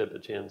leadership a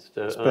chance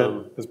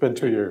to. It's been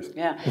 2 years.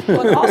 Yeah.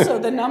 But also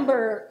the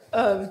number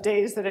of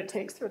days that it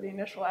takes for the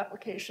initial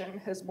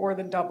application has more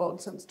than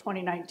doubled since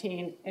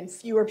 2019, and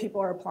fewer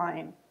people are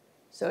applying.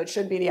 So it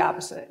should be the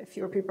opposite. If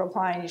fewer people are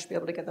applying, you should be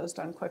able to get those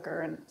done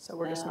quicker, and so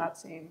we're just not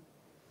seeing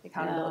the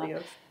accountability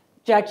of.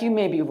 Jack, you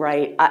may be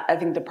right. I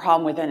think the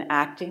problem with an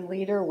acting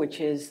leader,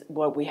 which is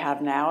what we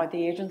have now at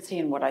the agency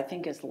and what I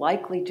think is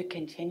likely to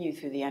continue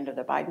through the end of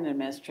the Biden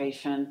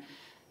administration,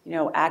 you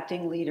know,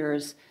 acting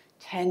leaders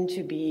tend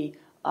to be,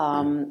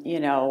 you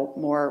know,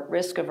 more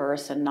risk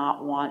averse and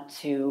not want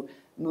to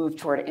move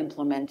toward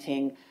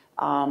implementing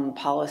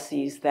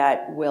policies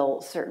that will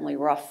certainly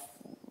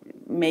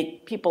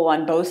make people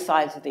on both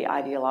sides of the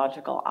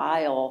ideological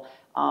aisle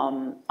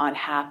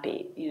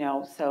unhappy, you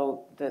know,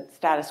 so the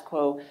status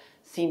quo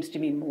seems to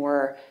be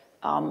more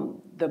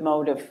the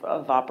mode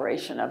of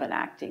operation of an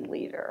acting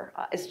leader.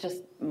 It's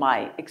just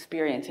my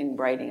experience in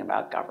writing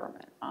about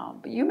government.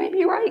 But you may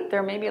be right.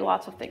 There may be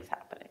lots of things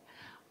happening.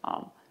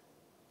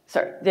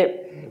 Sorry.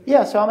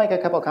 Yeah, so I'll make a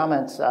couple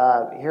comments.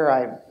 Here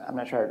I'm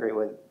not sure I agree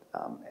with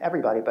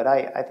everybody, but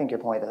I think your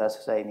point that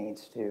SSA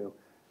needs to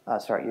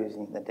start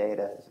using the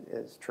data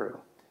is true.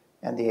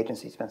 And the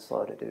agency's been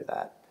slow to do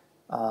that.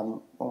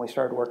 When we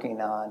started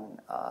working on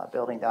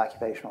building the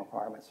occupational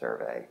requirement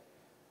survey,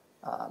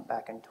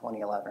 back in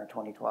 2011 or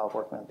 2012,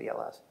 working with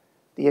BLS.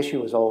 The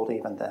issue was old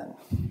even then.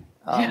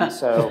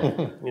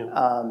 So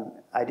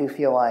I do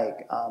feel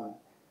like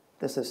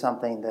this is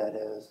something that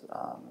is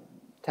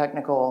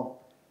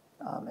technical.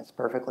 It's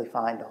perfectly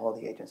fine to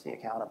hold the agency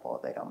accountable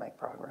if they don't make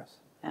progress,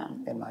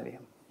 in my view.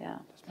 Yeah.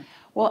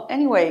 Well,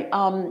 anyway,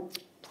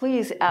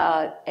 please,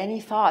 any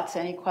thoughts,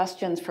 any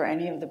questions for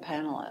any of the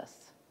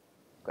panelists?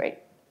 Great.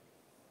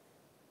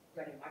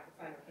 Ready,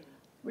 microphone.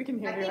 We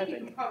can hear you, I think.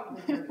 You can probably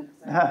hear me,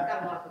 so I've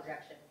got a lot of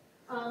projection.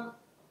 I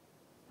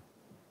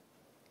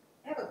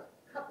have a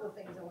couple of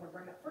things I want to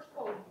bring up. First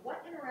of all,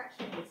 what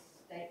interaction with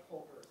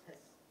stakeholders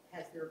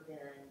has there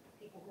been?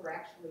 People who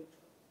actually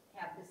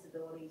have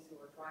disabilities who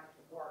are trying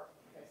to work?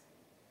 Because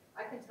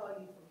I can tell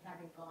you from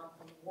having gone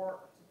from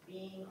work to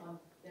being on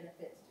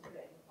benefits to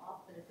being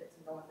off benefits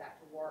and going back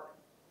to work,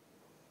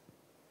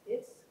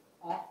 it's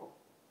awful.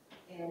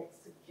 And it's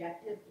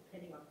subjective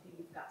depending on who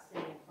you've got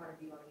sitting in front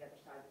of you on the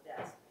other side of the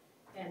desk.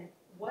 And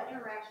what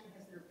interaction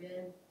has there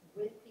been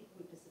with people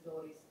with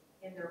disabilities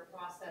in their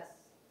process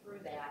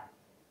through that?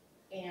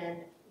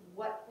 And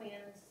what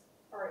plans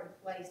are in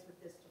place with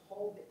this to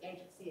hold the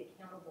agency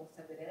accountable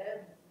so that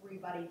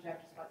everybody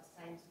judges by the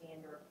same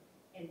standard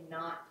and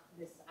not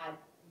this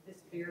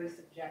very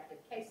subjective?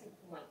 Case in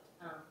point,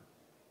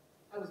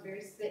 I was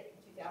very sick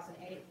in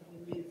 2008 when we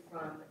moved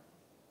from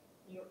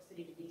New York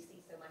City to DC,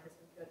 so my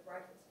husband could go to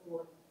graduate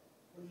school.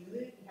 When you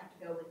move, you have to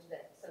go into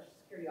that Social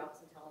Security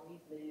office and tell them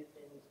you've moved.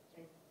 And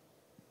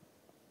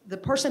the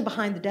person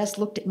behind the desk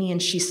looked at me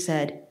and she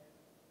said,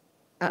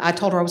 I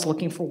told her I was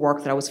looking for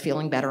work, that I was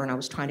feeling better, and I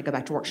was trying to go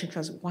back to work. She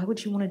goes, why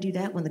would you want to do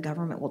that when the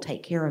government will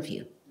take care of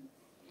you?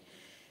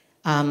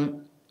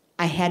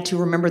 I had to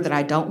remember that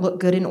I don't look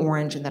good in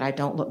orange and that I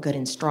don't look good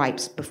in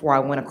stripes before I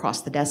went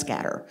across the desk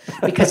at her,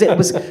 because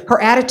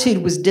her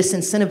attitude was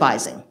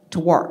disincentivizing to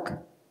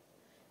work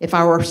if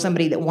I were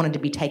somebody that wanted to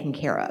be taken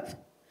care of.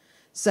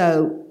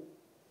 So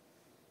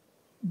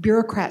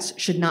bureaucrats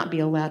should not be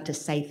allowed to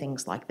say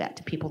things like that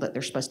to people that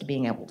they're supposed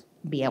to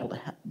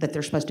that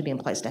they're supposed to be in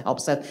place to help.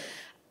 So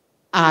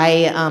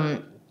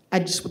I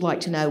just would like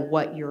to know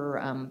what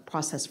your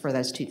process for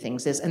those two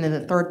things is. And then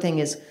the third thing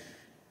is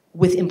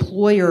with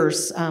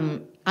employers.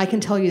 I can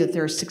tell you that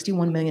there are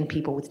 61 million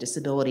people with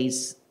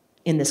disabilities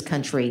in this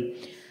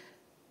country.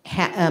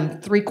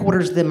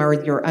 3/4 of them are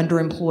either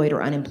underemployed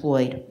or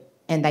unemployed,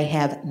 and they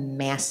have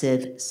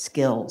massive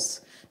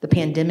skills. The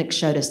pandemic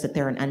showed us that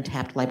they're an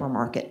untapped labor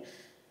market.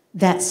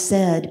 That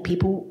said,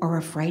 people are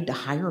afraid to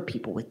hire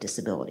people with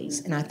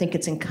disabilities, and I think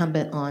it's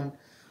incumbent on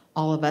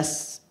all of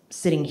us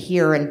sitting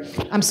here. And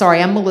I'm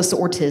sorry, I'm Melissa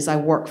Ortiz. I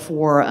work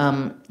for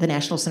the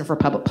National Center for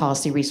Public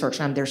Policy Research,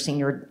 and I'm their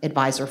senior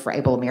advisor for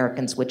Able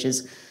Americans, which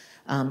is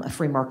a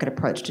free market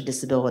approach to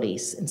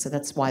disabilities. And so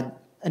that's why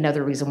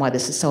another reason why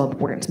this is so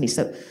important to me.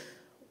 So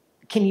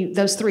can you,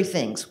 those three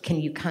things, can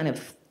you kind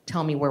of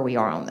tell me where we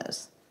are on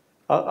those?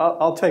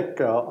 I'll take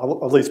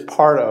at least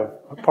part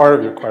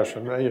of your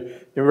question.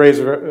 You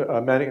raised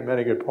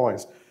many good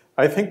points.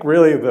 I think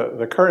really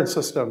the current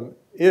system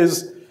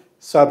is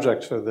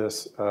subject to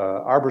this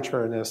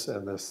arbitrariness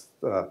and this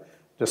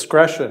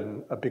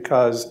discretion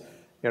because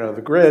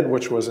the grid,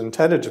 which was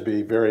intended to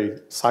be very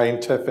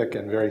scientific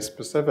and very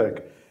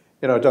specific,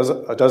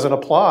 doesn't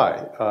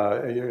apply.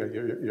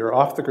 You're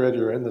off the grid.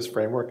 You're in this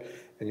framework,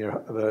 and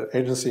the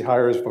agency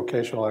hires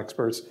vocational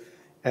experts.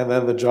 And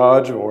then the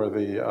judge or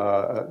the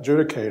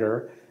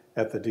adjudicator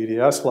at the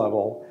DDS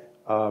level,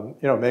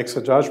 makes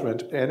a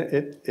judgment,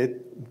 and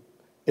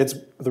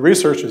the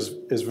research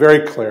is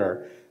very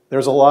clear.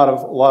 There's a lot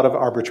of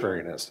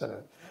arbitrariness in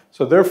it.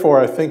 So therefore,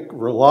 I think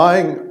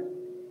relying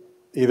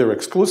either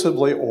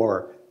exclusively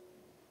or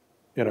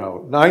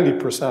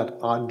 90%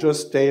 on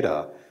just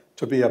data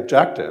to be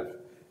objective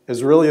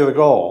is really the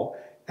goal.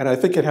 And I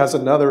think it has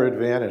another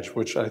advantage,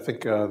 which I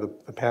think the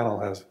panel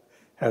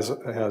has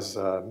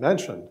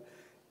mentioned.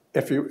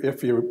 If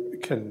you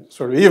can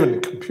sort of even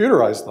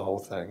computerize the whole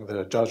thing,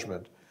 the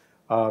judgment,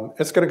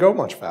 it's going to go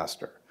much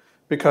faster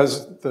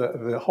because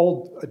the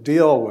whole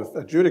deal with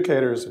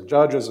adjudicators and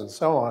judges and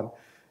so on,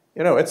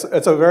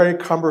 it's a very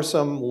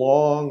cumbersome,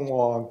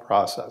 long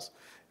process.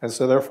 And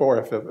so therefore,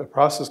 if a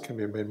process can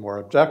be made more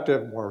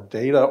objective, more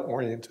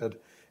data-oriented,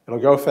 it'll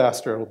go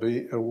faster,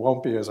 it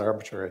won't be as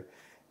arbitrary.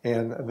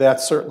 And that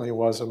certainly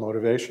was a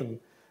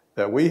motivation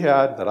that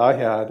I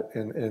had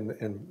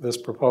in this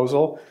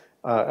proposal.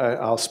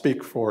 I'll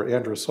speak for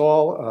Andrew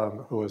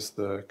Saul, who was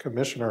the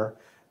commissioner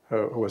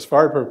who was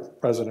fired by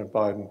President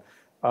Biden.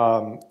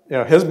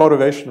 His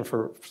motivation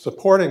for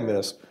supporting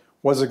this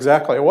was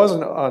it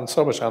wasn't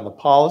so much on the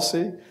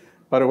policy,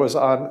 but it was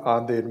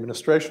on the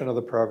administration of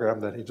the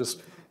program that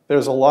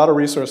there's a lot of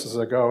resources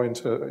that go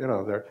into,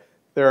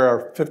 there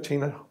are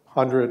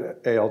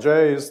 1,500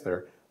 ALJs, there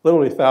are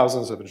literally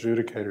thousands of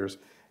adjudicators.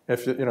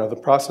 If the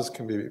process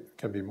can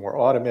be more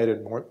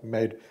automated,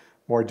 made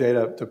more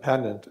data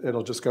dependent,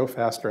 it'll just go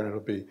faster and it'll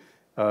be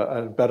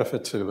a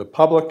benefit to the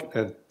public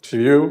and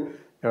to you,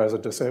 as a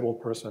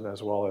disabled person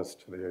as well as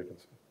to the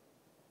agency.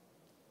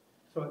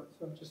 So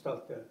I'm just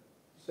out to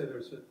say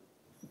there's a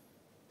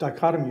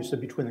dichotomy you said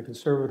between the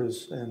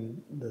conservatives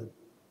and the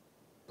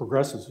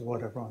progressives or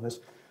whatever on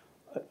this.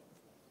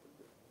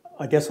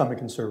 I guess I'm a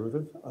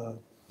conservative,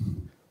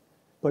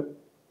 but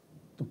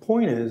the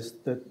point is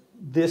that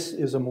this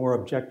is a more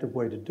objective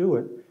way to do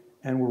it,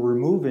 and we're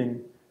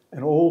removing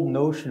an old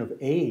notion of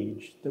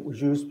age that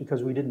was used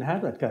because we didn't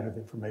have that kind of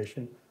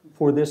information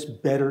for this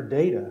better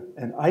data.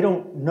 And I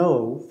don't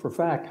know for a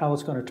fact how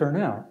it's going to turn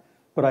out,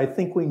 but I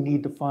think we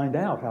need to find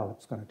out how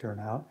it's going to turn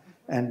out.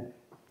 And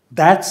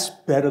that's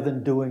better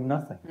than doing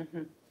nothing.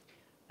 Mm-hmm.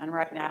 And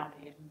right now,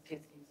 the agency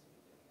seems to be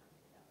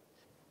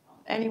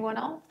doing. Anyone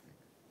else?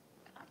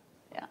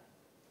 Yeah.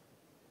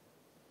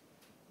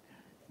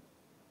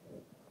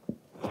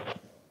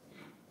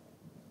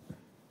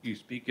 You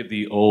speak of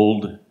the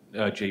old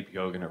J.P.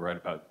 Hogan, I write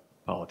about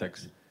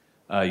politics.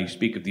 You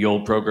speak of the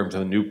old programs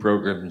and the new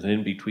programs, and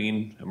in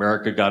between,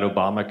 America got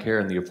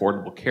Obamacare and the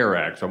Affordable Care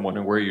Act. So I'm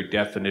wondering where your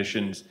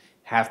definitions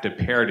have to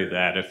pair to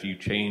that if you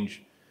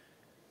change,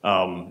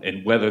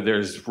 and whether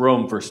there's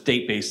room for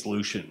state-based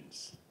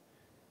solutions.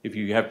 If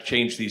you have to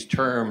change these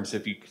terms,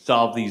 if you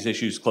solve these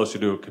issues closer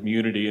to a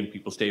community and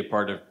people stay a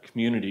part of a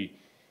community,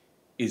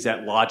 is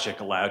that logic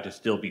allowed to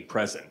still be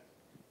present?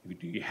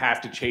 Do you have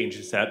to change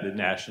this at the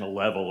national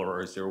level,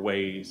 or is there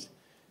ways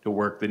to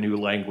work the new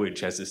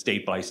language as a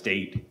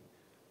state-by-state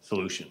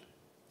solution?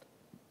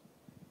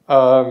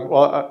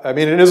 Well, I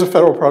mean, it is a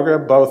federal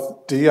program.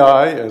 Both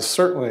DI is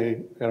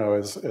certainly,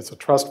 it's a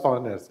trust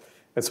fund.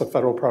 It's a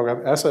federal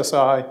program.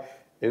 SSI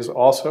is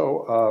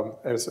also,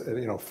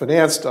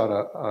 financed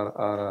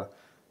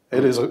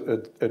it is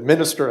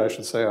administered, I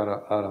should say, on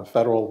a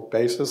federal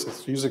basis.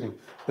 It's using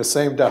the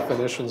same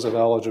definitions of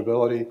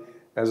eligibility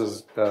as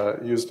is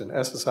used in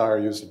SSI or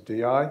used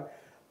in DI.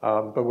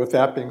 But with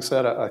that being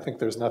said, I think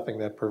there's nothing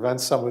that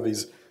prevents some of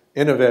these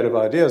innovative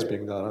ideas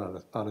being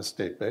done on a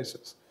state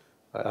basis.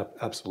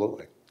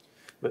 Absolutely.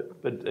 But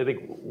I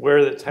think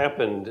where that's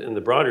happened in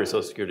the broader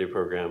Social Security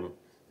program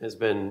has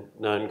been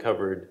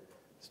non-covered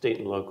state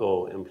and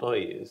local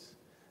employees.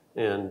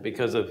 And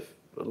because of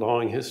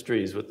long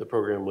histories with the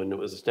program when it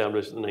was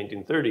established in the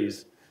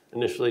 1930s,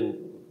 initially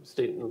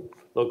state and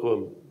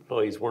local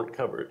employees weren't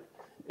covered.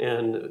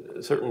 And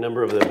a certain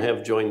number of them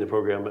have joined the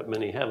program, but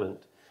many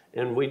haven't.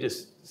 And we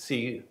just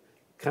see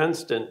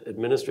constant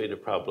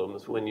administrative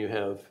problems when you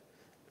have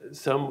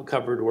some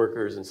covered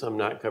workers and some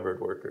not covered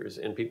workers,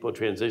 and people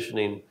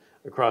transitioning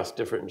across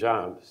different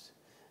jobs.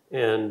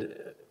 And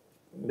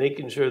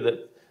making sure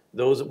that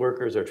those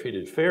workers are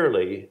treated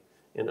fairly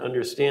and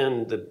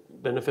understand the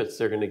benefits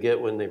they're going to get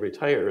when they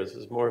retire. This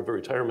is more of a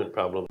retirement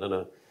problem than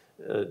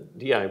a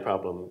DI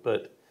problem,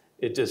 but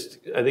it just,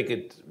 I think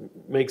it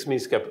makes me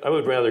skeptical. I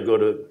would rather go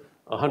to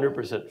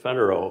 100%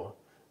 federal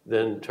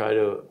than try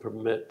to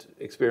permit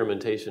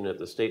experimentation at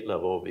the state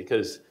level,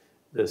 because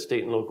the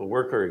state and local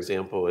worker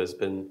example has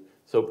been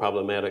so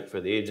problematic for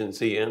the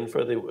agency and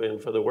for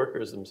the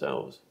workers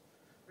themselves.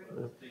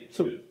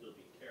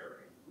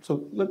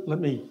 So let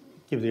me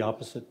give the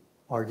opposite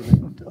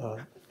argument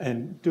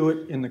and do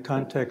it in the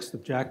context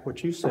of, Jack,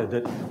 what you said,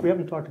 that we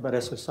haven't talked about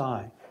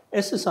SSI.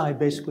 SSI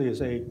basically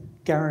is a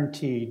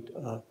guaranteed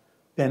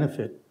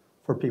benefit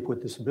for people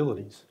with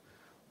disabilities.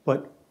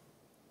 But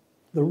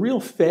the real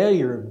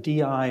failure of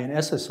DI and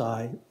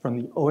SSI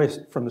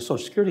from the Social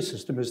Security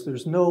system is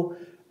there's no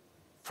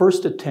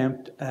first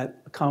attempt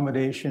at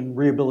accommodation,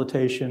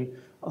 rehabilitation,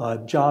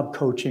 job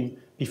coaching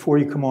before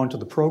you come onto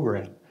the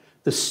program.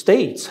 The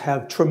states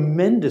have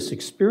tremendous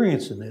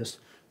experience in this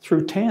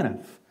through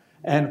TANF.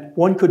 And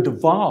one could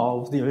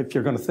devolve, if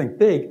you're going to think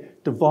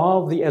big,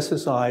 devolve the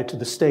SSI to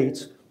the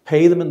states,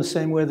 pay them in the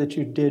same way that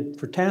you did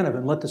for TANF,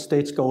 and let the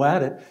states go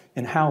at it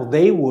and how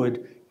they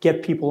would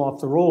get people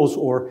off the rolls,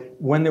 or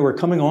when they were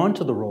coming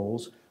onto the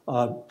rolls,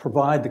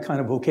 provide the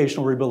kind of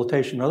vocational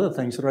rehabilitation and other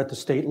things that are at the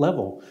state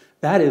level.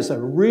 That is a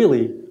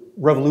really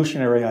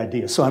revolutionary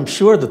idea. So I'm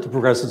sure that the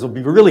progressives will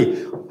be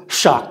really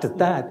shocked at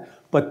that.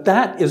 But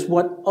that is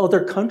what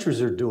other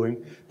countries are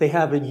doing. They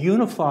have a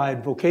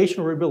unified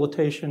vocational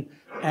rehabilitation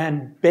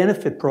and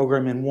benefit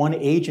program in one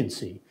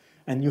agency.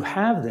 And you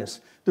have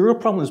this. The real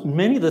problem is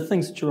many of the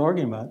things that you're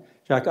arguing about,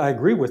 Jack, I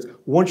agree with.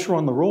 Once you're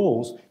on the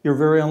rolls, you're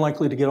very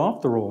unlikely to get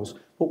off the rolls.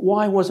 But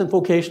why wasn't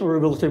vocational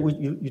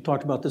rehabilitation, you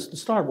talked about this at the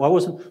start, why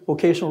wasn't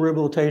vocational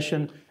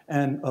rehabilitation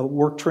and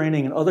work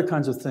training and other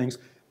kinds of things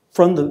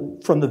from the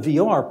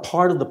VR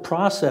part of the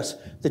process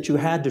that you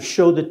had to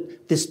show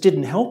that this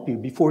didn't help you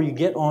before you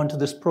get onto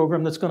this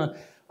program that's going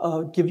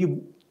to give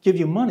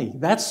you money?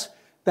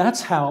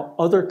 That's how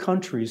other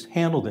countries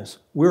handle this.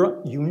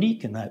 We're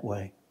unique in that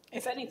way.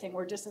 If anything,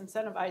 we're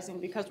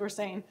disincentivizing because we're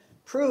saying,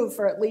 prove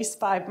for at least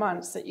 5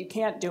 months that you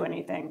can't do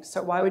anything.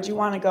 So why would you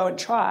want to go and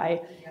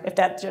try if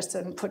that just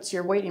then puts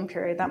your waiting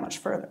period that much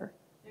further?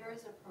 There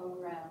is a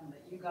program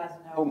that you guys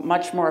know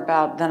much more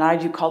about than I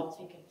do called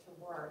Ticket to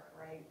Work,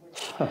 right?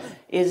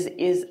 Which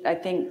is I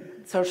think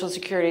Social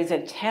Security's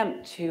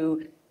attempt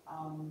to,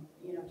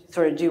 to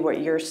sort of do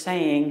what you're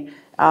saying,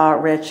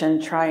 Rich,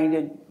 and trying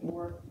to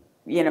work,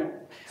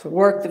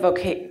 work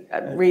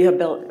the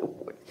rehabilitate,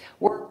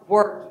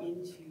 work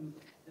into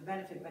the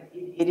benefit, but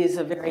it is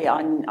a very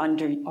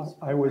underused.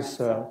 I was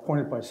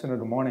appointed by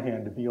Senator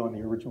Moynihan to be on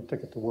the original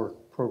Ticket to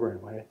Work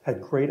program. I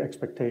had great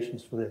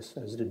expectations for this,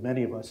 as did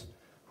many of us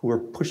who are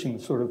pushing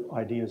the sort of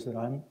ideas that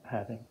I'm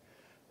having.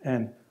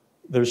 And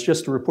there's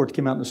just a report that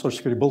came out in the Social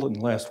Security Bulletin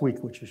last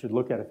week, which you should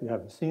look at if you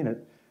haven't seen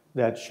it,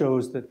 that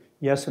shows that,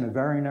 yes, in a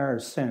very narrow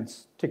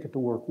sense, Ticket to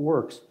Work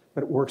works,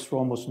 but it works for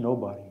almost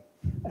nobody.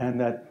 And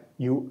that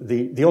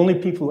the only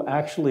people who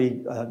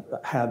actually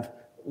have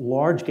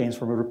large gains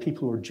from it are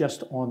people who are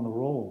just on the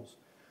rolls.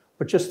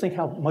 But just think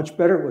how much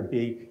better it would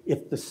be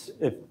if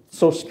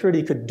Social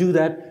Security could do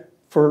that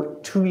for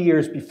 2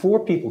 years before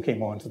people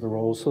came onto the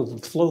rolls, so the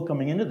flow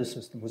coming into the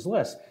system was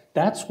less.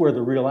 That's where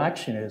the real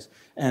action is.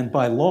 And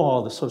by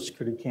law, the Social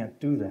Security can't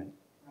do that.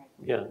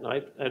 Yeah,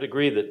 I'd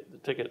agree that the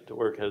Ticket to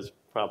Work has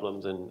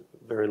problems and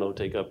very low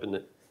take-up, and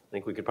I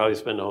think we could probably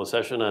spend a whole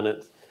session on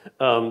it.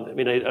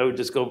 I would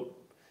just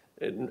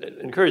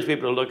encourage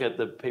people to look at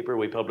the paper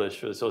we published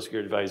for the Social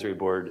Security Advisory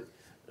Board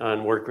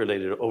on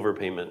work-related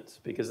overpayments,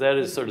 because that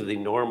is sort of the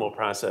normal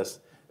process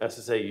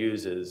SSA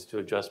uses to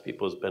adjust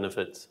people's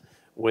benefits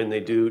when they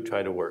do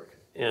try to work.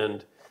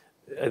 And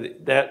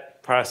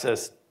that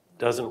process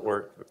doesn't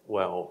work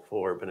well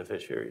for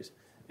beneficiaries.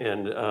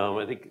 And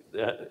I think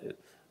that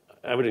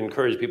I would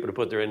encourage people to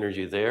put their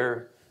energy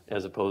there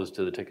as opposed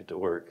to the Ticket to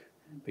Work,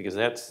 because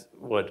that's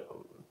what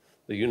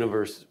the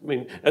universe,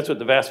 that's what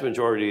the vast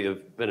majority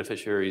of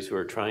beneficiaries who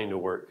are trying to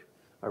work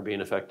are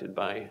being affected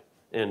by,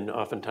 and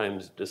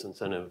oftentimes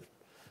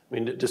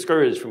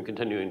discouraged from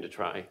continuing to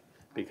try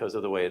because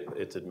of the way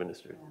it's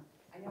administered. Yeah.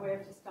 I know we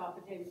have to stop,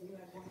 but David, you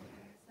have one more.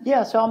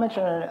 Yeah, so I'll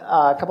mention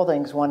a couple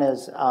things. One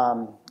is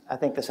I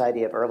think this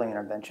idea of early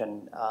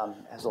intervention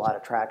has a lot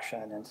of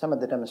traction, and some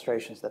of the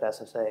demonstrations that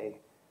SSA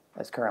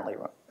is currently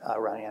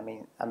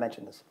running. I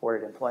mentioned the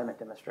supported employment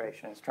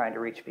demonstration is trying to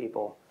reach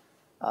people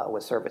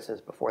with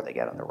services before they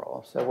get on the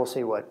roll. So we'll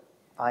see what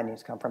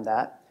findings come from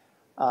that.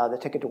 The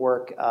Ticket to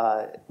Work,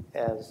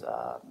 as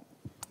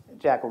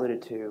Jack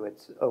alluded to,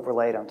 it's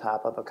overlaid on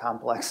top of a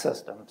complex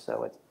system.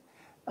 So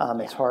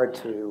it's hard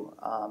to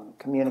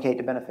communicate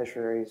to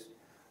beneficiaries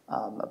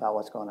about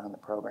what's going on in the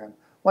program.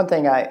 One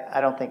thing,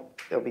 I don't think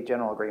there'll be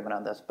general agreement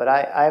on this, but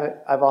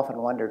I've often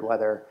wondered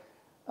whether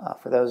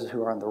for those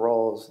who are on the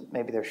rolls,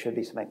 maybe there should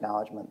be some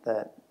acknowledgement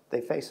that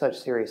they face such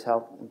serious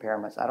health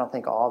impairments, I don't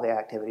think all the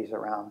activities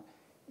around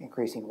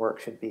increasing work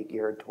should be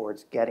geared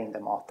towards getting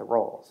them off the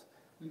rolls.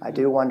 I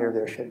do wonder if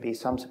there should be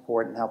some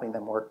support in helping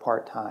them work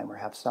part-time or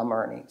have some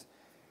earnings.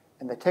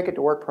 And the Ticket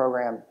to Work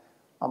program,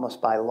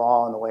 almost by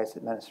law and the way it's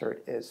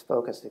administered, is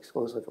focused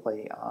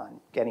exclusively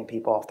on getting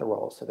people off the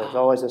rolls. So there's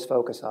always this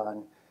focus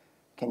on,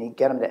 can you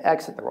get them to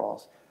exit the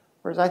rolls?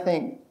 Whereas I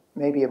think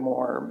maybe a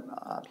more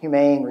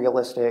humane,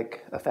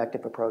 realistic,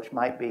 effective approach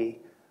might be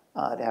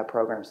to have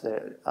programs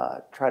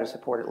that try to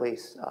support at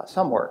least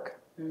some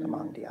work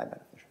among DI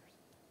beneficiaries.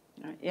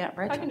 Yeah,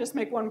 right. I can just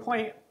make one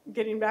point,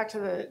 getting back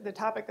to the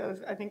topic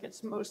of, I think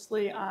it's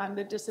mostly on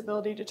the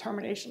disability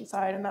determination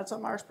side, and that's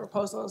what Mark's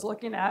proposal is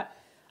looking at.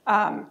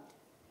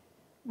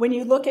 When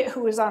you look at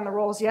who is on the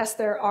rolls, yes,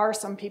 there are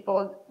some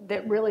people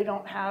that really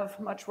don't have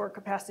much work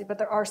capacity, but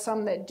there are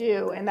some that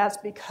do, and that's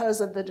because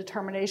of the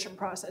determination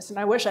process. And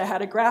I wish I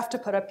had a graph to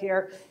put up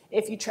here.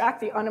 If you track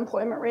the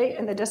unemployment rate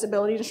and the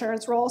disability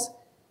insurance rolls,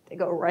 they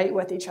go right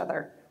with each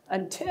other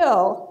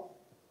until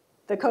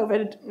the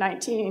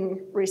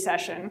COVID-19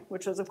 recession,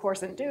 which was of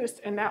course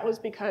induced, and that was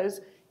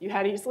because you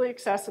had easily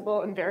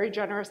accessible and very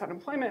generous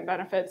unemployment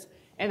benefits,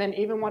 and then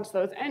even once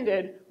those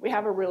ended, we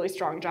have a really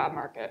strong job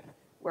market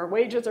where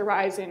wages are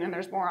rising and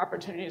there's more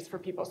opportunities for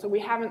people. So we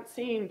haven't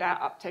seen that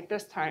uptick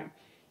this time.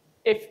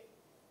 If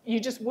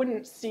you just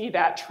wouldn't see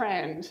that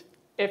trend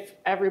if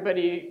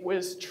everybody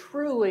was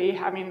truly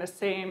having the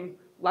same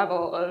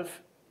level of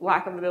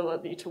lack of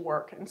ability to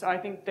work. And so I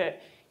think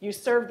that you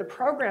serve the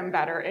program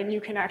better and you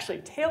can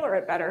actually tailor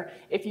it better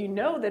if you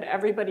know that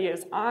everybody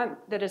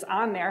that is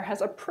on there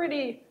has a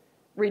pretty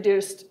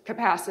reduced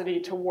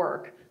capacity to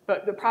work.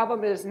 But the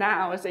problem is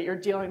now is that you're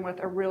dealing with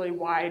a really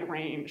wide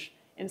range.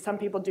 And some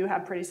people do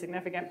have pretty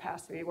significant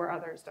capacity where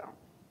others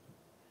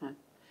don't.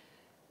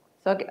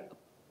 So,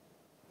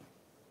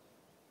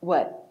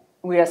 what?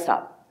 We gotta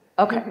stop.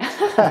 Okay.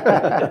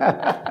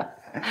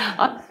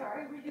 I'm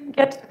sorry we didn't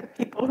get to the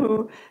people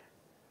who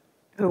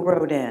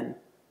wrote in.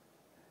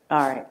 All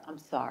right, I'm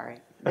sorry.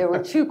 There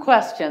were 2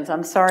 questions.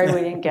 I'm sorry we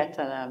didn't get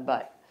to them,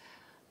 but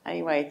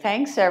anyway,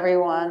 thanks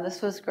everyone.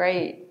 This was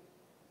great.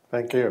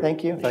 Thank you.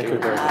 Thank you. Thank you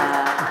very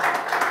much.